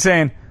here and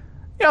saying,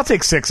 yeah, I'll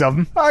take 6 of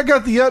them. I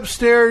got the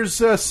upstairs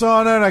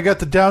sauna and I got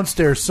the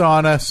downstairs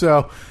sauna,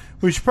 so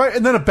we should probably...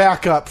 And then a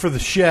backup for the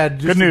shed,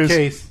 just Good news. in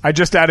case. I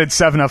just added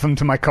 7 of them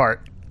to my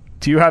cart.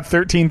 Do you have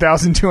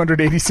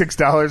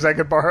 $13,286 I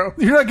could borrow?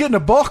 You're not getting a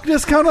bulk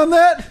discount on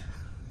that?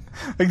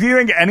 Like, do you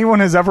think anyone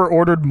has ever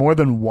ordered more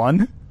than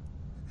one?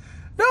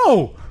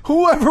 No.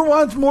 Whoever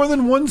wants more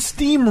than one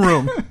steam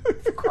room?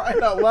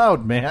 Crying out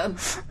loud, man.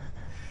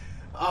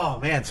 Oh,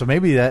 man. So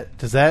maybe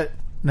does that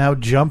now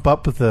jump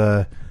up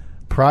the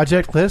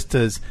project list?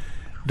 Does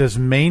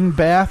Main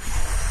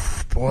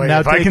Bath... Boy, now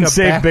if I can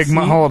save big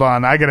money... Hold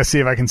on. I got to see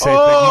if I can save big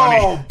money.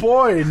 Oh,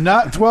 boy.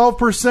 Not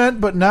 12%,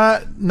 but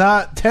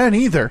not 10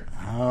 either.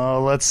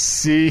 Oh, let's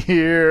see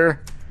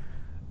here.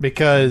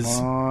 Because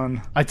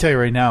I tell you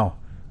right now,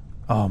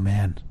 oh,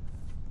 man,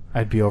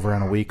 I'd be over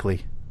on a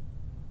weekly.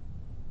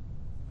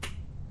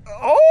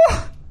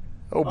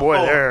 Oh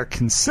boy, they're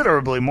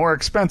considerably more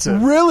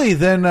expensive. Really?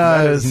 Then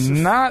that is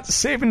not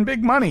saving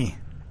big money.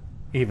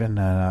 Even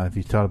if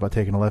you thought about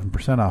taking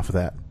 11% off of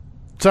that.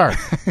 Sorry,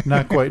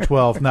 not quite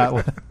 12.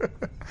 Not.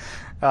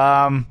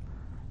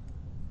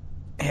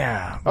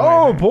 Yeah.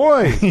 Oh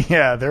boy.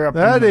 Yeah, they're up.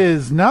 That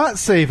is not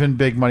saving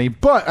big money.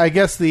 But I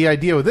guess the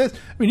idea with this,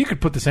 I mean, you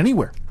could put this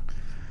anywhere.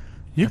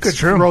 You could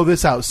throw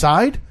this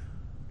outside.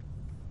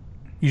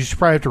 You should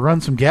probably have to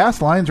run some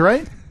gas lines,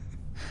 right?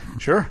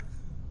 Sure.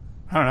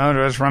 I don't know.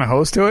 Do I just run a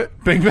hose to it?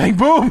 Bing, bang,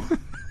 boom.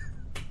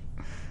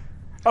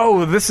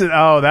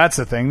 That's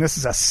the thing. This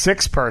is a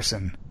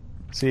 6-person.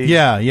 See?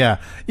 Yeah.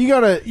 You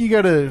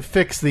gotta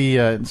fix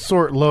the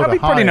sort low. That'd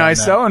be pretty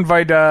nice though.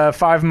 Invite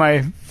 5 of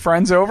my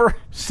friends over.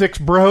 6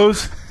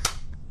 bros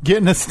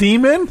getting a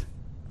steam in.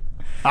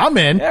 I'm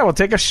in. Yeah, we'll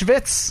take a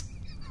schwitz.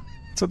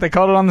 That's what they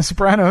called it on The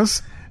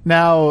Sopranos.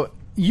 Now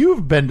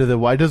you've been to the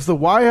Y. Does the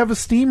Y have a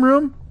steam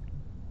room?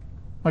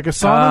 Like a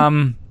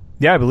sauna?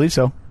 Yeah, I believe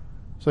so.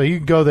 So you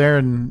can go there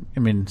and, I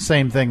mean,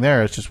 same thing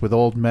there. It's just with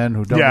old men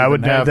who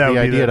don't have the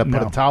idea to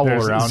put a towel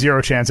around. Zero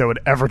chance I would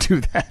ever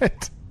do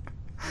that.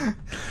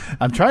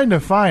 I'm trying to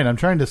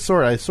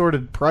sort. I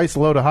sorted price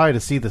low to high to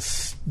see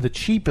the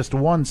cheapest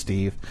one,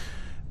 Steve,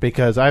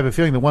 because I have a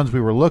feeling the ones we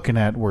were looking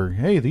at were,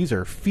 hey, these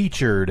are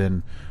featured,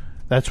 and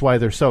that's why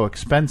they're so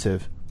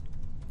expensive.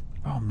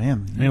 Oh,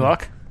 man. Any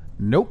luck?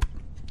 Nope.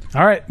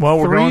 All right. Well,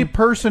 we're going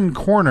 3-person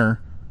corner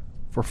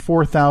for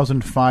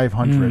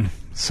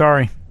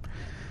 $4,500.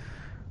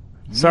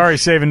 Sorry,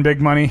 saving big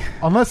money.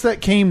 Unless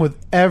that came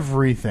with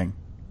everything,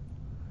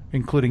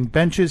 including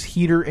benches,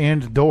 heater,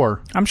 and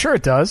door. I'm sure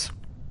it does.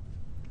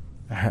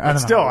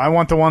 I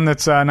want the one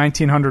that's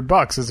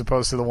 $1,900 as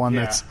opposed to the one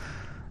that's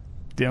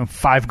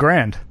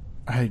 $5,000.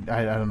 I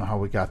don't know how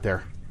we got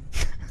there,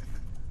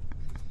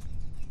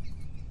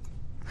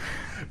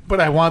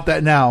 but I want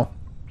that now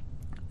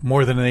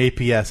more than an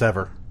APS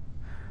ever.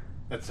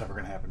 That's never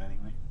going to happen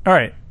anyway. All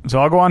right, so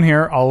I'll go on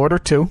here. I'll order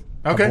 2.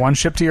 Okay, one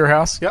shipped to your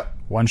house. Yep.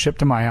 One shipped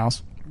to my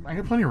house. I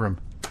got plenty of room.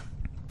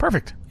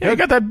 Perfect. Yeah, you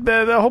got that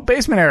the whole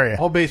basement area.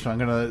 Whole basement.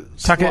 I'm gonna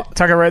tuck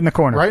it right in the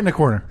corner. Right in the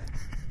corner.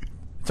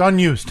 It's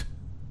unused.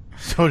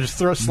 So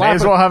just May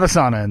as well have a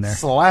sauna in there.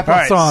 Slap a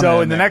sauna. So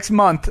in the next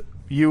month,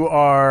 you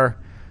are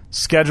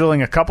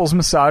scheduling a couples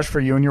massage for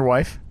you and your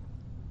wife.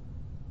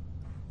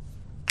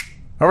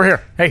 Over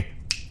here. Hey,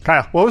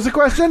 Kyle. What was the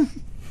question?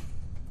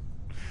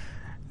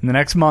 In the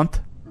next month,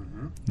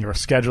 you are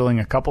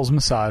scheduling a couples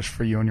massage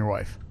for you and your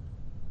wife.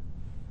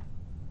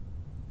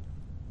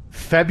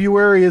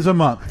 February is a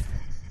month.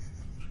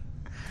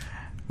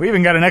 We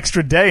even got an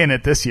extra day in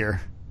it this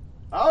year.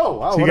 Oh,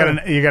 wow. So you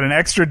got an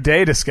extra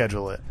day to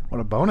schedule it. What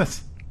a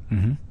bonus.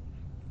 Mm-hmm.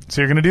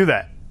 So you're going to do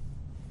that.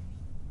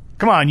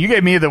 Come on, you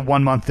gave me the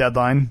 1-month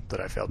deadline that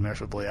I failed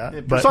miserably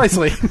at.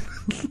 Precisely.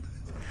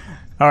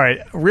 All right,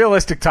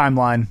 realistic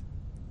timeline.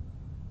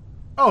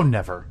 Oh,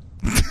 never.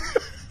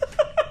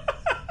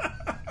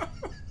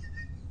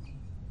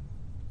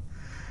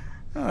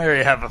 Well, there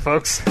you have it,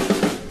 folks.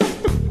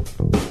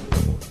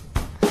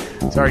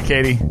 Sorry,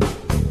 Katie.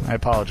 I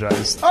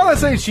apologize. I'm not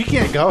saying she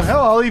can't go.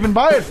 Hell, I'll even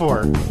buy it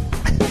for her.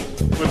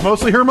 With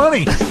mostly her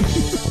money.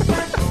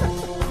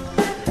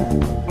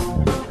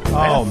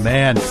 Oh,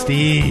 man,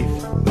 Steve.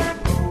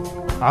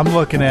 I'm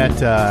looking at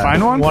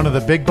Find one of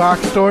the big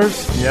box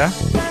stores. Yeah?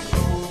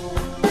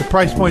 The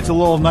price point's a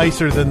little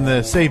nicer than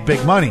the Save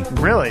Big Money.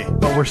 Really?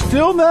 But we're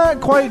still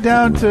not quite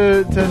down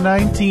to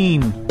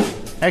 19.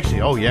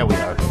 Actually, oh, yeah, we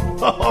are.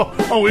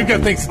 Oh, we've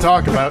got things to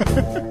talk about.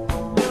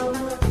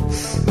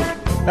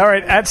 All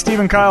right, at Steve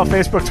and Kyle,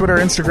 Facebook, Twitter,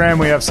 Instagram,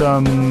 we have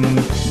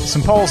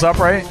some polls up,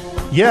 right?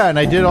 Yeah, and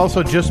I did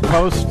also just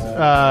post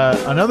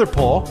another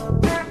poll.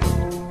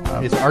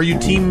 Are you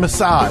team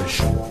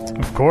massage?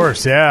 Of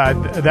course, yeah.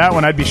 That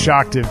one, I'd be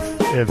shocked if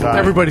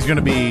everybody's going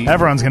to be...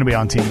 Everyone's going to be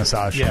on team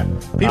massage. Yeah.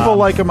 People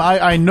like them.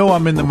 I know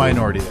I'm in the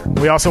minority there.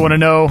 We also want to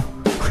know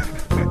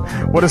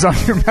what is on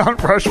your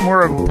Mount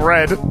Rushmore of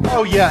bread.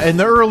 Oh, yeah, and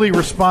the early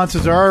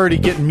responses are already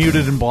getting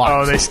muted and blocked. Oh,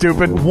 are they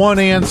stupid? One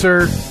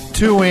answer,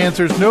 two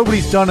answers.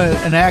 Nobody's done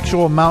an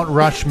actual Mount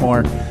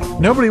Rushmore.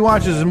 Nobody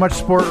watches as much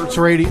sports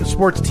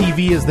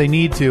TV as they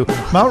need to.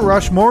 Mount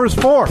Rushmore is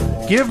 4.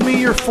 Give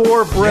me your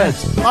 4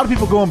 breads. A lot of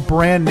people go in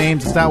brand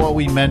names. It's not what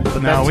we meant.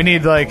 But no, we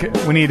need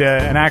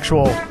an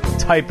actual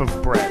type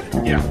of bread.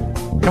 Yeah.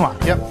 Come on.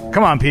 Yep.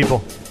 Come on,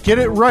 people. Get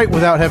it right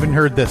without having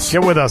heard this.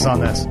 Get with us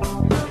on this.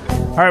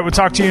 All right, we'll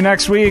talk to you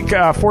next week.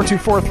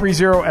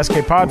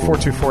 424-30-SK-POD,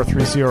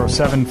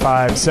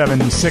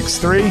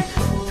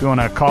 424-307-5763. If you want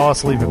to call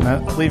us, leave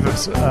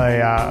us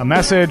a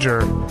message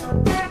or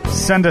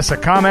send us a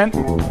comment.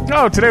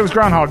 Oh, today was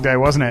Groundhog Day,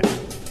 wasn't it?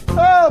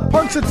 Oh,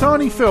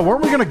 Punxsutawney Phil.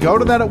 Weren't we going to go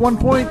to that at one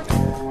point?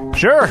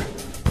 Sure.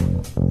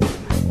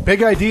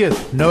 Big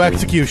ideas, no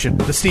execution.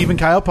 The Steve and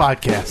Kyle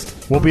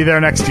Podcast. We'll be there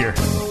next year.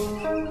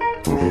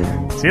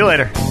 See you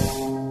later.